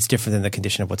that's different than the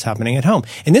condition of what's happening at home.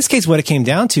 In this case, what it came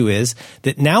down to is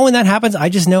that now when that happens, I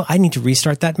just know I need to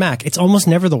restart that Mac. It's almost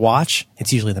never the watch.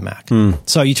 It's usually the Mac.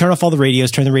 So you turn off all the radios,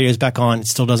 turn the radios back on. It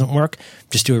still doesn't work.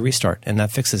 Just do a restart, and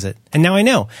that fixes it. And now I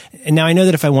know. And now I know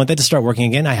that if I want that to start working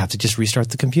again, I have to just restart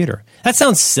the computer. That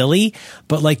sounds silly,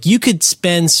 but you could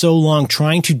spend so long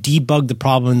trying to debug the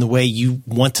problem in the way you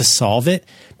want to solve it,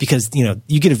 because,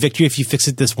 you get a victory if you fix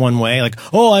it this one way. I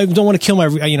don't want to kill my,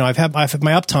 I've had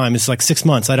my uptime is 6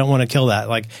 months. I don't want to kill that.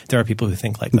 There are people who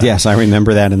think like that. Yes, I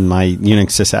remember that in my Unix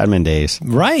sysadmin days.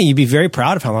 Right. You'd be very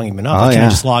proud of how long you've been up. Can I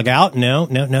just log out? No.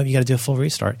 You got to do a full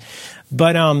restart.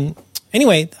 But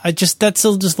anyway, that's just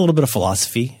a little bit of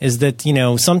philosophy, is that,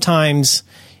 sometimes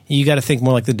you got to think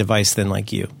more like the device than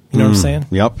like you. You know what I'm saying?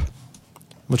 Yep.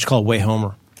 Which is called way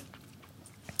Homer.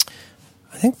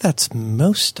 think that's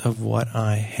most of what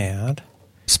I had.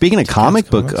 Speaking of comic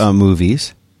book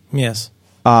movies, yes.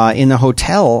 In the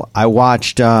hotel, I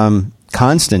watched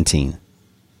Constantine.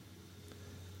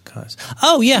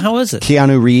 Oh, yeah. How was it?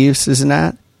 Keanu Reeves, isn't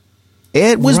that?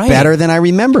 It was better than I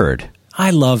remembered.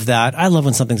 I love that. I love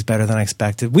when something's better than I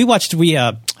expected. We had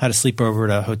a sleepover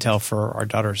at a hotel for our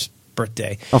daughter's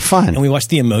birthday. Oh, fun. And we watched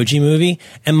the Emoji Movie.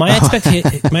 And my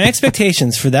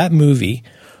expectations for that movie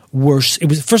were,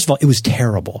 first of all, it was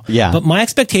terrible. Yeah. But my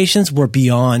expectations were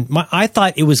beyond, I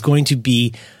thought it was going to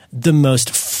be the most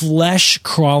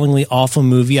flesh-crawlingly awful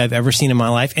movie I've ever seen in my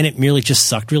life, and it merely just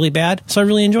sucked really bad, so I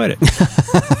really enjoyed it.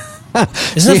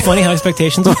 Isn't it funny how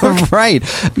expectations work? Right,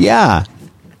 yeah.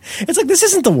 It's like, this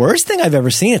isn't the worst thing I've ever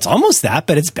seen. It's almost that,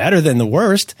 but it's better than the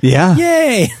worst. Yeah.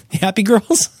 Yay! Happy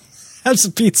girls? Have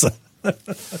some pizza.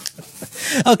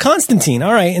 Oh, Constantine.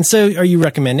 All right, and so are you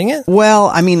recommending it? Well,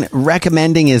 I mean,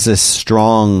 recommending is a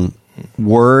strong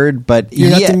word, but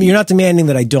you're not demanding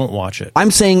that I don't watch it. I'm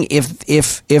saying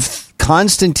if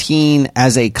Constantine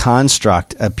as a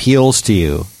construct appeals to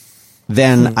you,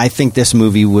 then I think this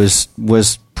movie was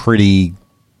pretty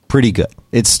good.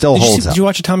 It still holds up. Did you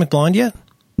watch Atomic Blonde yet?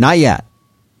 Not yet.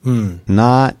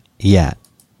 Not yet.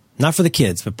 Not for the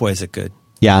kids, but boy, is it good.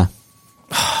 Yeah.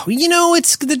 You know,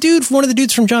 it's one of the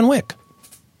dudes from John Wick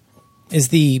is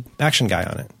the action guy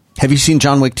on it. Have you seen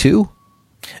John Wick 2?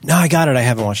 No, I got it. I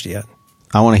haven't watched it yet.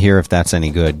 I want to hear if that's any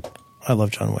good. I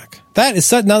love John Wick. That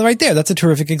is right there. That's a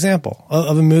terrific example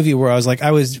of a movie where I was like,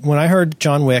 when I heard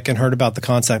John Wick and heard about the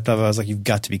concept of it, I was like, you've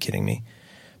got to be kidding me.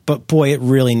 But boy, it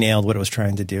really nailed what it was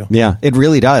trying to do. Yeah, it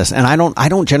really does. And I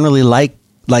don't generally like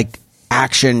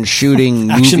action shooting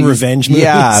action revenge movies.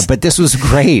 Yeah, but this was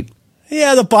great.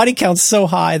 Yeah, the body count's so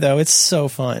high though. It's so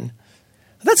fun.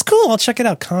 That's cool. I'll check it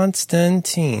out.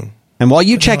 Constantine. And while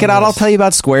you check it out, I'll tell you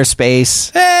about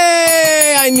Squarespace.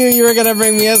 Hey, I knew you were going to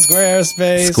bring me a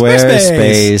Squarespace.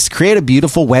 Squarespace. Create a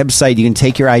beautiful website. You can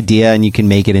take your idea and you can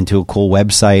make it into a cool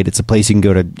website. It's a place you can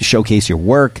go to showcase your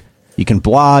work. You can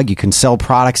blog. You can sell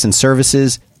products and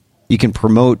services. You can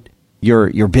promote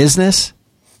your business.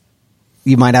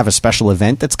 You might have a special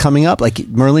event that's coming up. Like,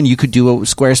 Merlin, you could do a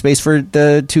Squarespace for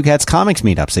the Two Cats Comics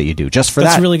meetups that you do, just for that.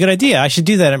 That's a really good idea. I should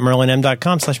do that at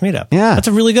merlinm.com/meetup. Yeah. That's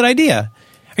a really good idea.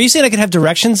 Are you saying I could have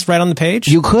directions right on the page?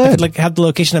 You could. I could have the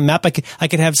location of map. I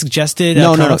could have suggested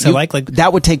no. comics I like.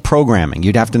 That would take programming.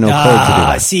 You'd have to know code to do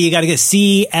that. See, you got to get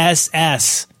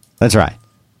CSS. That's right.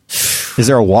 Is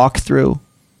there a walkthrough?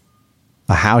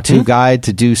 A how-to guide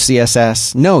to do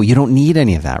CSS? No, you don't need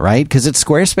any of that, right? Because it's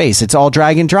Squarespace. It's all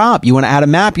drag and drop. You want to add a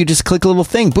map, you just click a little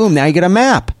thing. Boom, now you get a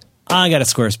map. I got a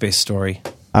Squarespace story.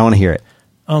 I want to hear it.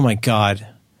 Oh, my God.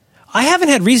 I haven't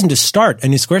had reason to start a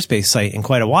new Squarespace site in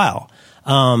quite a while.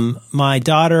 I bought my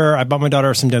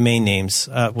daughter some domain names.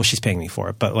 Well, she's paying me for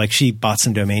it, but like she bought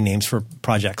some domain names for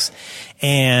projects.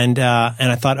 And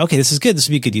I thought, okay, this is good. This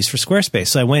would be good use for Squarespace.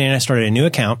 So I went in and I started a new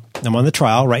account. I'm on the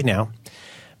trial right now.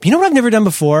 But you know what I've never done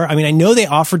before? I mean, I know they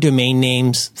offer domain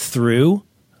names through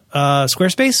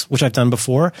Squarespace, which I've done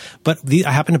before, but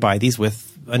I happen to buy these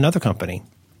with another company.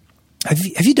 Have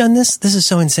you done this? This is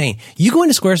so insane. You go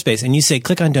into Squarespace and you say,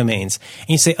 click on domains, and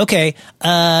you say, okay,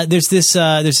 there's this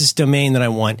domain that I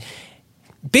want.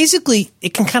 Basically,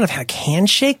 it can kind of have a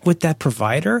handshake with that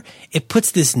provider. It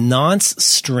puts this nonce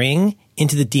string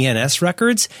into the DNS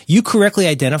records. You correctly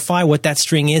identify what that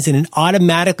string is, and it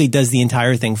automatically does the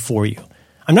entire thing for you.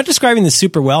 I'm not describing this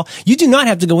super well. You do not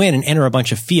have to go in and enter a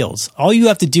bunch of fields. All you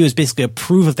have to do is basically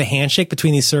approve of the handshake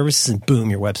between these services, and boom,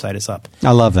 your website is up.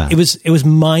 I love that. It was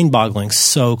mind-boggling.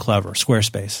 So clever.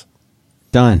 Squarespace.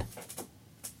 Done.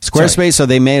 Squarespace, so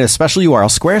they made a special URL.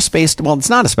 Squarespace, well, it's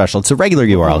not a special. It's a regular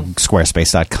URL,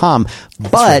 squarespace.com.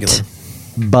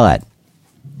 But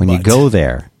when you go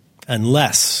there,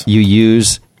 unless you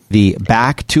use the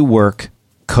back to work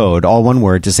code, all one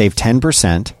word, to save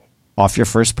 10% off your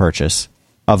first purchase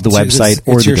of the website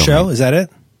or the domain. It's your show? Is that it?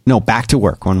 No, back to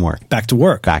work, one word. Back to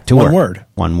work. Back to work. One word.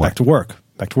 One word. Back to work.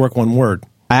 Back to work, one word.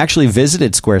 I actually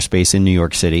visited Squarespace in New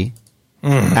York City,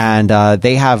 and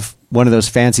they have one of those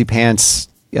fancy pants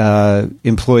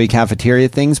employee cafeteria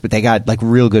things, but they got like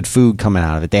real good food coming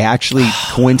out of it. They actually,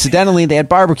 coincidentally, they had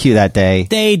barbecue that day.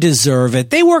 They deserve it.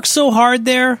 They work so hard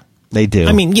there. They do.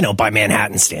 I mean, by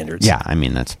Manhattan standards. Yeah, I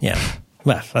mean, that's... Yeah.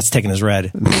 Well, that's taken as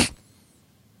read.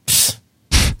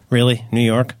 Really? New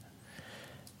York?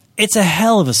 It's a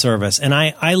hell of a service, and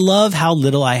I love how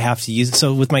little I have to use it.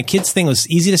 So with my kids' thing, it was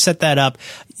easy to set that up.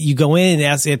 You go in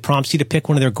and it prompts you to pick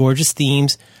one of their gorgeous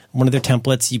themes, one of their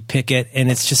templates. You pick it, and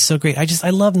it's just so great. I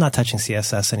love not touching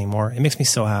CSS anymore. It makes me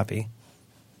so happy.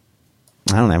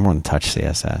 I don't ever want to touch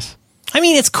CSS. I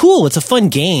mean, it's cool. It's a fun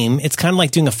game. It's kind of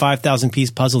like doing a 5,000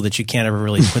 piece puzzle that you can't ever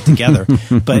really put together.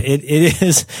 But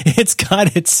it's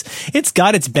got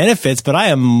its benefits. But I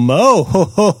am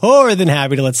more than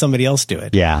happy to let somebody else do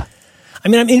it. Yeah. I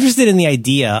mean, I'm interested in the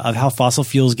idea of how fossil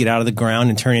fuels get out of the ground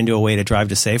and turn into a way to drive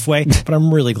to Safeway. But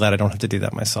I'm really glad I don't have to do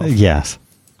that myself. Yes.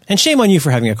 And shame on you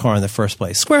for having a car in the first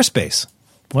place. Squarespace.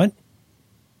 What?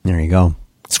 There you go.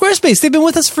 Squarespace, they've been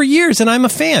with us for years, and I'm a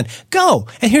fan. Go.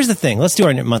 And here's the thing. Let's do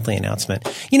our monthly announcement.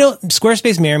 You know,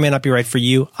 Squarespace may or may not be right for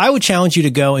you. I would challenge you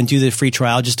to go and do the free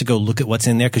trial just to go look at what's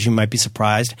in there, because you might be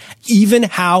surprised even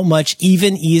how much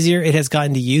even easier it has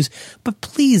gotten to use. But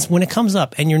please, when it comes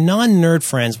up and your non-nerd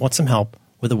friends want some help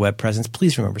with a web presence,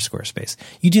 please remember Squarespace.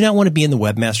 You do not want to be in the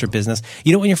webmaster business.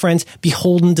 You don't want your friends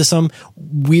beholden to some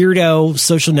weirdo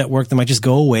social network that might just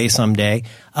go away someday.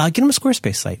 Get them a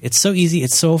Squarespace site. It's so easy.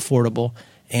 It's so affordable.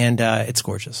 And it's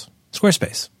gorgeous.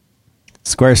 Squarespace.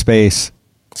 Squarespace.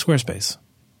 Squarespace.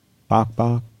 Bok,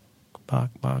 bok. Bok,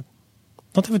 bok.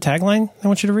 Don't they have a tagline I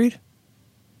want you to read?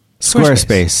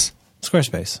 Squarespace.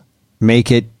 Squarespace.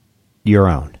 Make it your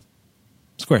own.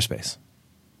 Squarespace.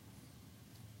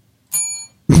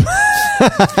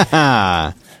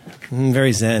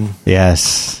 Very zen.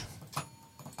 Yes.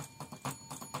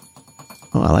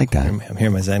 Oh, I like that. I'm here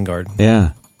in my Zen garden.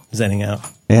 Yeah. Zenning out.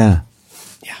 Yeah.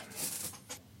 Yeah.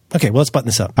 Okay, well, let's button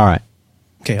this up. All right.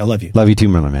 Okay, I love you. Love you too,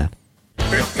 Merlin Man.